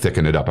Tiger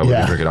thicking it up. I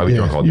wouldn't drink it. I would be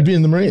drunk all day. You'd be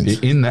in the Marines.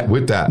 In that,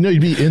 with that. No,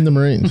 you'd be in the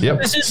Marines. Yep.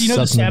 This is,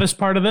 the saddest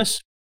part of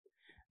this?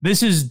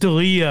 This is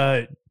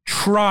D'Elia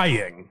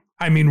trying.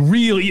 I mean,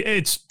 really,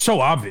 it's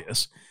so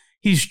obvious.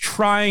 He's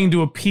trying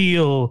to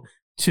appeal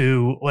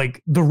to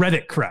like the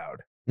Reddit crowd.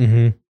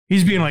 Mm-hmm.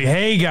 He's being like,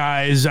 hey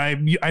guys, I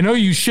know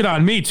you shit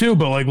on me too,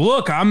 but like,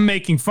 look, I'm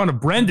making fun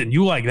of Brendan.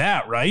 You like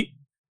that, right?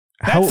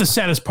 That's the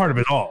saddest part of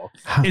it all,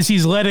 is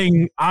he's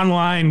letting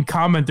online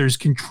commenters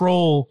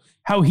control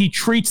how he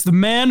treats the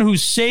man who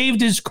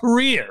saved his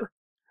career.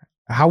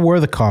 How were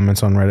the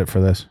comments on Reddit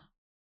for this?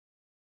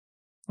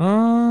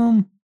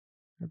 That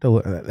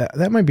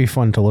might be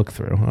fun to look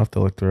through. I'll have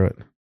to look through it.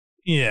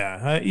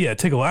 Yeah,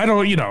 take a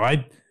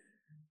look.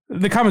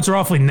 The comments are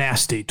awfully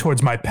nasty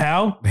towards my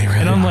pal. They really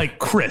and are. unlike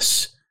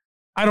Chris,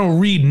 I don't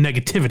read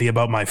negativity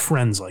about my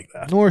friends like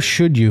that. Nor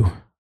should you.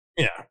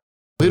 Yeah.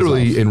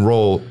 Literally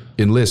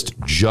enlist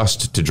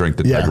just to drink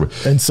the Tiger.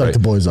 And suck the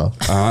boys off.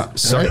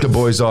 Suck the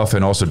boys off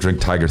and also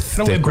drink Tiger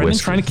thick Brendan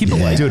whiskey. trying to keep it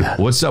light. Dude,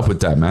 what's up with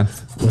that, man?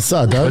 What's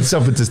up, dog? What's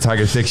up with this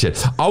Tiger thick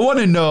shit? I want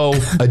to know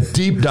a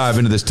deep dive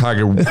into this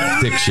Tiger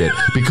thick shit,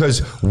 because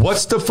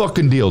what's the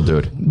fucking deal,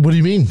 dude? What do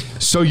you mean?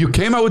 So you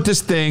came out with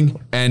this thing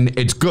and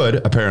it's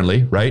good,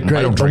 apparently, right? Great.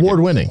 I don't drink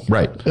Award-winning.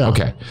 Right. Yeah.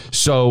 Okay.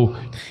 So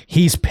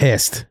He's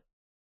pissed.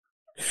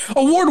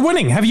 Award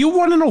winning. Have you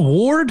won an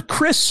award,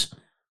 Chris?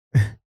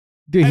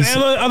 Dude,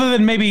 Other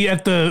than maybe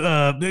at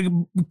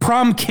the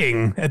prom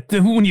king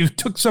when you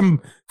took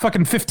some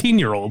fucking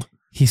 15-year-old.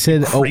 he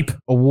said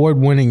award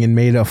winning and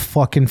made a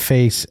fucking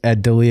face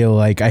at D'Elia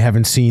like I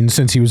haven't seen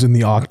since he was in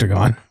the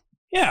Octagon.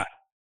 Yeah.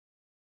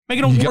 Make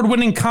an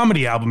award-winning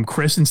comedy album,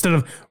 Chris, instead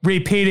of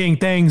repeating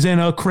things in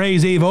a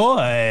crazy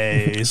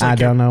voice. I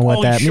don't know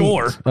what that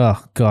means.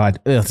 Oh, God.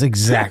 That's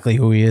exactly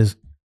who he is.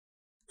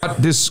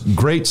 this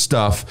great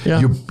stuff.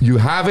 Yeah. You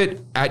have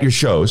it at your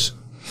shows.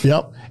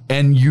 Yep.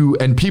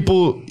 And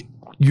people,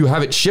 you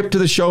have it shipped to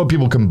the show.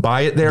 People can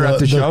buy it there at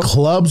the show. The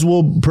clubs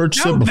will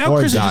purchase it before now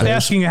Chris it is got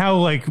asking how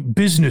like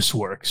business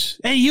works.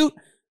 Hey, you're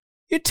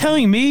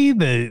telling me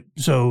that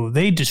so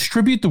they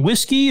distribute the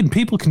whiskey and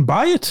people can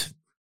buy it?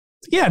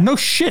 Yeah, no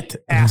shit,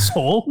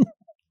 asshole.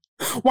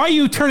 Why are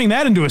you turning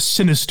that into a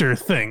sinister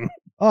thing?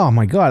 Oh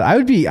my God,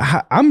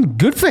 I'm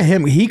good for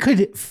him. He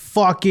could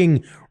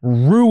fucking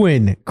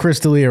ruin Chris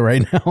D'Elia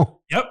right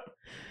now. Yep.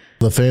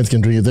 The fans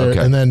can drink it there,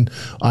 and then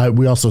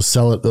we also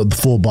sell it the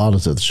full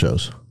bottles at the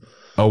shows.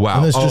 Oh wow!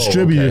 And it's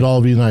distributed all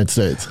over the United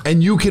States.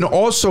 And you can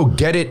also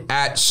get it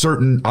at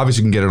certain.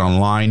 Obviously, you can get it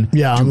online.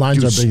 Yeah, online.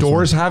 Do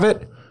stores have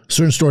it?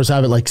 Certain stores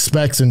have it, like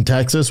Specs in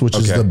Texas, which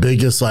is the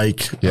biggest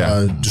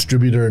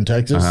distributor in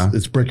Texas.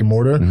 It's brick and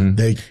mortar.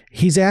 Mm-hmm.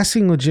 He's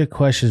asking legit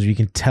questions. You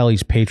can tell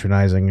he's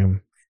patronizing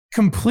him.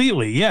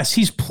 Completely, yes.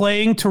 He's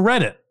playing to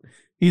Reddit.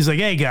 He's like,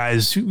 "Hey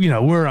guys,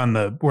 we're on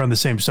the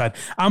same side.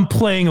 I'm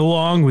playing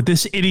along with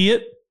this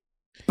idiot,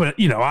 but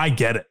I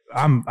get it.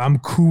 I'm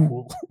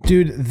cool,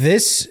 dude."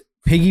 This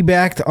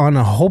piggybacked on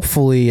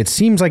hopefully it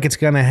seems like it's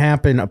gonna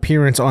happen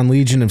appearance on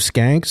Legion of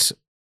Skanks.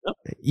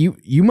 Yep.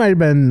 You might have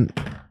been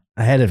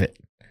ahead of it.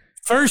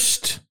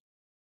 First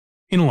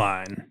in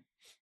line.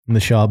 The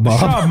Schaub Mob.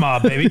 The Schaub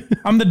Mob, baby.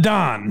 I'm the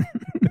Don.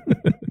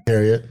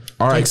 Harriet.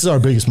 All right. Texas is our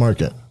biggest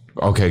market.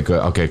 Okay, good.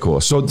 Okay, cool.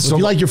 So if you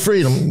like your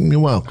freedom, you're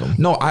welcome.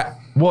 No,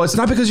 well, it's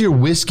not because of your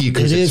whiskey,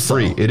 because it's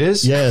free. It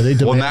is? Yeah, they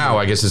do. Well, now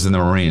I guess it's in the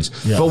Marines.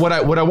 Yeah. But what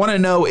I want to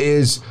know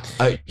is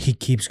he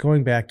keeps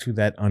going back to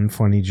that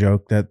unfunny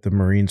joke that the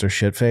Marines are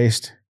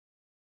shit-faced.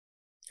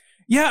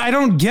 Yeah, I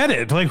don't get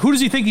it. Like, who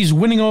does he think he's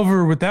winning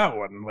over with that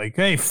one? Like,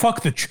 hey,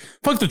 fuck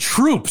the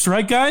troops,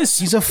 right, guys?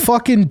 He's a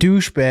fucking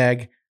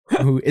douchebag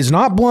who is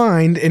not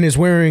blind and is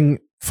wearing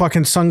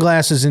fucking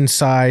sunglasses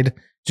inside.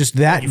 Just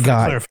that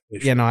guy.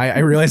 I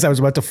realized I was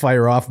about to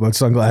fire off about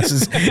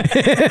sunglasses.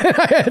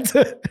 I had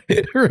to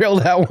reel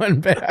that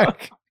one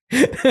back.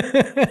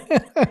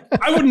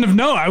 I wouldn't have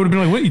known. I would have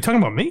been like, what, are you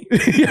talking about me?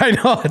 Yeah, I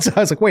know.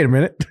 I was like, wait a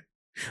minute.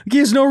 He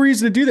has no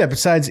reason to do that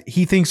besides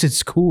he thinks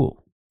it's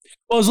cool.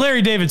 Well, as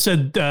Larry David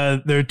said,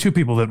 there are two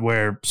people that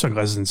wear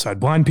sunglasses inside: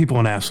 blind people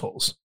and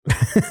assholes.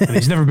 And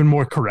he's never been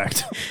more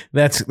correct.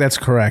 That's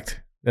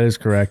correct. That is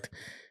correct.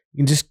 You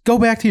can just go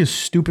back to your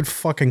stupid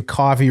fucking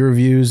coffee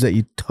reviews that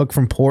you took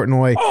from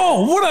Portnoy.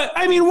 Oh,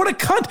 what a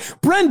cunt.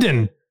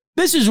 Brendan,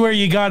 this is where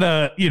you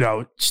gotta,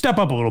 step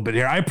up a little bit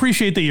here. I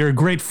appreciate that you're a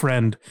great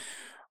friend,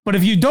 but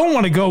if you don't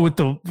want to go with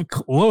the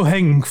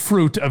low-hanging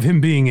fruit of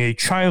him being a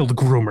child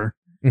groomer,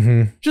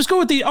 just go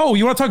with you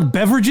want to talk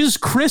beverages,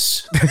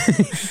 Chris?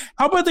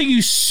 How about that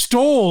you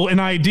stole an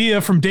idea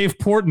from Dave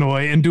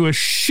Portnoy and do a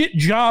shit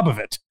job of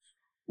it?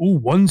 Ooh,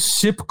 one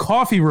sip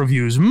coffee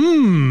reviews.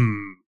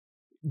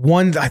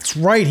 That's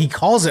right. He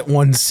calls it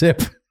one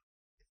sip.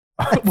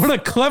 What a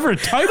clever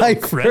title,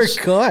 Chris.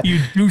 Forgot. You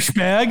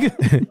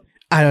douchebag.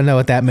 I don't know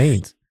what that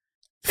means.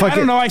 I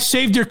don't know. I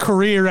saved your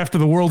career after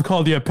the world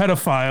called you a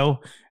pedophile.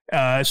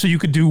 So you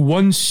could do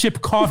one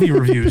sip coffee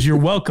reviews. You're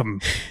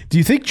welcome. Do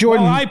you think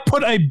Jordan? Well, I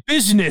put a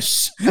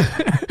business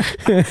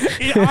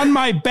on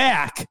my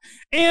back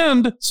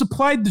and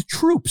supplied the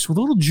troops with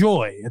a little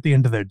joy at the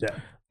end of their day.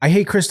 I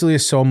hate Chris D'Elia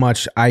so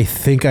much. I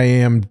think I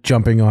am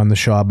jumping on the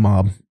Schaub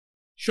mob.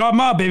 Schaub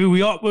mob, baby.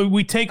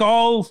 We take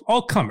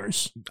all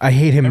comers. I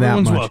hate him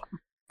Everyone's that much. Welcome.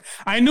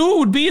 I knew it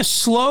would be a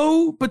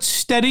slow but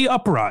steady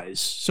uprise.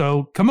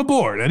 So come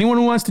aboard. Anyone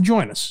who wants to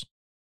join us.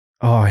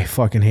 Oh, I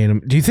fucking hate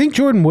him. Do you think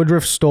Jordan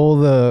Woodruff stole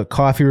the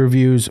coffee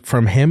reviews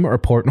from him or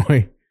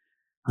Portnoy?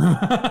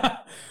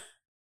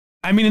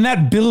 I mean, in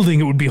that building,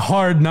 it would be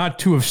hard not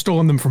to have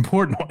stolen them from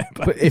Portnoy.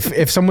 But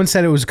if someone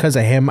said it was because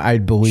of him,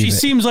 I'd believe it. She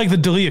seems like the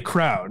D'Elia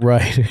crowd.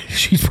 Right.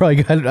 She's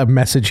probably got a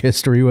message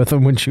history with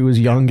him when she was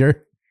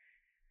younger.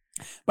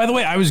 By the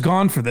way, I was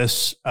gone for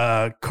this.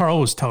 Carl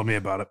was telling me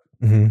about it.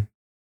 Mm-hmm.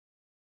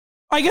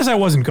 I guess I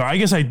wasn't gone. I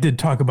guess I did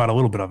talk about a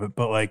little bit of it,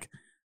 but like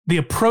the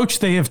approach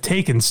they have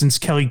taken since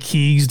Kelly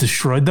Keegs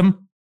destroyed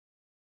them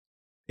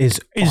is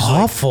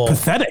awful. Like,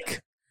 pathetic.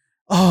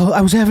 Oh,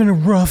 I was having a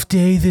rough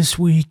day this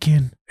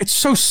weekend. It's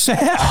so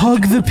sad.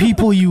 Hug the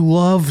people you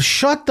love.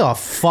 Shut the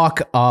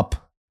fuck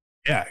up.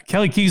 Yeah,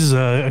 Kelly Keegs is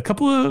a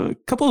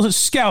couple of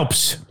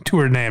scalps to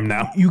her name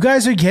now. You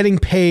guys are getting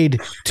paid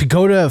to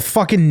go to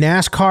fucking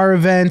NASCAR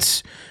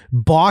events,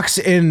 box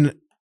in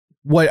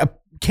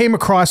what came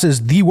across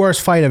as the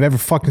worst fight I've ever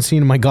fucking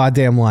seen in my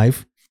goddamn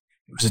life.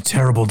 It was a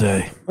terrible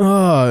day.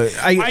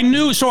 I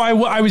knew, so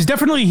I was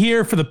definitely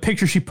here for the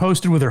picture she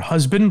posted with her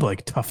husband,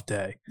 like tough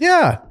day.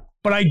 Yeah.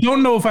 But I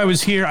don't know if I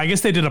was here. I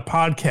guess they did a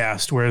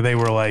podcast where they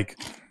were like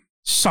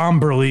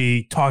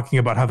somberly talking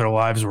about how their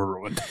lives were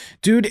ruined.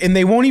 Dude, and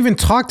they won't even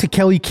talk to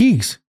Kelly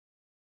Keegs.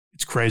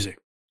 It's crazy.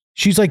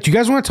 She's like, do you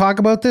guys want to talk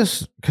about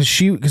this?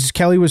 Because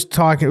Kelly was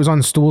talking, it was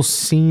on Stool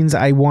Scenes,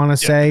 I want to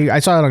say. I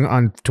saw it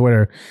on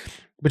Twitter.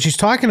 But she's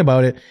talking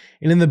about it,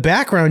 and in the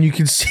background, you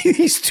can see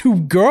these two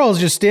girls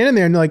just standing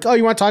there, and they're like, oh,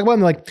 you want to talk about it?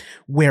 And they're like,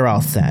 we're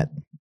all set.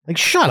 Like,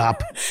 shut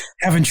up.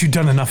 Haven't you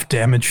done enough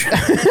damage?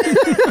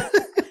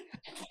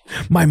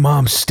 My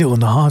mom's still in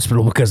the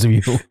hospital because of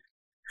you.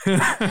 Was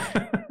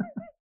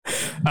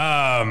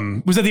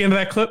that the end of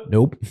that clip?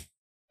 Nope.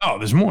 Oh,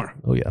 there's more.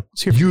 Oh, yeah.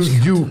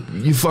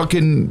 You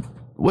fucking...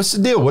 What's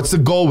the deal? What's the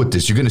goal with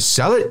this? You're going to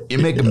sell it?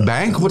 You're making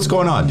bank? What's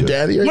going on, dude?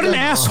 Daddy, what an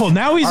asshole.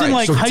 Now he's in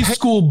high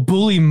school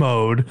bully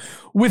mode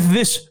with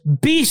this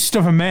beast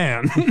of a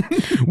man.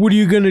 What are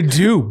you going to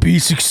do? Be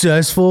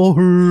successful?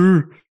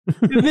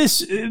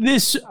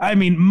 this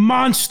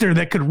monster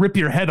that could rip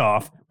your head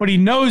off, but he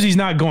knows he's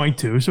not going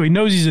to. So he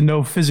knows he's in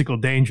no physical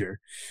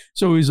danger.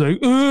 So he's like,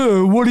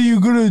 what are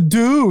you going to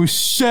do?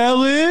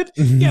 Sell it?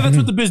 Yeah, that's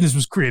what the business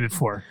was created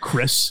for,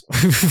 Chris.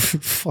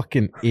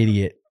 Fucking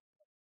idiot.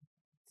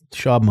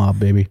 Schaub mob,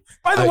 baby.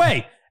 By the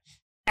way,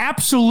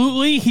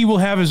 absolutely, he will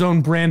have his own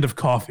brand of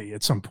coffee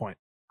at some point.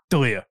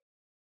 D'Elia.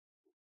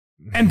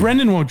 And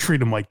Brendan won't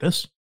treat him like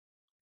this.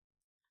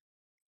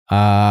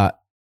 I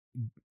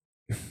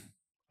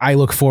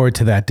look forward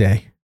to that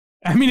day.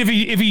 I mean, if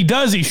he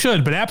does, he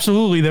should. But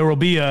absolutely, there will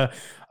be a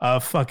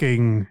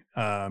fucking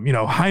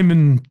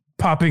Hyman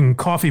popping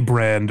coffee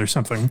brand or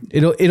something.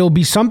 It'll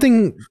be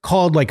something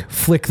called like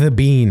Flick the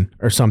Bean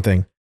or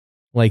something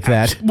like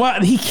that. Well,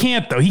 he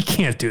can't though. He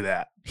can't do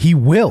that. He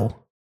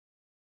will.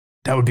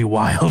 That would be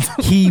wild.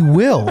 He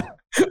will.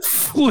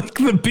 Flick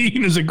the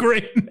Bean is a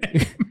great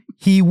name.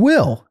 He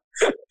will.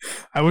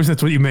 I wish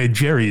that's what you made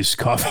Jerry's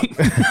coffee.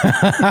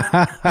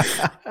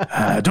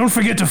 Don't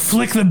forget to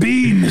flick the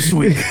bean this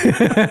week.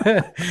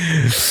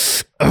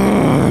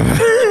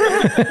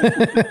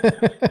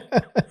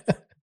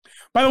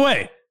 By the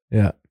way,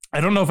 yeah, I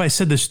don't know if I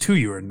said this to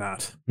you or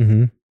not.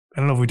 Mm-hmm. I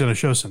don't know if we've done a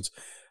show since.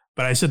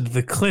 But I said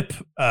the clip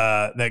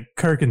that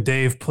Kirk and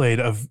Dave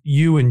played of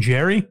you and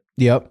Jerry,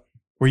 yep,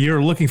 where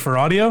you're looking for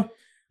audio,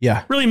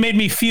 yeah, really made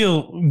me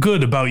feel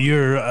good about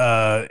your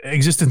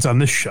existence on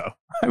this show.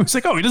 I was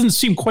like, oh, he doesn't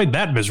seem quite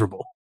that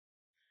miserable.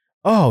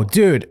 Oh,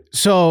 dude.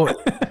 So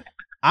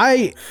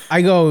I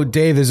go,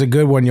 Dave, there's a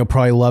good one. You'll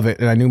probably love it.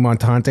 And I knew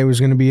Montante was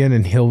going to be in,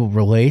 and he'll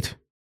relate.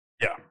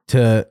 Yeah.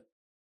 To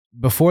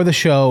before the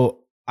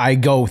show, I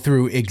go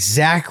through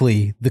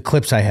exactly the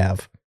clips I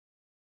have.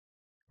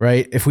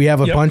 right? If we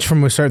have a bunch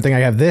from a certain thing, I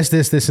have this,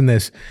 and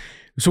this.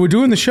 So we're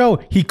doing the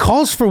show. He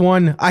calls for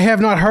one I have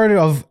not heard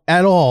of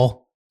at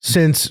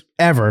since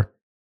ever.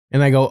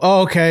 And I go,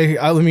 oh, okay,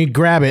 let me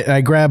grab it. And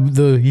I grab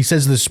he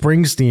says the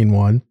Springsteen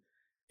one.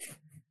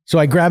 So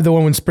I grabbed the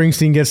one when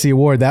Springsteen gets the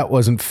award. That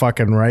wasn't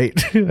fucking right.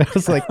 I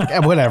was like, yeah,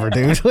 whatever,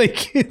 dude.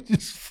 Like,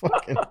 just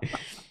fucking.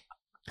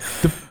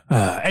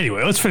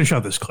 Anyway, let's finish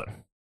out this clip.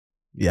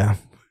 Yeah.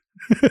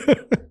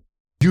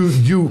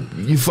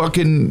 You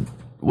fucking.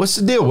 What's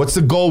the deal? What's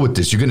the goal with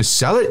this? You're gonna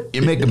sell it?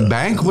 You're making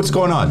bank? What's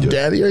going on, dude?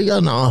 Daddy, I got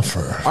an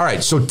offer. All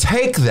right, so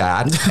take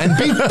that and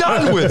be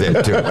done with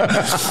it, dude.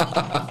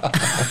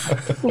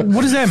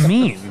 What does that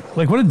mean?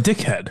 Like, what a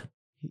dickhead.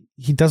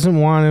 He doesn't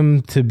want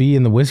him to be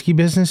in the whiskey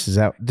business? Is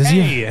that...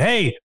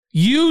 Hey,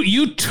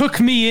 you took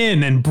me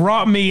in and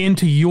brought me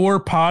into your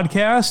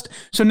podcast,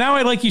 so now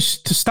I'd like you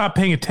to stop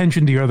paying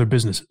attention to your other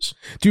businesses.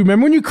 Do you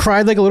remember when you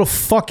cried like a little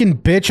fucking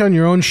bitch on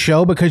your own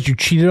show because you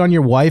cheated on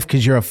your wife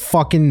because you're a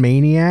fucking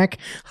maniac?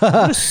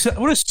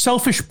 What a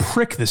selfish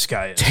prick this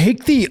guy is.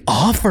 Take the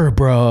offer,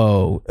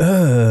 bro.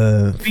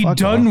 Be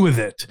done with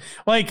it.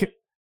 Like,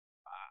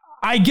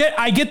 I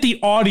get the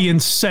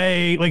audience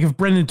say, like, if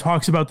Brendan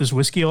talks about this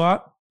whiskey a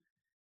lot,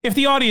 if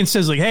the audience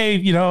says, like, hey,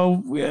 you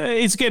know,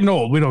 it's getting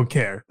old, we don't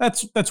care.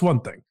 That's one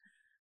thing.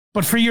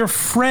 But for your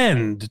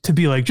friend to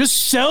be like,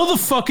 just sell the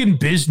fucking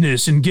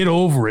business and get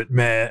over it,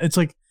 man. It's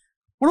like,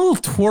 what a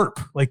little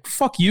twerp. Like,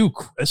 fuck you,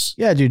 Chris.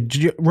 Yeah,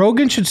 dude.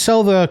 Rogan should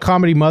sell the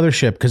Comedy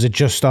Mothership because it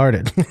just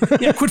started.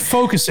 Yeah, quit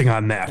focusing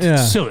on that. Yeah.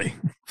 It's silly.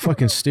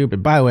 Fucking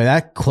stupid. By the way,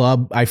 that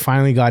club, I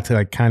finally got to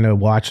like kind of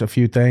watch a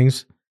few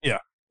things. Yeah.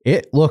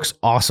 It looks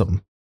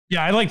awesome.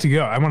 Yeah, I'd like to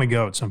go. I want to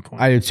go at some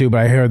point. I do too, but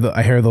I hear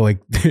the like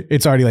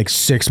it's already like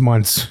 6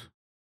 months.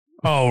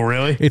 Oh,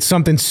 really? It's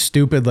something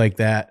stupid like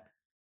that.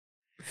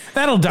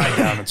 That'll die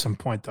down at some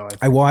point, though.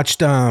 I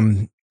watched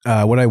what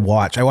I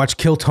watched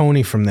Kill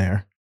Tony from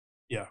there.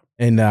 Yeah.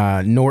 And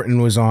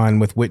Norton was on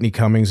with Whitney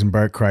Cummings and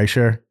Bert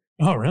Kreischer.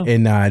 Oh, really?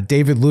 And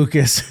David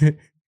Lucas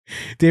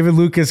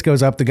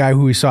goes up, the guy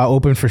who we saw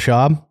open for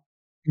Schaub.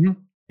 Mm-hmm.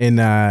 And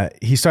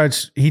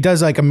he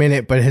does like a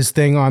minute, but his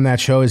thing on that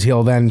show is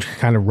he'll then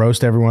kind of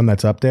roast everyone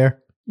that's up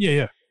there.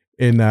 Yeah.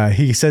 And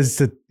he says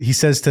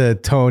to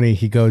Tony,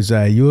 he goes,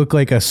 you look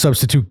like a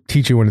substitute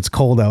teacher when it's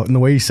cold out. And the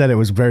way he said it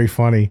was very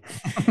funny.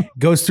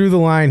 Goes through the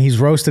line, he's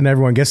roasting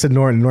everyone, gets to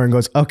Norton. Norton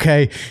goes,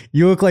 okay,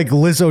 you look like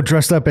Lizzo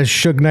dressed up as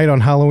Suge Knight on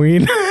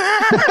Halloween.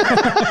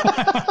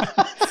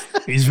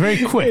 He's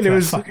very quick. It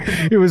was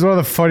one of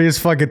the funniest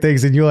fucking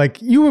things. And you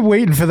were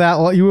waiting for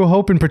that. You were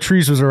hoping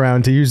Patrice was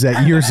around to use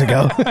that years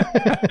ago.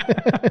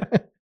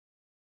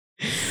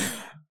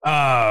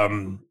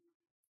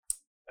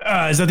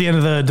 Is that the end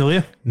of the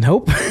D'Elia?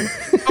 Nope.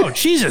 Oh,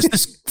 Jesus,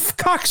 this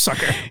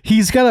cocksucker.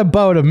 He's got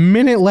about a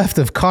minute left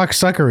of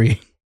cocksuckery.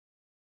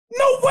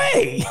 No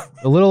way.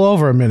 A little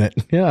over a minute.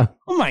 Yeah.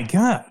 Oh, my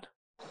God.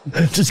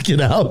 Just get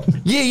out.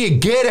 Yeah,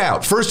 get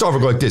out. First off,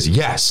 we'll go like this.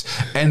 Yes.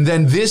 And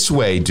then this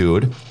way,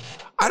 dude,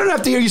 I don't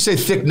have to hear you say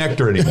thick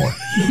nectar anymore.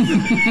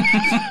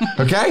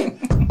 Okay?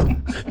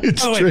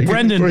 It's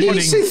Brendan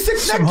putting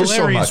some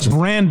hilarious so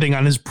branding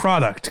on his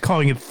product,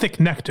 calling it thick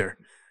nectar.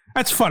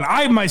 That's fun.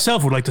 I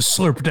myself would like to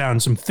slurp down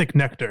some thick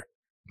nectar.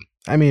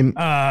 I mean,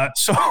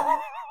 so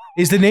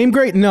is the name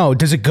great? No.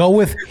 Does it go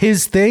with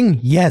his thing?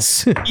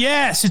 Yes.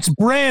 Yes, it's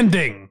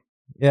branding.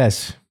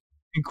 Yes.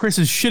 And Chris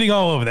is shitting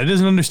all over that. He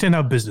doesn't understand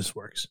how business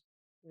works.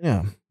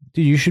 Yeah.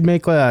 Dude, you should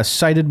make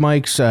Cited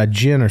Mike's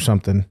gin or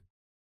something.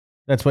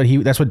 That's what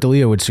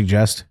D'Elia would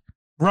suggest.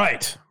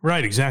 Right,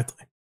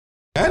 exactly.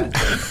 And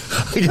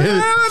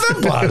that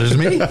bothers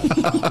me.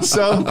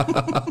 So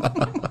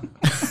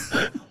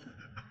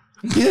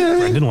yeah.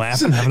 Brendan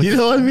laughing. You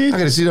know what I mean? I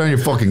gotta see it on your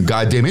fucking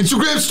goddamn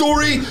Instagram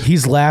story.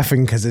 He's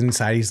laughing because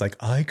inside he's like,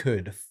 I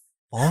could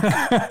fuck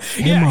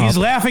yeah, he's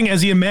laughing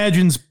as he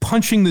imagines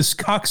punching this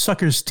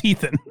cocksucker's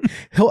teeth in.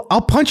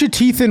 I'll punch your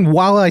teeth in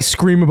while I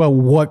scream about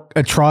what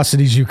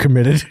atrocities you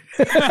committed.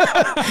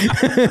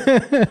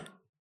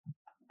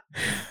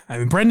 I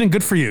mean, Brendan,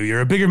 good for you.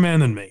 You're a bigger man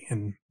than me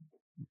in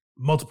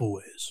multiple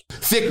ways.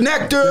 Thick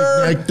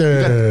nectar.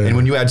 And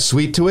when you add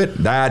sweet to it,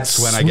 that's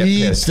when I get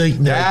pissed.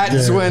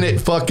 That's when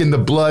it fucking the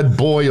blood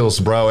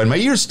boils, bro, and my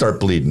ears start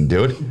bleeding,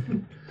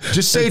 dude.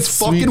 Just say it's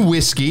fucking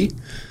whiskey.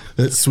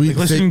 That sweet,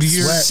 like listening to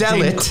your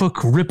sell it. Cook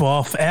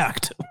ripoff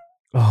act.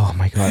 Oh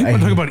my God! I'm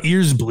talking about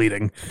ears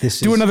bleeding.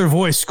 Do another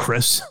voice,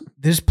 Chris.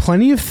 There's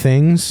plenty of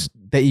things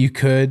that you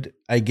could,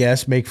 I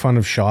guess, make fun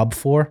of Schaub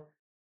for.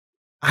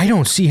 I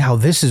don't see how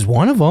this is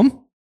one of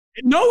them.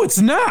 No, it's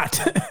not.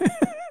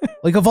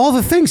 Like, of all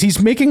the things,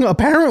 he's making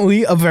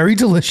apparently a very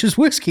delicious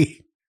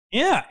whiskey.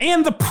 Yeah,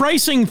 and the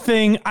pricing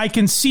thing I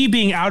can see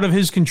being out of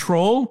his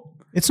control.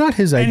 It's not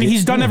his idea. And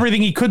he's done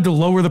everything he could to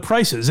lower the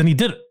prices, and he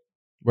did it.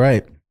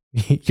 Right.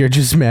 You're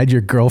just mad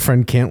your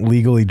girlfriend can't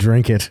legally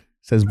drink it,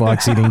 says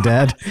Box Eating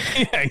Dad.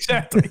 Yeah,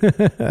 exactly.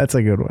 That's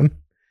a good one.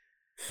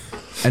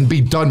 And be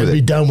done with it.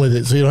 Be done with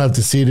it so you don't have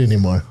to see it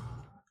anymore.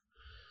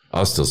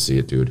 I'll still see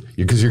it, dude.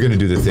 Because you're gonna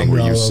do the thing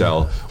where you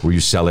sell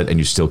it and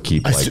you still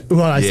keep like. I still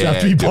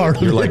have to be part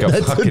of it. You're like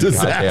a fucking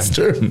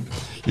disaster.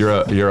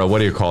 You're a what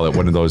do you call it?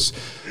 One of those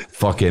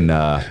fucking.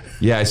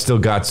 I still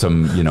got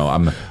some.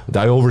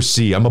 I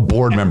oversee. I'm a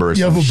board member.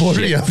 You have a board.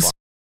 Yeah.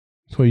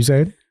 What are you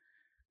saying?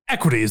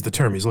 Equity is the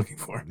term he's looking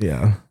for.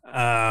 Yeah.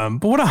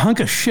 But what a hunk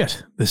of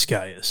shit this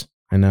guy is.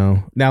 I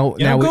know. Now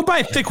go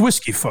buy thick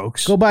whiskey,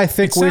 folks. Go buy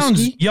thick whiskey.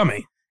 Sounds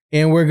yummy.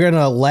 And we're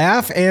gonna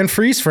laugh and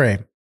freeze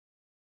frame.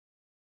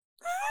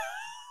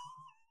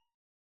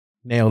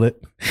 Nailed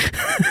it.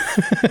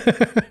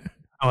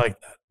 I like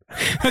that.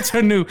 That's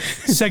our new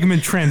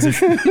segment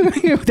transition.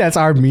 That's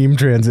our meme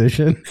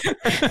transition.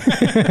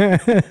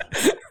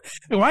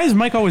 Why is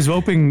Mike always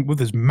laughing with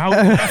his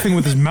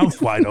mouth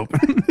wide open?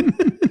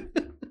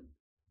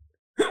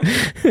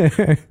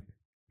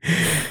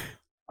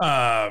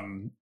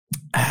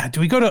 Do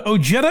we go to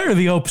Ojeda or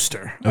the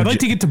Opster? I'd like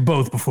to get to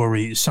both before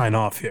we sign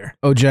off here.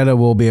 Ojeda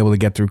will be able to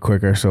get through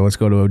quicker, so let's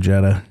go to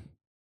Ojeda.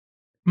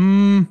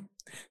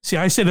 See,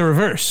 I say the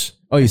reverse.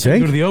 Oh, you say?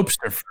 Go to the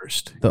Opster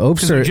first. The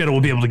Opster. Ojeda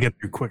will be able to get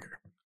through quicker.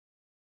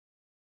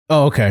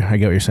 Oh, okay. I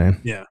get what you're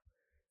saying. Yeah.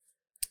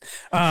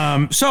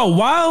 So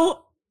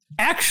while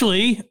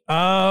actually,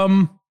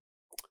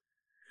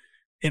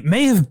 it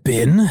may have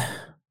been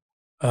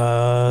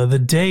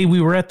the day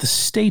we were at the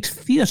State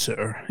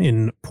Theater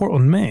in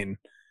Portland, Maine.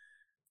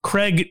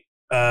 Craig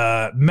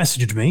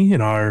messaged me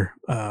in our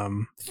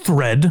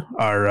thread,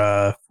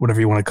 our whatever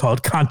you want to call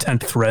it,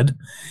 content thread,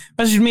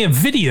 messaged me a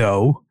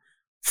video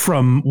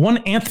from one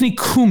Anthony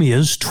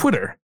Cumia's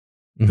Twitter,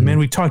 the man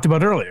we talked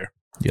about earlier.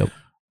 Yep.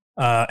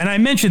 And I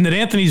mentioned that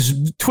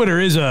Anthony's Twitter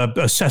is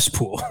a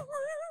cesspool.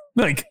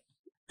 Like,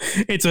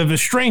 it's a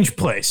strange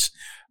place.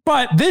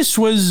 But this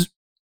was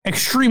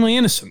extremely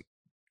innocent.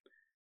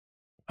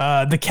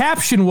 The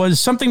caption was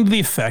something to the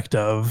effect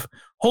of,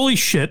 "Holy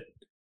shit,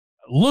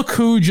 look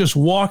who just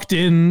walked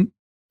in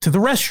to the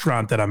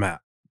restaurant that I'm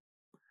at."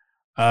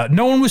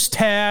 No one was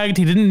tagged.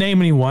 He didn't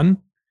name anyone.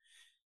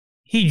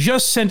 He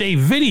just sent a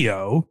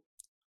video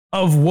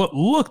of what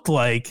looked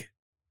like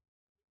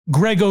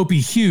Greg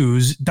Opie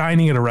Hughes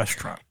dining at a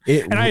restaurant.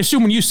 And I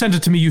assume when you sent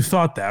it to me, you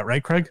thought that,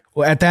 right, Craig?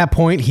 Well, at that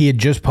point, he had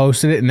just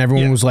posted it, and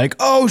everyone was like,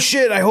 "Oh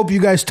shit! I hope you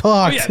guys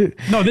talked." Oh, yeah.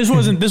 No, this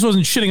wasn't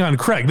shitting on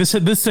Craig.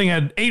 This thing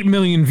had 8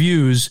 million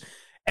views.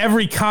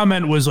 Every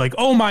comment was like,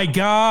 "Oh my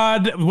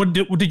god, what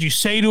did you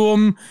say to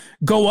him?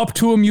 Go up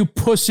to him, you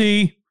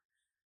pussy!"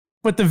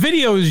 But the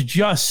video is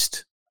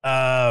just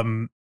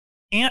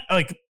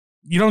like,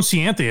 you don't see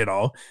Anthony at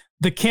all.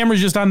 The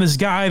camera's just on this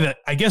guy that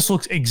I guess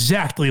looks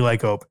exactly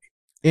like Opie.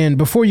 And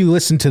before you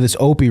listen to this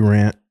Opie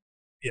rant,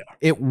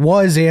 it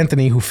was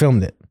Anthony who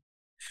filmed it.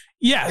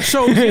 Yeah,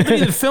 so it was Anthony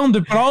that filmed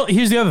it, but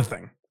here's the other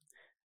thing.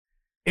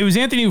 It was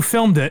Anthony who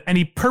filmed it, and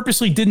he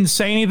purposely didn't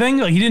say anything.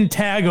 Like, he didn't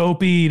tag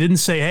Opie. He didn't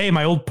say, "Hey,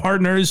 my old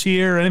partner is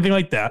here," or anything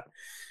like that.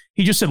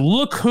 He just said,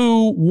 "Look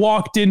who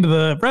walked into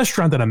the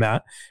restaurant that I'm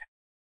at."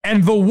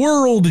 And the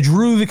world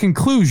drew the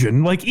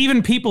conclusion, like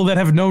even people that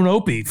have known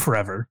Opie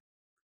forever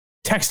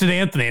texted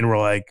Anthony and were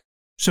like,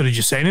 "So did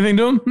you say anything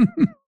to him?"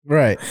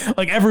 Right.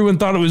 Like, everyone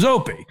thought it was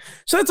Opie.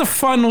 So that's a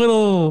fun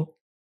little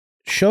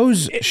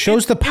shows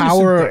the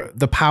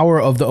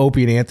power of the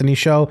Opie and Anthony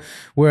show,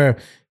 where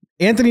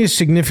Anthony is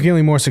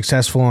significantly more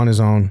successful on his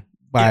own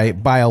by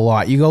a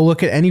lot. You go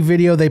look at any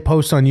video they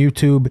post on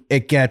YouTube,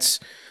 it gets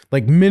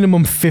like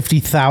minimum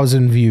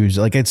 50,000 views.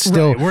 Like, it's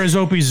still right. Whereas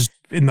Opie's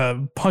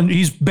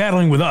he's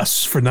battling with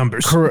us for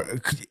numbers.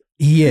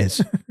 He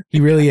is. He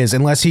really is.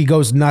 Unless he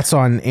goes nuts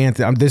on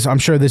Anthony. I'm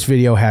sure this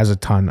video has a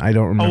ton. I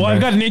don't remember. Oh, well,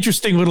 I've got an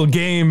interesting little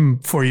game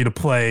for you to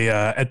play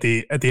at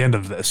the end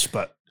of this.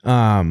 But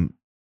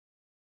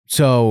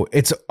so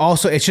it's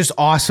just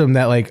awesome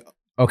that, like,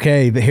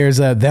 okay, here's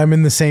them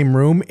in the same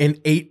room and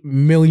 8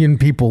 million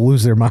people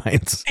lose their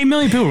minds. 8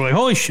 million people were like,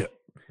 "Holy shit!"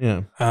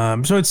 Yeah.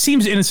 So it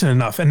seems innocent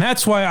enough, and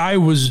that's why I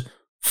was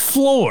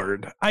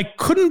floored. I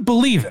couldn't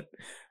believe it.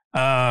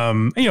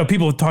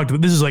 People have talked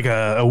about this is like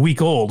a week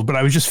old, but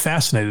I was just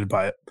fascinated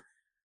by it.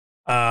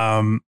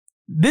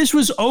 This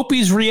was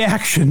Opie's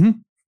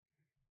reaction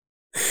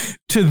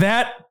to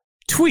that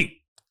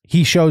tweet.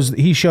 He shows.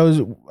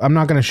 I'm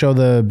not going to show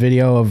the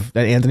video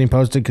that Anthony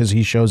posted because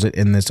he shows it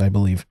in this, I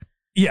believe.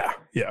 Yeah.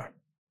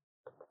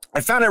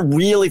 I found it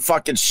really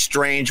fucking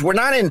strange. We're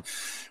not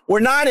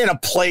in a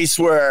place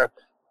where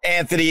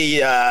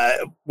Anthony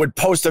would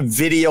post a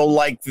video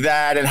like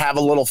that and have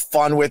a little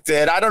fun with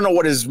it. I don't know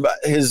what his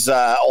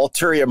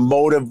ulterior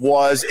motive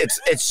was.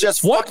 It's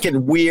just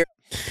fucking weird.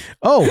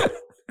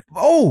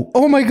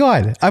 Oh my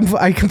God.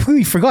 I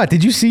completely forgot.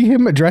 Did you see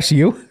him address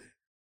you?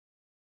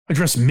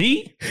 Address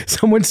me?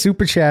 Someone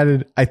super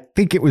chatted. I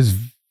think it was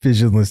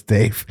Visionless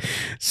Dave.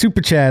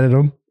 Super chatted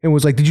him and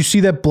was like, "Did you see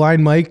that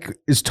Blind Mike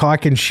is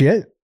talking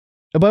shit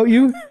about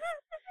you?"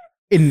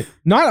 And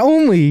not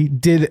only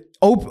did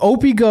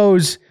Opie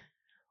goes,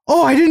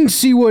 "Oh, I didn't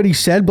see what he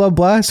said, blah,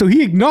 blah." So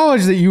he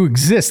acknowledged that you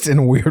exist in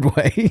a weird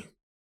way.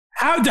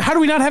 How do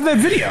we not have that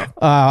video?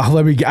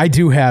 I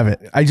do have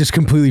it. I just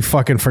completely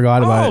fucking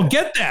forgot about it. Oh,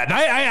 get that!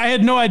 I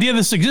had no idea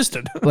this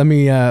existed. Let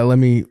me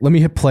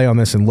hit play on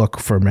this and look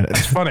for a minute.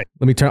 It's funny.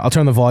 I'll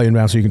turn the volume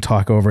down so you can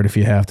talk over it if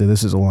you have to.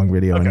 This is a long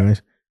video,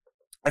 anyways.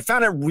 I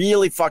found it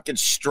really fucking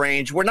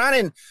strange. We're not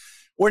in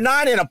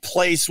a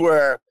place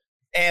where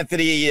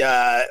Anthony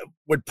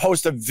would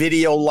post a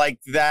video like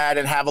that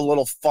and have a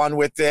little fun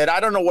with it. I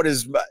don't know what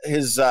his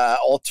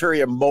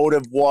ulterior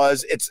motive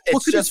was. It's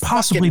just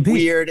fucking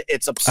weird.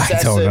 It's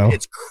obsessive.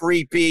 It's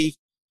creepy.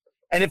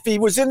 And if he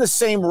was in the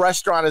same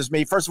restaurant as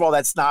me, first of all,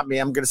 that's not me.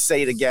 I'm going to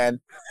say it again.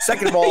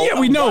 Second of all, yeah,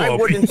 we know.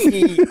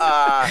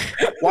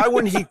 Why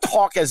wouldn't he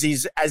talk as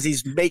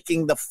he's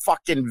making the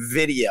fucking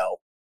video?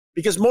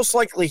 Because most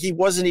likely he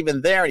wasn't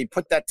even there, and he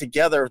put that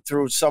together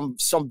through some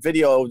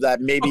video that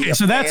maybe. Okay,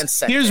 so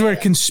here's where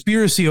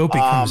Conspiracy Opie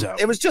comes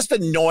out. It was just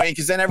annoying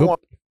because then everyone.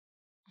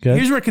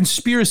 Here's where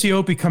Conspiracy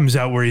Opie comes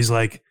out, where he's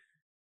like,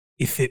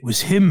 "If it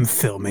was him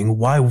filming,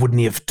 why wouldn't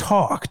he have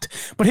talked?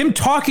 But him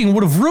talking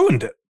would have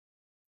ruined it."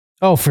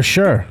 Oh, for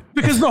sure.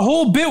 Because the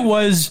whole bit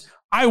was,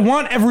 I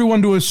want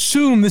everyone to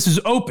assume this is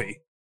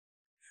Opie.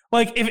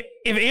 Like if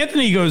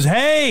Anthony goes,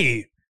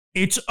 "Hey,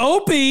 it's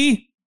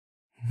Opie."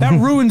 That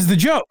ruins the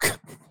joke.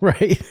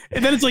 Right.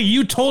 And then it's like,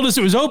 you told us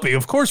it was Opie.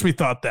 Of course we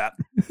thought that.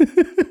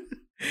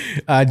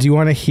 Do you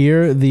want to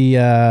hear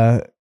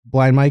the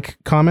Blind Mike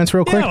comments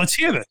real quick? Yeah, let's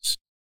hear this.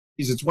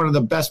 It's one of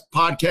the best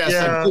podcasts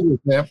I've done with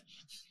him.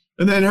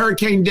 And then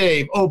Hurricane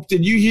Dave. Oh,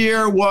 did you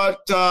hear what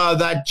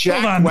that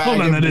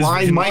jackwagon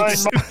Blind Mike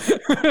said?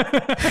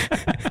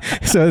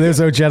 So there's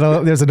an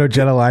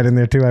Ojeda line in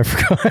there too. I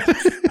forgot.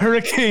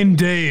 Hurricane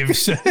Dave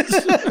says.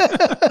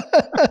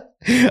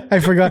 I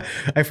forgot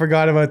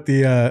about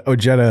the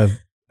Ojeda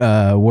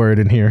word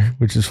in here,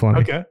 which is funny.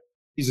 Okay.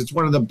 It's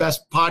one of the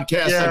best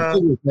podcasts I've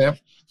done with him.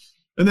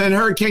 And then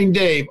Hurricane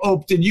Dave.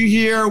 Oh, did you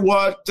hear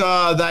what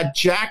that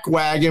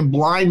jackwagon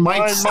Blind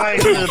Mike said?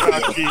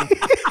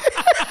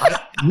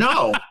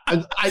 No.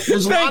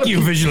 There's Thank you,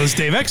 Visualist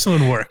Dave.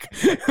 Excellent work.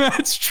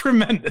 That's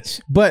tremendous.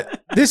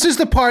 But this is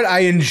the part I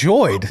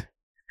enjoyed,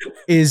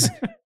 is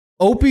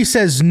Opie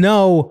says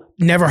no,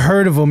 never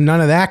heard of him, none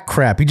of that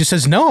crap. He just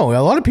says no.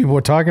 A lot of people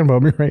are talking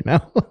about me right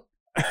now.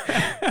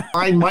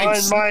 Blind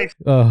Mike.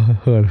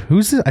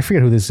 Who's this? I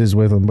forget who this is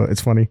with him, but it's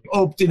funny.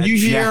 Oh, did you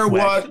hear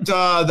what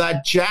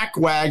that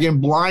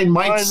jackwagon Blind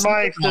Mike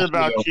said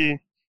about you?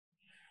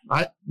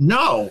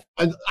 No.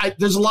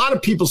 There's a lot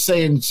of people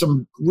saying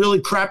some really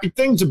crappy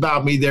things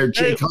about me there,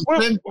 Jake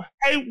Huffman.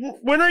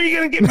 When are you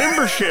going to get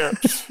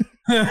memberships?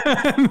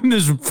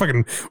 This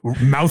fucking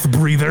mouth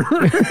breather.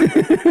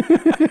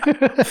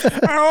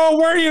 Oh,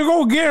 where you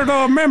go get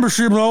a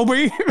membership,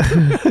 Opie?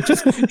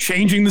 Just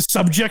changing the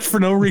subject for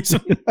no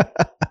reason.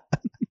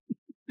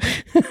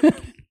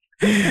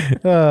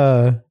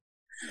 Oh,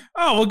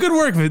 well, good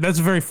work. That's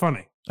very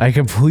funny. I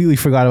completely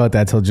forgot about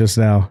that till just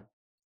now.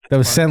 That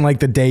was sent like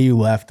the day you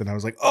left, and I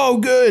was like, "Oh,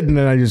 good!" And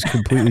then I just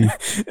completely.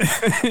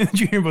 Did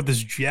you hear about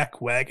this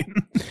jack wagon?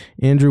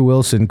 Andrew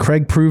Wilson.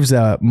 Craig proves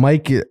that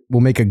Mike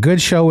will make a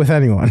good show with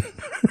anyone.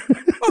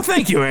 Oh,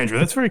 thank you, Andrew.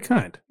 That's very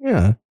kind.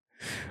 Yeah.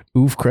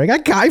 Oof, Craig.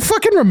 I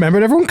fucking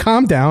remembered. Everyone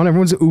calm down.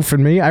 Everyone's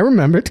oofing me. I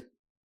remembered.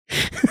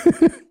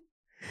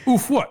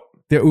 Oof what?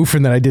 They're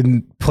oofing that I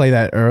didn't play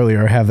that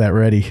earlier or have that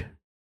ready.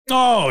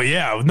 Oh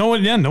yeah, no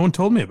one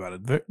told me about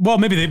it. Well,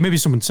 maybe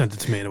someone sent it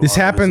to me. This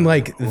happened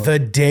like the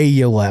day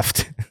you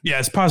left. Yeah,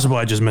 it's possible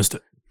I just missed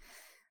it.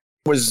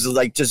 Was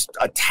like just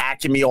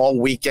attacking me all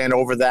weekend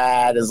over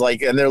that. Is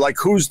like, and they're like,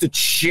 "Who's the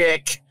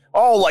chick?"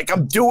 Oh, like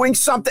I'm doing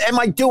something. Am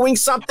I doing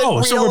something? Oh,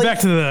 really? So we're back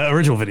to the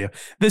original video.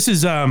 This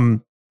is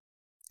I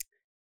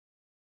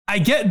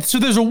get. So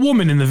there's a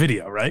woman in the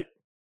video, right?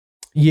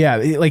 Yeah,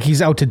 like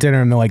he's out to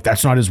dinner and they're like,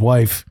 "That's not his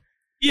wife."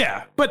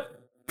 Yeah, but.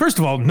 First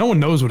of all, no one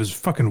knows what his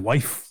fucking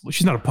wife.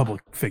 She's not a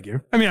public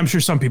figure. I mean, I'm sure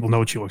some people know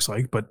what she looks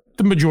like, but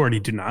the majority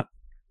do not.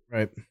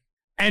 Right.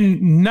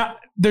 And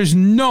there's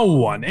no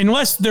one,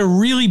 unless they're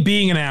really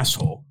being an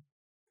asshole.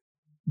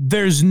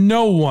 There's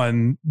no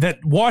one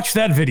that watched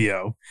that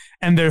video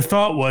and their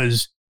thought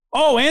was,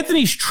 "Oh,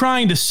 Anthony's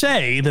trying to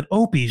say that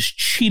Opie's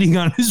cheating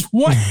on his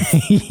wife."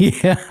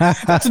 Yeah.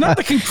 That's not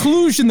the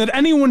conclusion that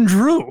anyone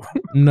drew.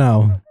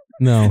 No.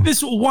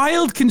 This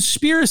wild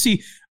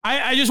conspiracy.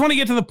 I just want to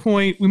get to the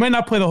point. We might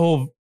not play the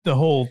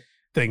whole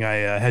thing. I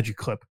had you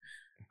clip.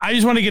 I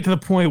just want to get to the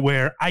point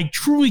where I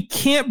truly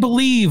can't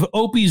believe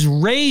Opie's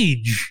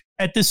rage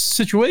at this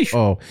situation.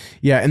 Oh,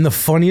 yeah. And the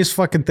funniest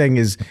fucking thing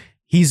is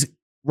he's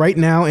right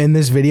now in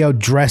this video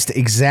dressed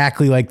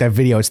exactly like that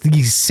video. It's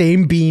the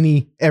same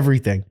beanie,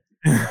 everything.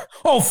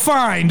 Oh,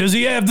 fine. Does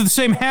he have the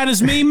same hat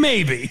as me?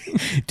 Maybe.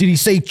 Did he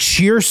say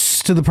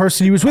cheers to the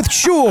person he was with?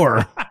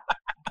 Sure.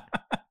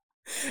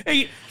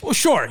 Hey, well,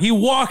 sure. He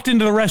walked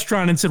into the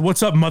restaurant and said,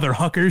 "What's up, mother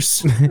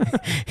huckers?"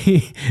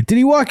 Did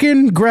he walk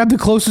in, grab the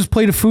closest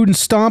plate of food and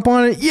stomp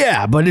on it?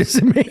 Yeah, but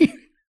it's me.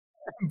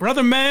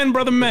 Brother man.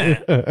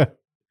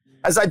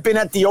 As I've been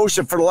at the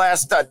ocean for the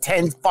last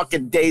 10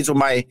 fucking days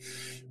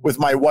with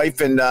my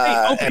wife and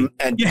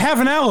you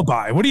have an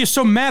alibi. What are you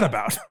so mad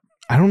about?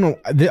 I don't know.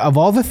 Of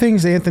all the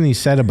things Anthony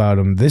said about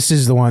him, this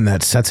is the one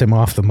that sets him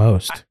off the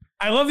most.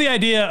 I love the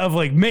idea of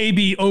like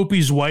maybe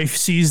Opie's wife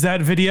sees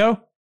that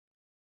video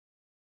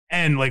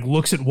and like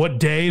looks at what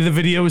day the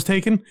video was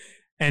taken,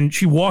 and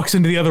she walks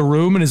into the other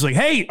room and is like,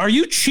 "Hey, are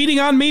you cheating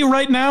on me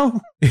right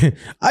now?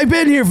 I've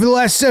been here for the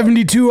last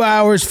 72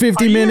 hours,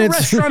 50 minutes. Are you in a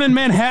restaurant in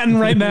Manhattan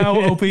right now,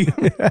 Opie?"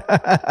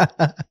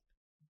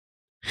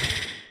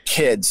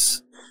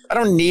 Kids. I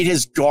don't need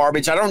his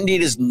garbage. I don't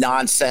need his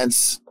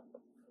nonsense.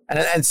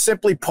 And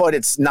simply put,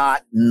 it's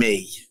not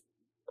me.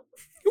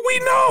 We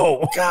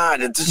know.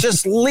 God, it's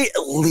just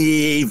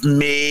leave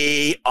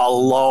me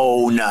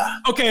alone.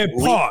 Okay,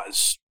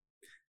 pause.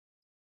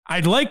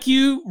 I'd like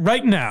you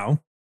right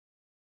now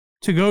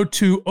to go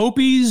to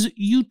Opie's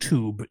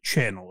YouTube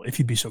channel, if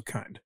you'd be so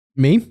kind.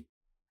 Me?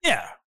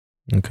 Yeah.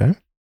 Okay.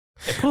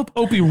 Yeah, pull up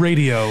Opie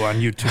Radio on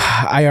YouTube.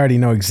 I already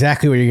know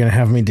exactly what you're going to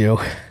have me do.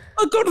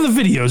 I'll go to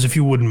the videos if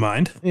you wouldn't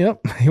mind.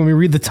 Yep. You want me to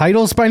read the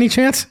titles by any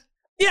chance?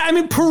 Yeah, I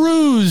mean,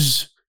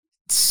 peruse.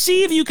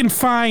 See if you can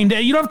find.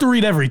 You don't have to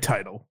read every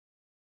title.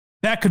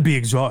 That could be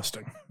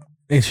exhausting.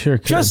 It sure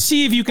could. Just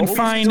see if you can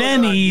find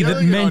any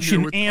that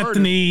mention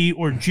Anthony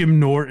or Jim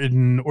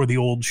Norton or the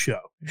old show.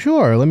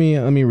 Sure. Let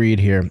me read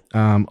here.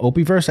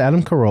 Opie versus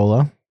Adam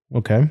Carolla.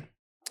 Okay.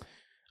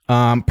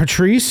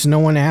 Patrice, no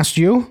one asked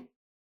you.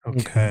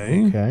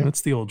 Okay.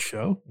 That's the old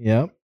show.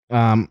 Yep.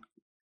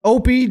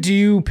 Opie, do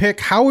you pick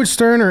Howard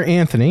Stern or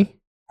Anthony?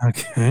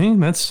 Okay,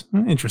 that's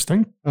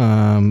interesting.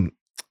 What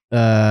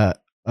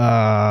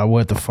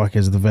the fuck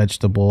is the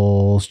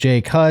vegetables?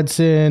 Jake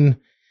Hudson.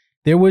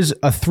 There was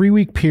a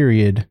 3-week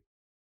period.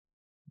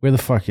 Where the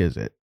fuck is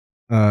it?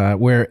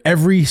 Where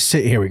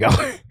here we go.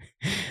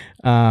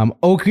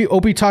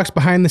 Opie talks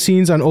behind the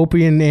scenes on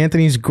Opie and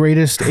Anthony's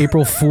greatest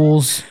April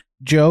Fool's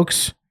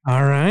jokes.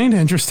 All right,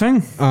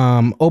 interesting.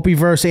 Opie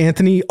versus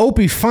Anthony.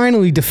 Opie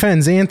finally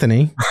defends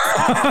Anthony.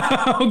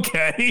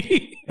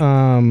 Okay.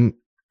 By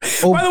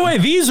the way,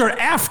 these are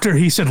after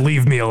he said,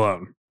 "Leave me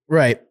alone."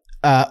 Right.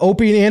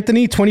 Opie and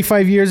Anthony,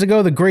 25 years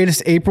ago, the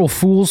greatest April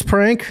Fool's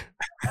prank.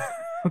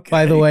 Okay.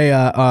 By the way,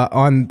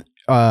 on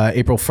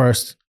April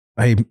 1st,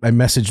 I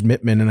messaged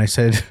Mittman and I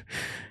said,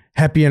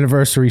 "Happy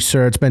anniversary,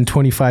 sir. It's been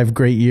 25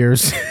 great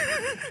years."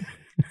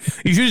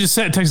 You should have just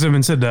texted him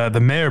and said the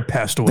mayor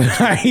passed away.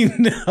 I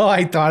know.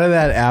 I thought of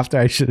that after.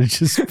 I should have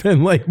just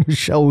been like,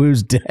 Michelle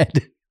Wu's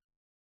dead.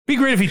 Be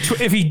great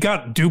if he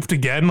got duped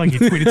again, like he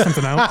tweeted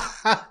something out.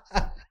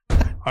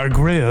 Our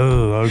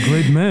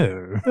great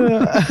mayor.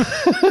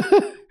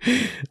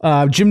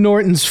 Jim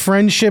Norton's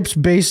friendships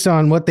based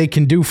on what they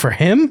can do for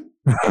him.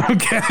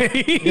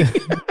 Okay.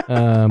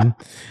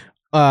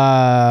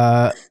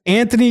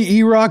 Anthony,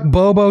 E-Rock,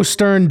 Bobo,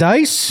 Stern,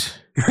 Dice.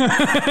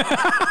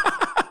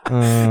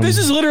 This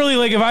is literally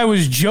like if I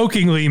was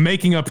jokingly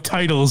making up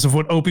titles of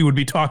what Opie would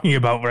be talking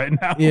about right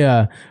now.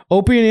 Yeah.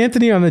 Opie and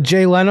Anthony on the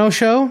Jay Leno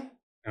show.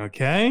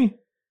 Okay.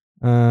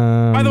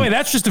 By the way,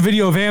 that's just a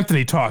video of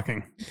Anthony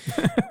talking.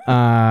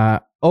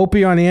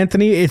 Opie on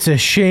Anthony. It's a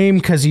shame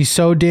because he's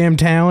so damn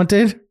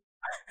talented.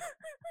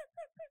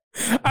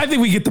 I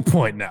think we get the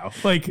point now.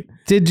 Like,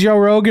 did Joe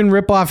Rogan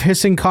rip off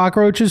hissing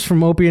cockroaches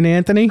from Opie and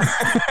Anthony?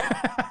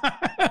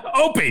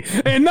 Opie,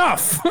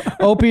 enough.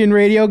 Opie and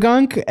Radio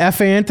Gunk,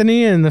 F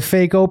Anthony and the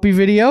fake Opie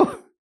video.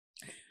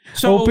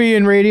 So, Opie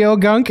and Radio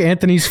Gunk,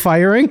 Anthony's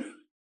firing.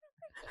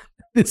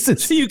 This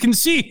is so you can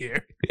see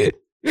here.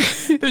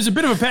 There's a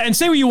bit of a and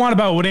say what you want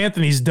about what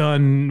Anthony's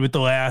done with the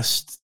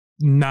last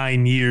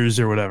 9 years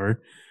or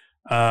whatever.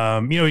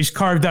 He's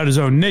carved out his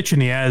own niche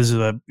and he has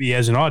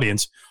an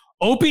audience.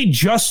 Opie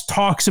just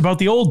talks about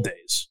the old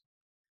days.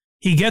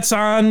 He gets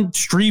on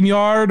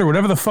StreamYard or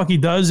whatever the fuck he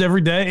does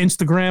every day.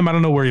 Instagram, I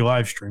don't know where he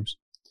live streams.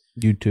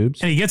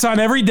 YouTube's. And he gets on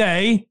every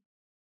day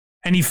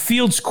and he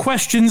fields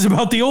questions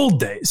about the old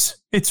days.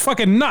 It's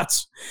fucking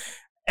nuts.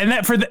 And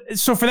that for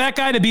that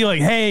guy to be like,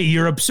 "Hey,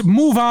 you're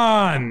move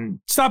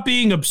on. Stop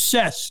being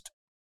obsessed."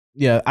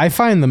 Yeah, I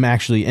find them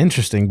actually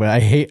interesting, but I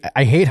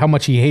hate how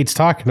much he hates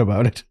talking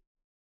about it.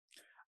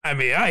 I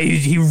mean,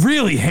 he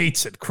really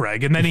hates it,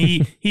 Craig. And then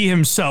he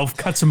himself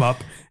cuts him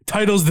up,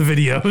 titles the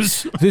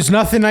videos. There's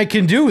nothing I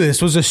can do.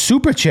 This was a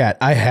super chat.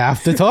 I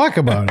have to talk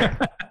about it.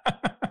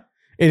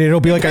 And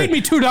it'll be like paid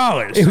me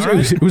 $2.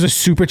 It was a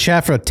super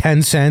chat for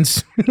 10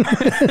 cents.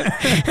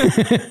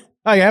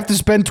 I have to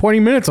spend 20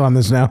 minutes on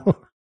this now.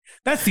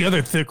 That's the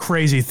other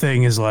crazy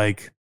thing is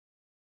like,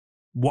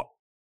 what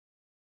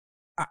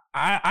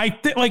I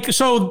think like,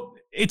 so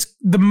it's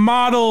the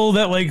model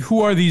that like, who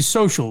are these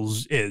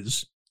socials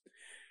is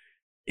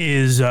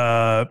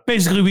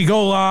basically we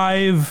go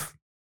live.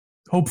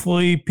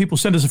 Hopefully people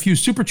send us a few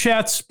super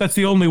chats. That's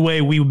the only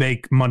way we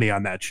make money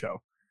on that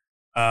show.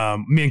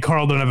 Me and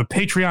Carl don't have a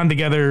Patreon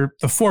together.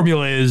 The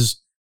formula is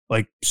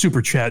like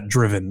super chat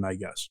driven, I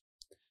guess.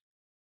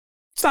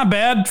 It's not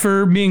bad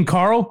for me and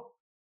Carl.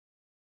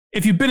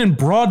 If you've been in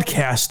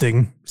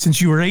broadcasting since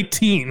you were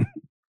 18,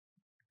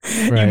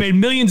 right. You made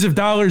millions of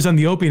dollars on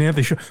the Opie and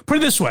Anthony show. Put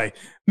it this way.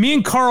 Me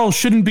and Carl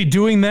shouldn't be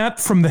doing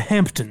that from the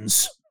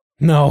Hamptons.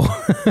 No,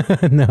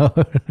 no.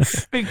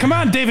 Hey, come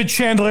on, David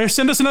Chandler.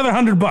 Send us another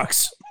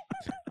 $100.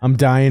 I'm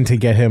dying to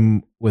get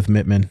him with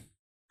Mittman.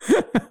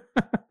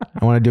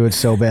 I want to do it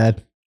so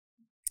bad.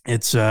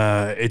 It's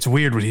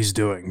weird what he's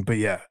doing, but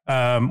yeah.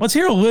 Let's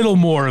hear a little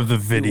more of the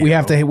video. We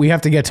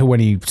have to get to when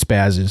he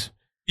spazzes.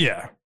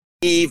 Yeah.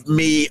 Leave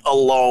me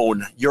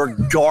alone. You're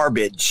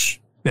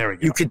garbage. There we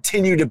go. You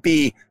continue to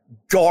be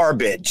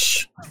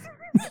garbage.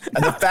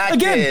 And the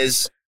fact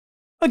is,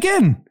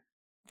 again,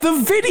 the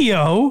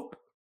video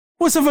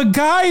was of a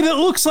guy that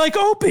looks like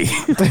Opie.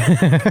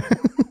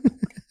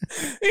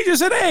 He just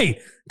said, "Hey,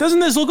 doesn't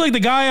this look like the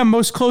guy I'm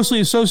most closely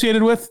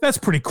associated with? That's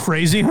pretty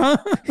crazy, huh?"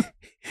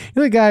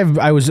 You're the guy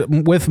I was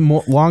with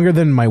longer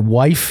than my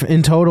wife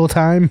in total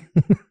time.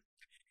 Can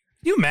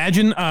you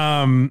imagine?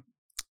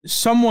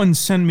 Someone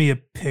sent me a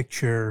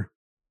picture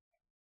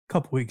a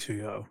couple weeks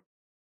ago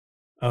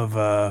of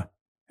it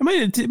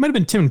might have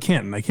been Tim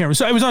Canton. I can't remember.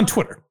 So I was on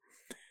Twitter.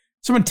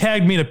 Someone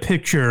tagged me in a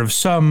picture of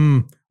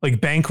some like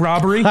bank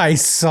robbery. I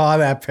saw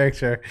that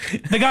picture.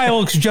 The guy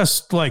looks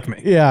just like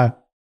me. Yeah.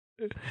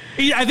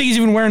 I think he's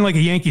even wearing like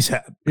a Yankees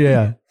hat.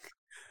 Yeah.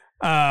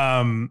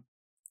 Can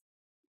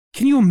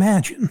you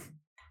imagine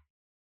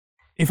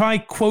if I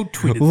quote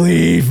tweeted,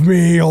 "Leave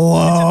me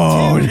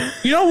alone"?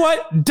 You know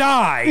what?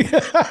 Die,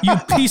 you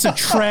piece of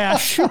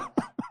trash.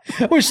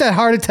 I wish that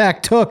heart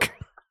attack took.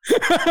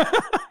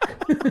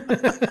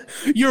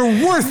 You're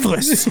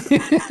worthless.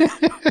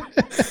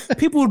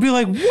 People would be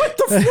like, "What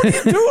the fuck are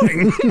you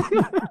doing?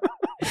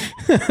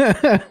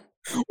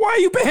 Why are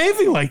you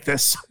behaving like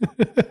this?"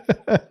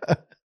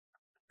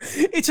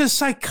 It's a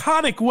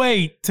psychotic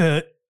way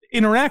to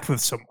interact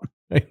with someone.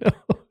 I know.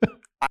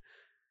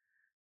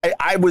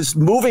 I was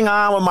moving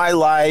on with my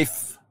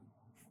life,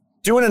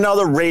 doing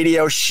another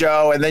radio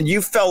show, and then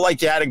you felt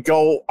like you had to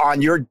go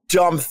on your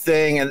dumb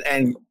thing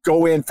and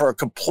go in for a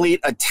complete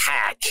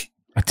attack.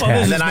 Well,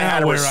 and then I had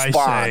to respond.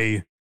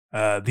 I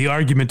say the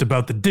argument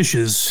about the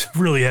dishes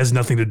really has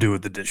nothing to do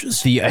with the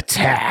dishes. The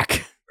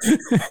attack.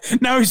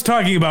 Now he's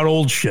talking about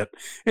old shit.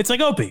 It's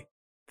like, Opie,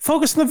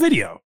 focus on the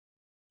video.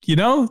 You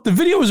know, the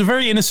video was a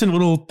very innocent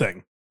little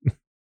thing.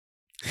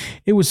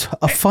 It was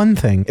a fun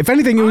thing. If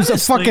anything, it was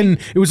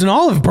it was an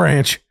olive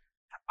branch.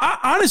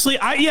 Honestly,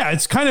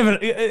 it's kind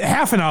of a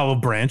half an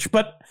olive branch,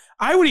 but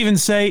I would even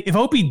say if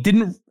Opie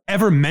didn't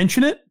ever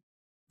mention it,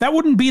 that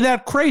wouldn't be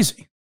that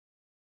crazy.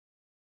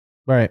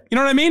 Right. You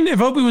know what I mean? If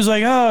Opie was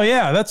like, "Oh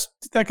yeah,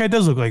 that guy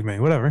does look like me,"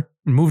 whatever,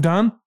 and moved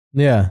on.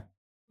 Yeah.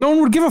 No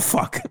one would give a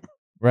fuck.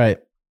 Right.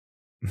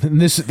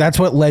 That's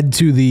what led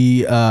to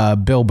the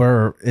Bill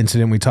Burr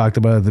incident we talked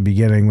about at the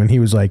beginning when he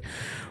was like,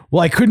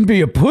 "Well, I couldn't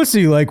be a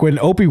pussy like when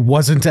Opie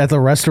wasn't at the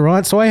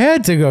restaurant, so I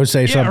had to go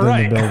say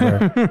something to Bill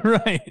Burr."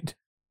 Right.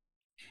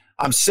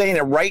 I'm saying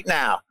it right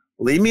now.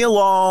 Leave me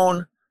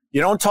alone.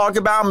 You don't talk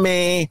about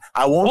me.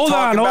 I won't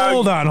talk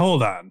about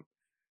Hold on.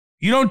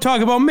 You don't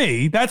talk about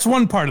me. That's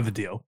one part of the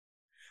deal.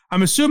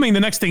 I'm assuming the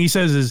next thing he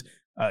says is,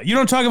 "You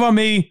don't talk about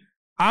me.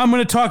 I'm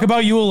going to talk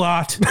about you a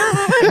lot.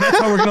 And that's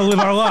how we're going to live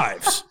our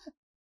lives."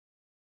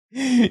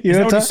 Is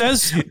that what he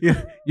says?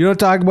 You don't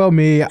talk about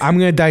me. I'm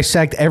going to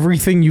dissect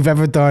everything you've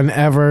ever done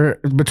ever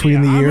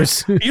between the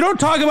years. You don't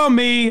talk about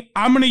me.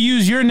 I'm going to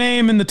use your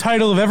name in the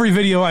title of every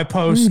video I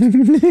post.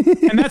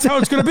 And that's how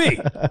it's going to be.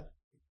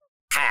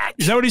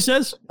 Is that what he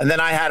says? And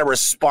then I had to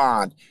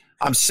respond.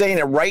 I'm saying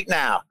it right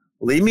now.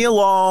 Leave me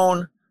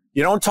alone.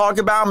 You don't talk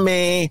about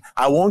me.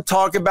 I won't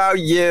talk about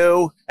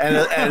you.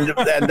 And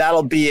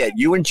that'll be it.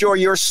 You enjoy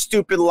your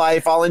stupid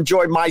life. I'll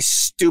enjoy my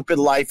stupid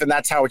life. And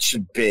that's how it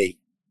should be.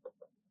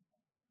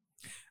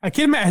 I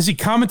can't imagine. Has he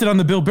commented on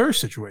the Bill Burr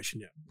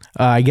situation yet?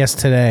 I guess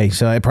today.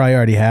 So it probably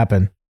already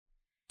happened.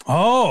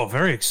 Oh,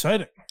 very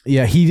exciting.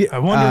 Yeah, I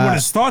wonder what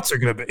his thoughts are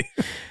going to be.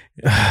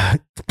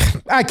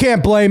 I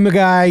can't blame the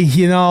guy.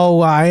 You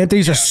know,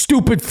 Anthony's a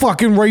stupid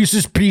fucking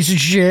racist piece of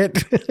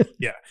shit.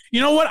 Yeah.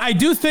 You know what? I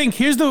do think,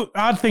 here's the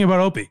odd thing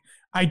about Opie.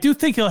 I do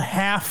think he'll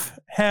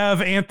have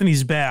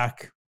Anthony's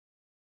back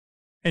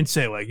and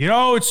say, like, you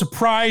know, it's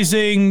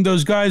surprising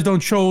those guys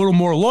don't show a little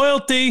more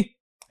loyalty.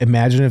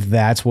 Imagine if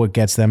that's what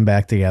gets them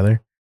back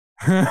together.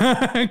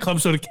 Club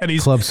Soda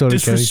Kenny's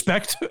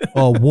disrespect.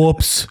 Oh,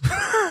 whoops.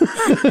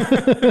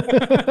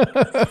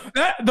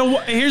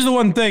 Here's the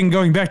one thing,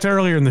 going back to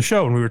earlier in the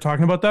show when we were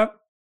talking about that.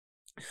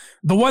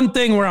 The one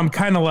thing where I'm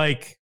kind of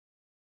like,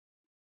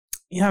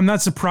 yeah, I'm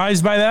not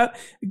surprised by that.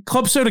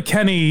 Club Soda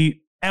Kenny,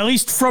 at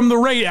least from the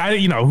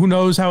radio, who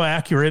knows how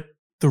accurate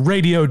the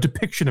radio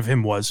depiction of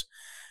him was.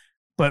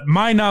 But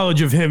my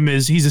knowledge of him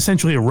is he's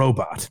essentially a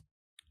robot.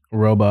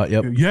 Robot,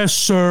 yep. Yes,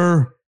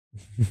 sir.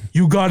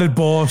 You got it,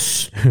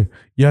 boss.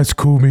 Yes,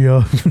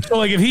 Kumia. So,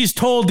 like, if he's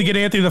told to get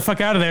Anthony the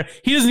fuck out of there,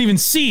 he doesn't even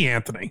see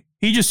Anthony.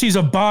 He just sees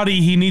a body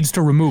he needs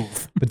to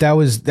remove. But that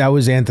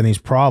was Anthony's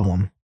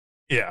problem.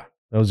 Yeah.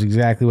 That was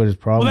exactly what his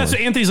problem was.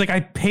 Anthony's like, I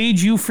paid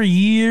you for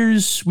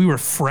years. We were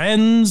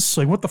friends.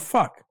 Like, what the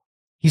fuck?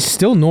 He's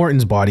still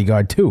Norton's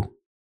bodyguard, too.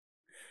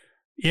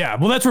 Yeah.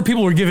 Well, that's where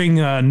people were giving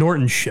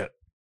Norton shit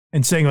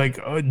and saying, like,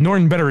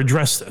 Norton better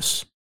address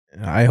this.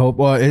 I hope.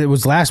 Well, it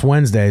was last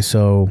Wednesday,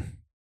 or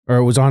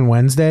it was on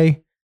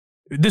Wednesday.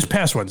 This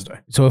past Wednesday.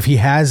 So if he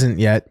hasn't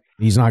yet,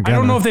 He's not gonna. I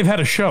don't know if they've had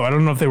a show. I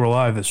don't know if they were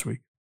live this week.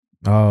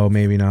 Oh,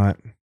 maybe not.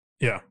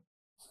 Yeah.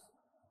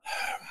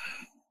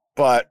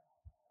 But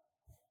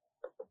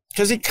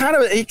because he kind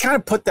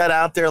of put that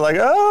out there like,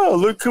 oh,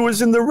 look who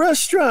was in the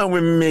restaurant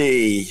with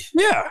me.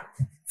 Yeah.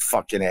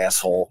 Fucking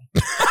asshole.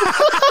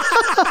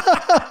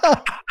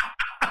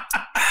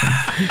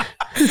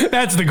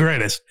 That's the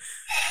greatest.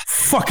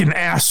 Fucking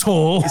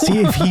asshole.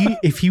 See,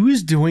 if he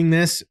was doing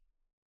this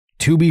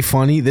to be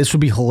funny, this would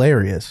be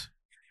hilarious.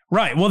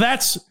 Right. Well,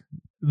 that's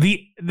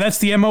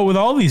the MO with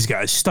all these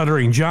guys.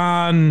 Stuttering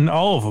John,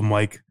 all of them.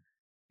 Like,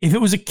 if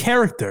it was a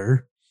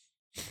character,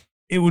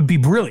 it would be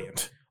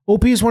brilliant.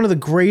 Opie is one of the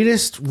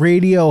greatest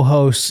radio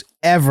hosts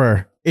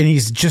ever, and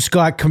he's just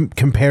got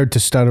compared to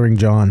Stuttering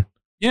John.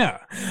 Yeah.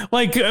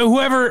 Like,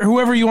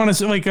 whoever you want to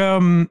say, like,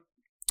 I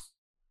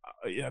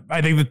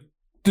think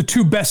the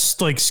two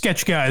best like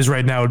sketch guys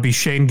right now would be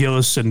Shane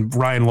Gillis and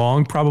Ryan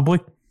Long, probably.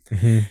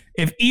 Mm-hmm.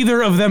 If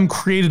either of them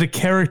created a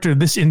character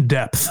this in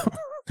depth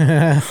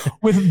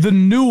with the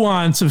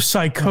nuance of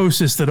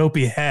psychosis that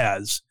Opie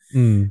has,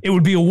 it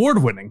would be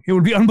award winning. It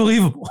would be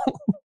unbelievable.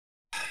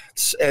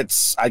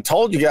 It's I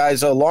told you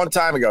guys a long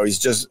time ago. He's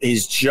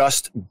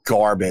just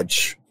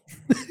garbage.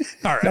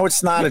 All right. No,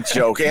 it's not a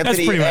joke.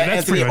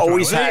 Anthony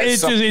always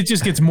has. It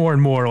just gets more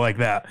and more like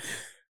that.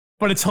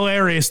 But it's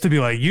hilarious to be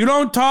like, you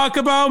don't talk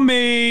about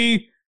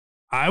me.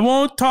 I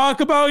won't talk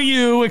about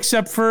you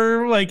except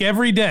for like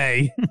every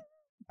day.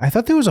 I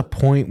thought there was a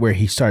point where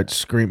he starts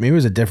screaming. Maybe it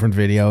was a different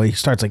video. He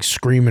starts like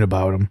screaming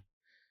about him.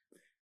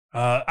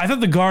 I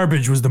thought the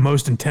garbage was the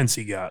most intense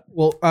he got.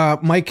 Well,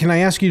 Mike, can I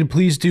ask you to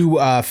please do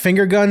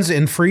finger guns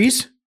and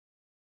freeze?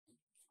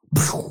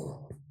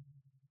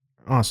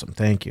 Awesome.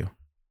 Thank you.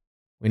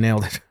 We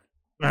nailed it.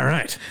 All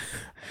right.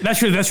 That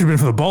should have been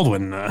for the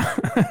Baldwin.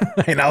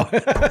 I know.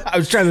 I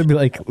was trying to be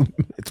like,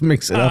 let's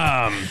mix it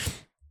up.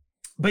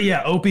 But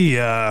yeah, Opie,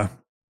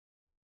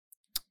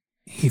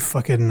 he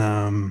fucking,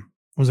 what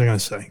was I going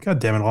to say? God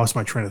damn it, I lost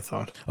my train of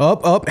thought.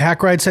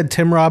 Hackride said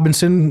Tim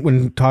Robinson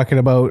when talking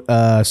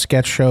about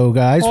sketch show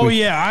guys. Oh,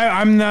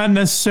 I'm not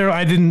necessarily,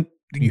 I didn't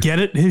get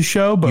it, his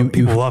show, but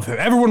people love him.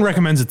 Everyone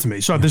recommends it to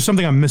me, so there's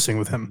something I'm missing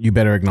with him. You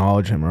better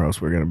acknowledge him or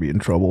else we're going to be in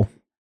trouble.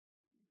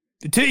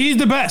 He's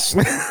the best.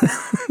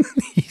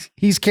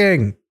 He's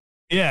king.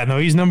 Yeah, no,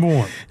 he's number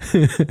one.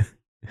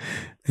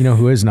 You know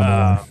who is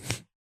number one?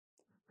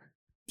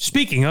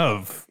 Speaking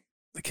of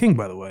the king,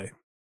 by the way,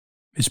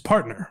 his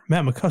partner,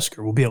 Matt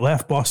McCusker, will be at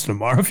Laugh Boston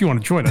tomorrow if you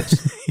want to join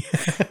us.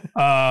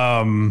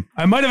 I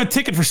might have a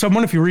ticket for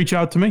someone if you reach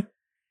out to me.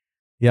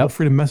 Yeah, feel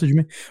free to message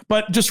me.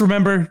 But just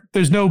remember,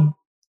 there's no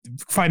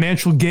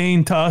financial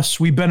gain to us.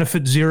 We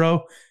benefit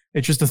zero.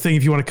 It's just a thing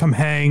if you want to come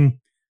hang.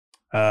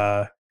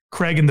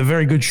 Craig and the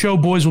Very Good Show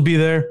boys will be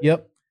there.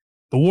 Yep.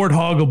 The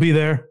Warthog will be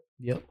there.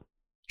 Yep.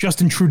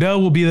 Justin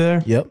Trudell will be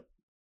there. Yep.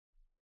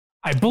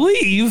 I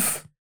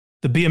believe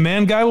the Be a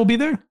Man guy will be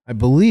there. I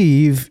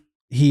believe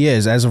he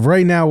is. As of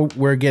right now,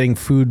 we're getting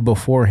food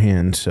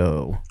beforehand,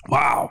 so.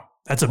 Wow.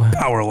 That's a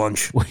power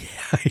lunch.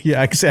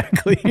 Yeah,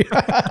 exactly.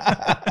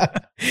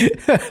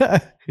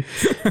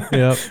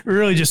 Yep.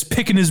 Really just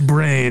picking his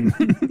brain.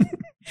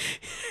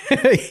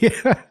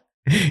 Yeah.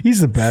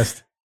 He's the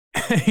best.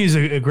 He's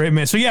a great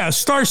man. So yeah, a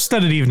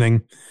star-studded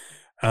evening.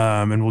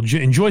 And we'll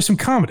enjoy some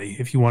comedy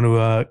if you want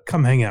to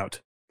come hang out.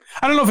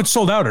 I don't know if it's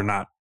sold out or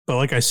not, but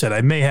like I said,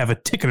 I may have a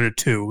ticket or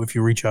two if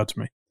you reach out to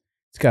me.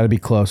 It's got to be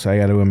close, I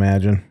got to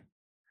imagine.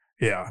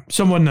 Yeah.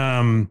 Someone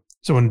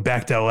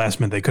backed out last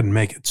minute. They couldn't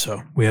make it,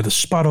 so we had a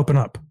spot open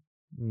up.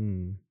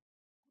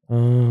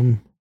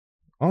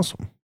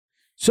 Awesome.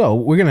 So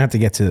we're going to have to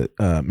get to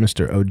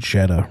Mr.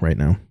 Ojeda right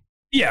now.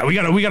 Yeah, we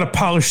gotta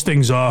polish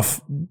things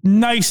off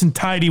nice and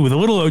tidy with a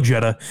little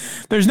Ojeda.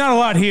 There's not a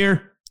lot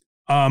here.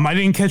 I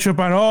didn't catch up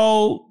on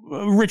all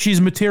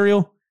Richie's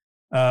material,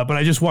 but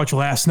I just watched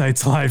last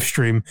night's live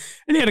stream,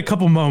 and he had a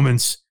couple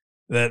moments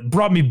that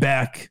brought me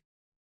back.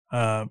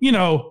 I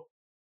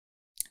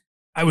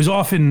was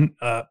off in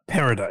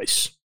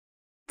Paradise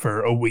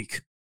for a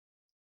week.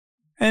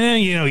 And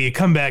then, you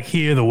come back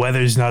here, the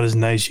weather's not as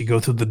nice, you go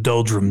through the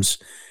doldrums,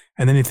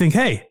 and then you think,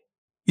 hey,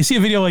 you see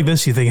a video like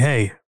this, you think,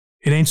 hey,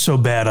 it ain't so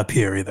bad up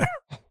here either.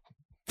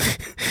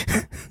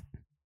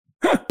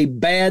 A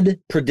bad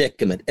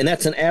predicament, and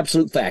that's an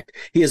absolute fact.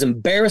 He has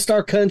embarrassed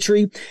our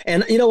country,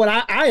 and you know what?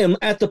 I am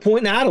at the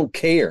point now, I don't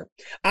care.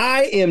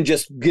 I am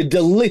just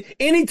delete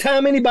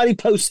anytime anybody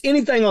posts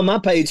anything on my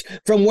page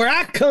from where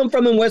I come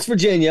from in West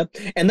Virginia,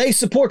 and they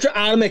support your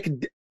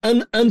automatic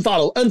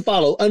unfollow.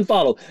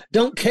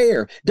 Don't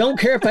care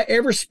if I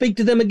ever speak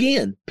to them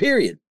again,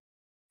 period.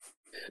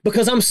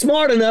 Because I'm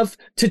smart enough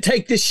to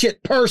take this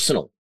shit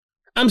personal.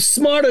 I'm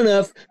smart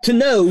enough to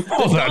know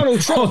that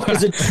Donald Trump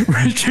is a...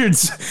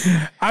 Richards,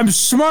 I'm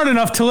smart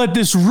enough to let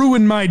this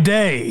ruin my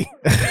day.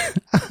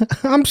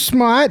 I'm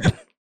smart.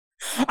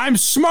 I'm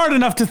smart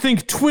enough to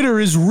think Twitter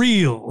is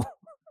real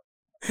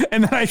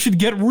and that I should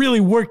get really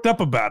worked up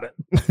about it.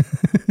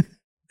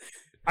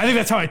 I think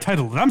that's how I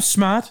titled it. I'm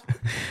smart.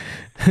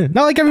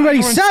 Not like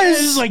everybody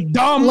says. Like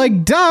dumb.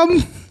 Like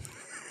dumb.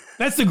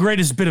 That's the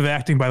greatest bit of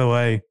acting, by the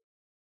way.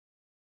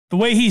 the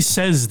way he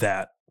says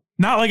that,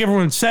 not like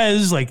everyone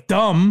says, like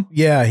dumb.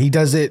 Yeah, he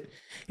does it.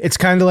 It's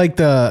kind of like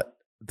the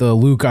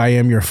Luke, I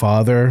am your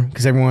father,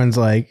 because everyone's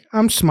like,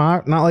 I'm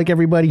smart, not like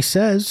everybody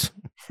says.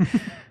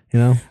 You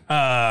know,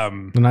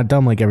 I'm not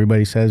dumb like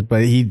everybody says,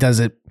 but he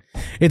does it.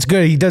 It's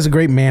good. He does a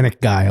great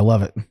manic guy. I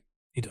love it.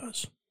 He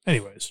does.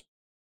 Anyways.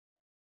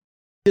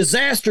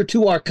 Disaster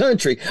to our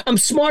country. I'm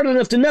smart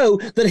enough to know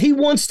that he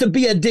wants to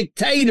be a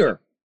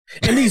dictator.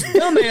 And these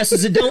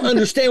dumbasses that don't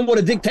understand what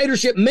a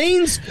dictatorship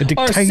means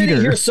are sitting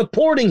here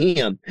supporting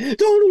him.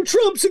 Donald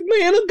Trump's a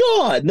man of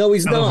God. No,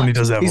 he's not.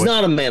 He's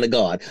not a man of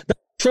God.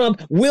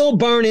 Trump will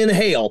burn in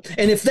hell.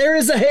 And if there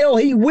is a hell,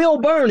 he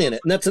will burn in it.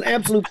 And that's an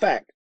absolute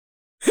fact.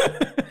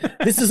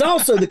 This is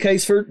also the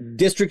case for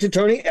District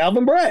Attorney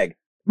Alvin Bragg.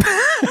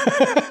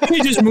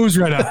 He just moves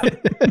right out.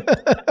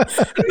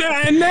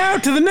 And now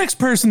to the next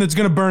person that's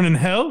going to burn in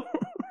hell.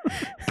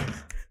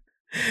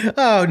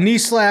 Oh, knee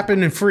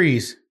slapping and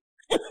freeze.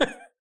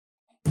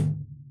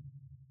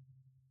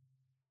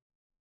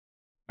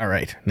 All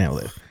right,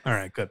 nailed it. All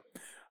right, good.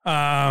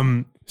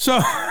 So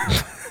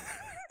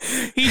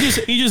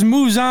he just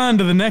moves on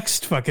to the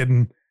next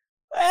fucking.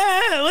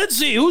 Let's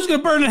see who's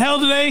gonna burn in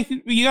hell today.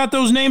 You got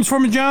those names for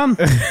me, John?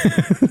 Yeah,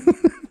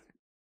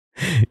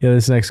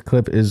 this next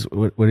clip is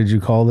what did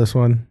you call this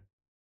one?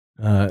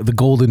 The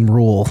Golden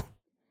Rule.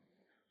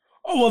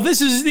 Oh well,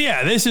 this is.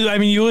 I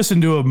mean, you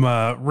listen to him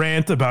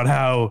rant about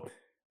how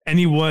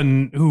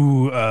anyone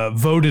who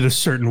voted a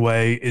certain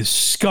way is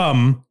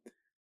scum,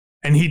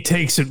 and he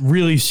takes it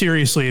really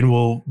seriously and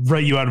will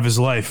write you out of his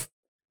life.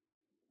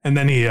 And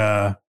then he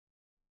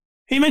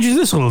mentions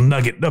this little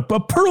nugget, a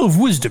pearl of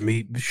wisdom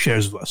he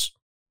shares with us.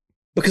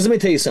 Because let me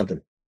tell you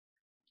something.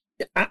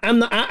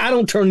 I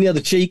don't turn the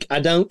other cheek.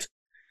 I don't.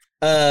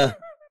 But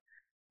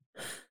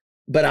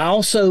I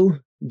also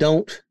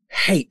don't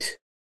hate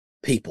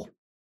people.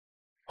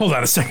 Hold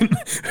on a second.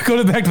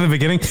 Go back to the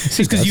beginning.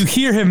 Because you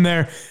hear him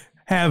there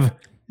have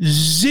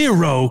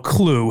zero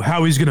clue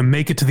how he's going to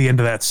make it to the end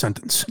of that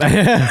sentence.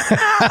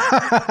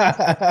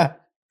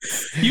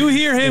 You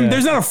hear him. Yeah.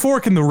 There's not a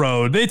fork in the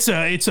road. It's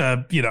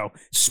a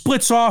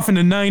splits off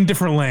into 9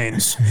 different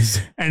lanes,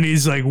 and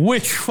he's like,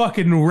 "Which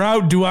fucking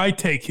route do I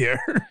take here?"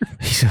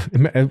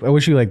 I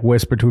wish he like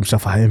whispered to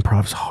himself, "I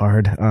improv's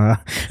hard."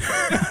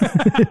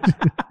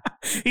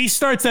 He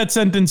starts that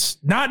sentence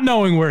not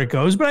knowing where it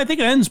goes, but I think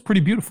it ends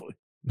pretty beautifully.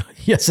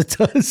 Yes, it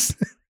does.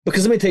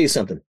 Because let me tell you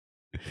something.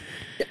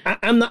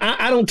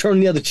 I don't turn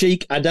the other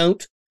cheek. I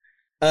don't.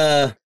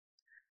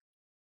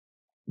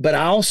 But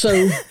I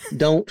also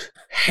don't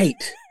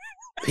hate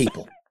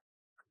people.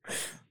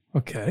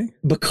 Okay.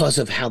 Because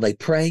of how they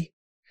pray,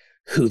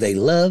 who they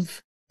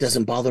love,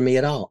 doesn't bother me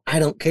at all. I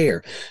don't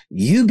care.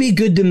 You be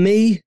good to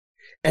me,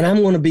 and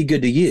I'm going to be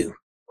good to you.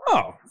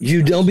 Oh.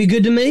 You don't be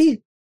good to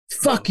me?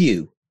 Fuck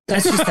you.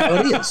 That's just how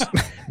it is.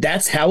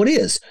 That's how it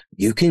is.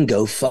 You can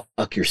go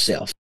fuck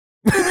yourself.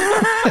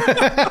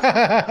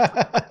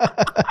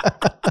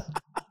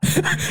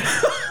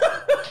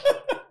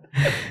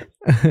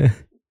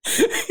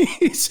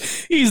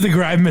 He's the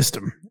guy. I missed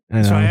him.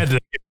 So I had to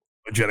get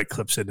energetic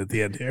clips in at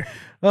the end here.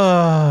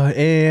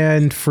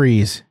 And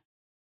freeze.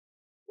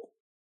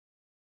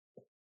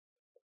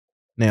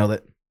 Nailed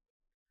it.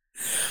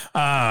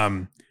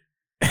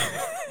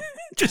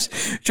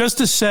 Just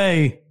to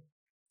say,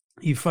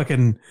 he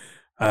fucking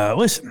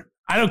listen.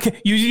 I don't care.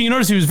 You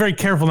notice he was very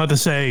careful not to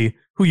say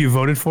who you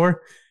voted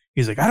for.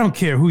 He's like, I don't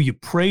care who you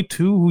pray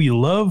to, who you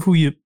love, who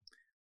you.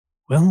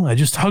 Well, I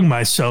just hung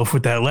myself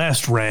with that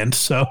last rant.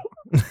 So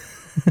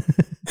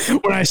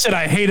when I said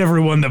I hate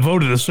everyone that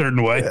voted a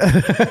certain way.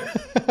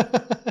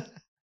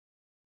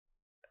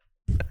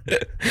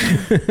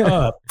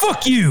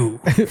 Fuck you.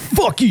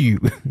 Fuck you.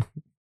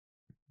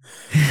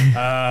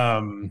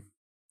 All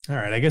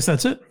right, I guess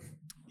that's it.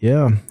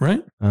 Yeah.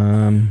 Right?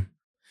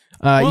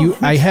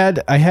 I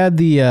had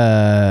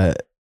the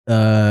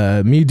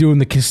me doing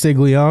the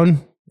Castiglione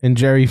and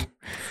Jerry.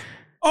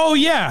 Oh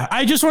yeah,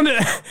 I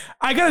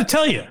got to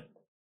tell you,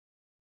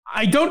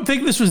 I don't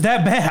think this was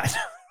that bad.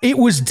 It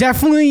was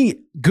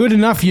definitely good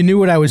enough you knew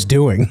what I was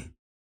doing.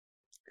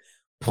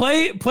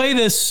 Play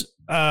this.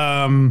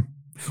 Well,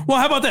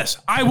 how about this?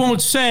 I won't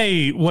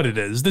say what it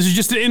is. This is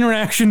just an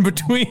interaction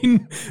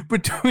between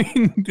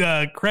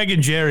Craig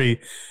and Jerry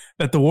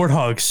that the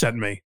Warthogs sent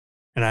me.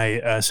 And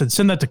I said,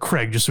 send that to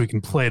Craig just so we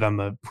can play it on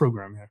the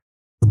program here.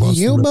 Do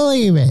you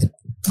believe it?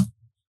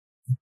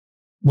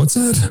 What's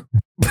that?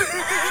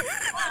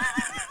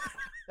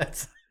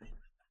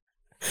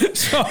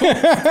 So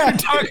we're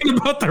talking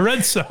about the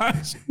Red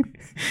Sox,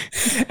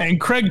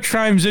 and Craig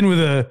chimes in with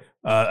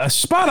a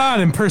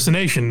spot-on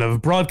impersonation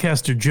of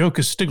broadcaster Joe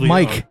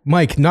Castiglione.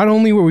 Mike, not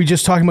only were we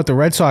just talking about the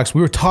Red Sox,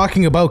 we were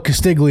talking about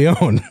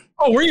Castiglione.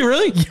 Oh, were you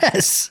really?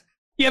 Yes.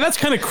 Yeah, that's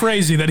kind of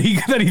crazy that he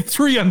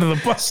threw you under the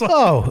bus.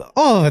 Oh,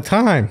 all the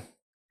time.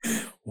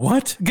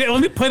 What?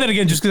 Let me play that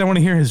again just because I want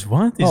to hear his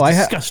what? He's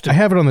disgusting. I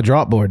have it on the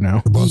drop board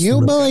now. Do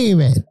you believe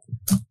it?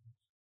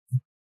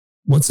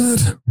 What's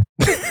that?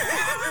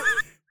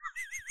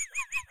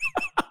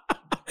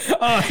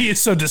 Oh, he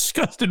is so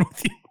disgusted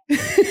with you.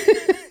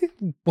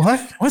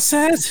 What? What's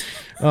that?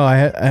 Oh,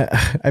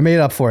 I made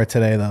up for it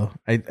today, though.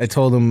 I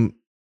told him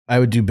I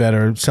would do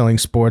better selling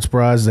sports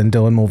bras than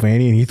Dylan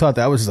Mulvaney, and he thought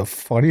that was the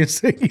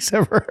funniest thing he's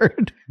ever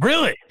heard.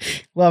 Really?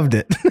 Loved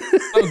it.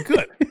 Oh,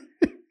 good.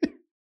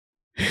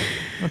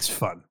 That's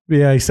fun.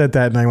 Yeah, he said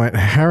that, and I went,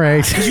 all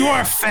right. Because you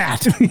are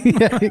fat.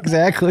 Yeah,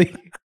 exactly.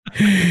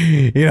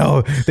 You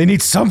know, they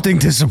need something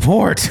to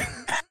support.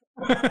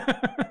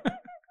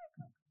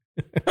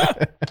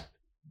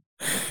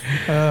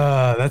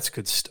 That's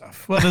good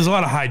stuff. Well, there's a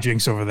lot of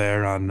hijinks over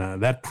there on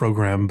that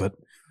program, but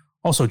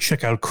also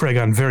check out Craig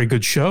on Very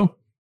Good Show.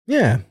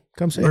 Yeah,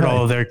 come say Heard hi.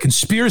 all of their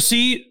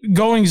conspiracy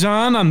goings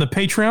on the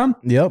Patreon.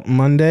 Yep,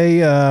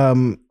 Monday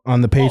on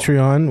the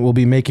Patreon, we'll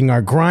be making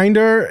our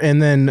grinder,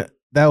 and then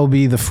that will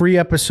be the free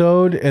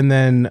episode, and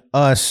then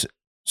us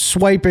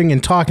swiping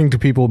and talking to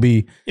people will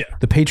be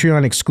the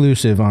Patreon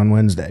exclusive on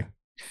Wednesday.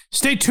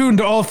 Stay tuned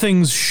to all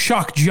things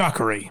shock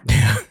jockery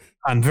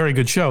on Very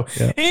Good Show.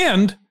 Yeah.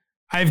 And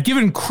I've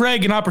given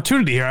Craig an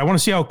opportunity here. I want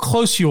to see how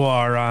close you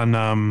are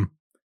on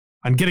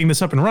getting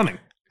this up and running.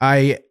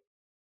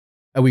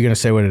 Are we going to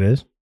say what it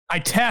is? I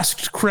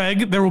tasked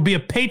Craig. There will be a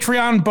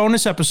Patreon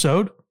bonus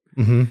episode.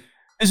 Mm-hmm.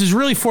 This is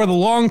really for the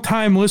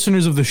longtime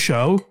listeners of the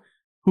show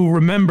who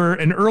remember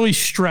an early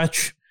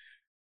stretch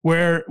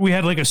where we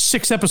had like a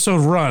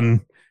 6-episode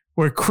run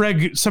where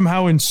Craig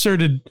somehow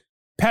inserted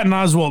Patton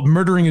Oswalt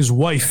murdering his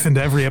wife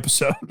into every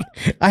episode.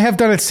 I have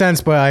done it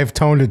since, but I've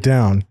toned it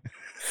down.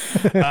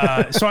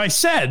 So I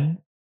said,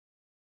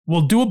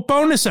 we'll do a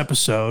bonus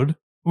episode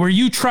where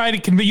you try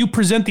to you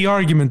present the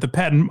argument that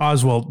Patton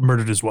Oswalt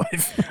murdered his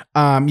wife.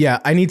 Yeah,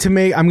 I'm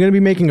going to be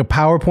making a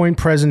PowerPoint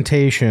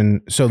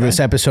presentation. So this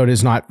episode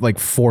is not like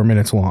 4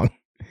 minutes long.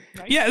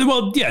 Yeah,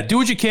 well, yeah, do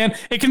what you can.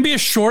 It can be a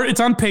short. It's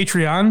on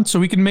Patreon, so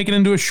we can make it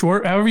into a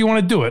short, however you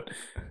want to do it.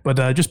 But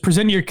just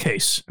present your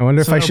case. I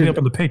wonder if I should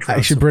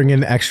should bring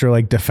in extra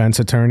like defense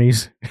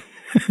attorneys.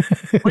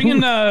 Bring in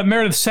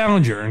Meredith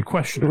Salinger and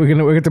question. We're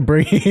gonna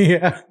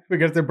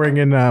bring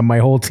in my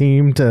whole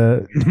team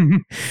to.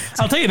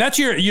 I'll tell you, that's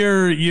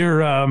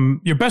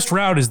your best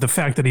route is the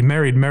fact that he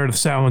married Meredith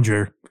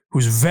Salinger,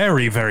 who's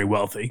very, very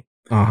wealthy.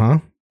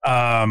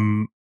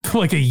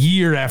 Like a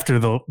year after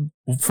the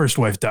first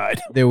wife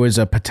died. There was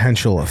a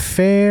potential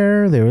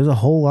affair. There was a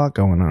whole lot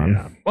going on.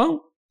 Yeah.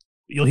 Well,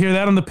 you'll hear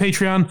that on the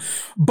Patreon.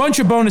 Bunch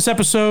of bonus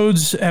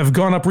episodes have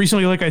gone up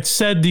recently. Like I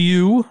said to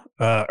you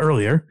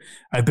earlier,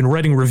 I've been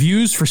writing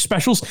reviews for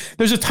specials.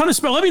 There's a ton of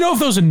specials. Let me know if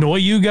those annoy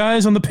you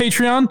guys on the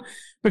Patreon,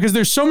 because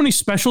there's so many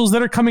specials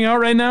that are coming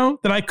out right now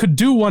that I could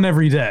do one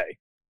every day.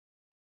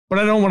 But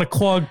I don't want to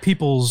clog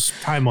people's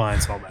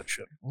timelines and all that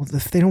shit. Well,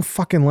 if they don't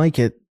fucking like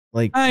it,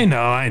 like I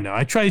know.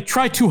 I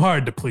try too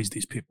hard to please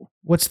these people.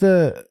 What's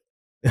the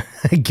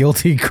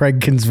guilty?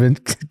 Craig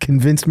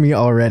convinced me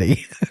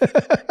already.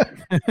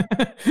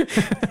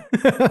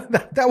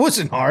 that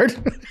wasn't hard.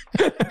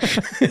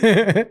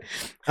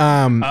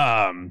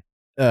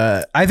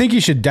 I think you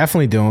should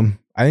definitely do them.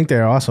 I think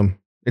they're awesome.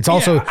 It's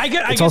also I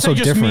guess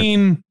different.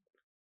 Mean,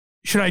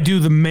 should I do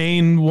the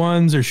main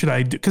ones or should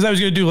I do? Because I was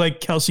going to do like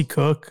Kelsey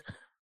Cook,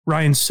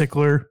 Ryan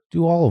Sickler.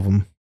 Do all of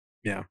them.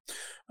 Yeah.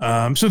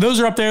 So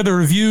those are up there. The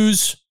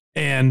reviews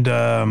and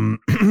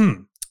bonus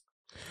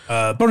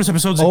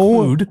episodes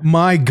include. Oh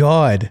my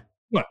God.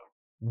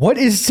 What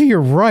is to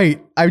your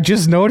right? I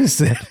just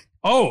noticed it.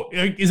 Oh,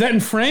 is that in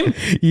frame?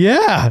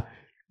 Yeah.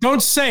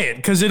 Don't say it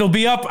because it'll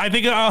be up. I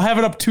think I'll have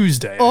it up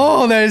Tuesday.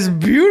 Oh, that is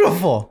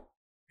beautiful.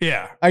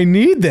 Yeah. I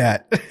need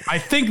that. I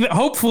think that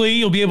hopefully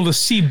you'll be able to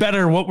see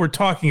better what we're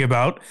talking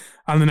about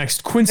on the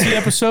next Quincy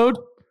episode.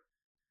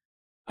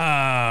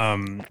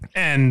 And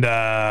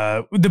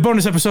the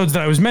bonus episodes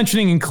that I was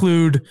mentioning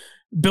include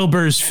Bill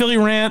Burr's Philly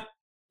rant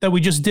that we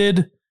just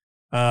did,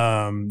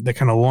 that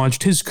kind of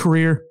launched his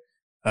career.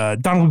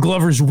 Donald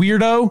Glover's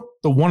Weirdo,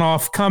 the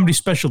one-off comedy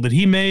special that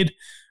he made.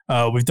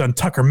 We've done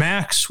Tucker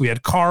Max. We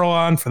had Carl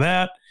on for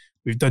that.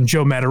 We've done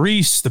Joe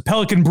Matarese, the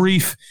Pelican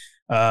Brief,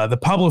 the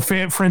Pablo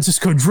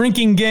Francisco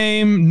drinking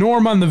game,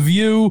 Norm on The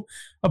View,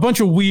 a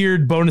bunch of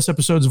weird bonus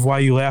episodes of Why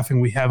You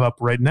Laughing we have up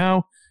right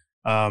now.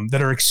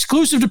 That are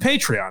exclusive to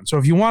Patreon. So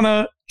if you want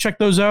to check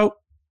those out,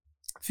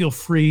 feel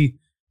free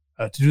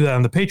to do that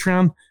on the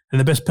Patreon. And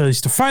the best place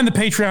to find the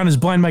Patreon is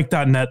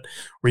blindmike.net,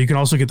 where you can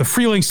also get the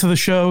free links to the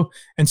show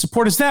and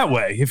support us that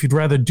way if you'd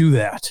rather do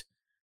that.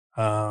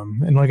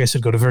 And like I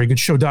said, go to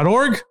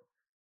verygoodshow.org.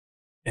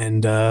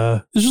 And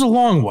this was a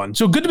long one.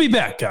 So good to be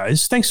back,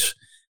 guys. Thanks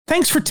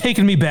for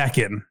taking me back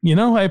in.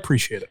 I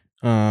appreciate it.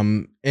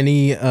 I'm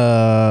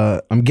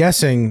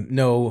guessing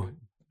I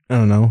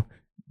don't know.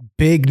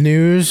 Big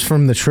news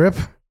from the trip?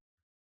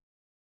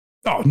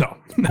 Oh, no.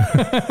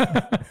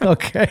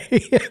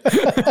 Okay.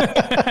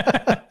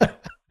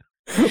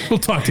 We'll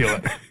talk to you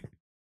later.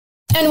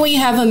 And we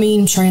have a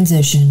mean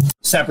transition.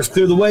 Sappers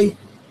clear the way.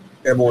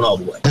 Airborne all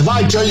the way. If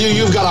I tell you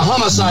you've got a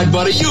homicide,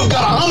 buddy, you've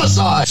got a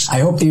homicide.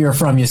 I hope to hear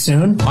from you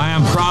soon. I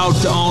am proud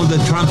to own the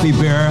Trumpy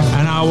Bear,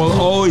 and I will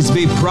always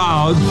be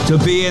proud to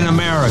be an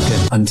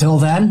American. Until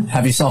then,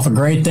 have yourself a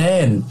great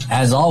day, and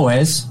as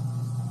always,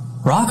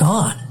 rock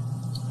on.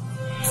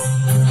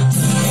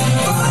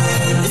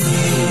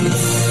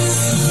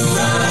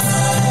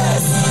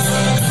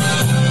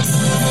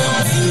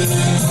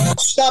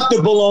 Stop the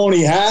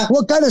baloney, huh?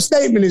 What kind of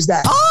statement is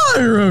that?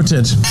 I wrote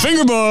it.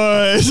 Finger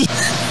boys.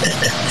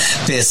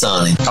 Piss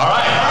on it. All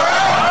right.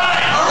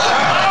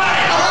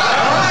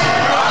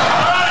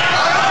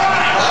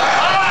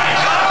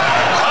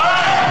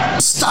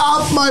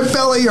 Stop, my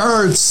belly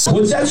hurts.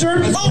 What's that,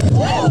 sir?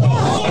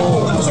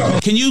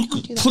 Can you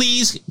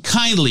please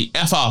kindly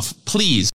F off, please?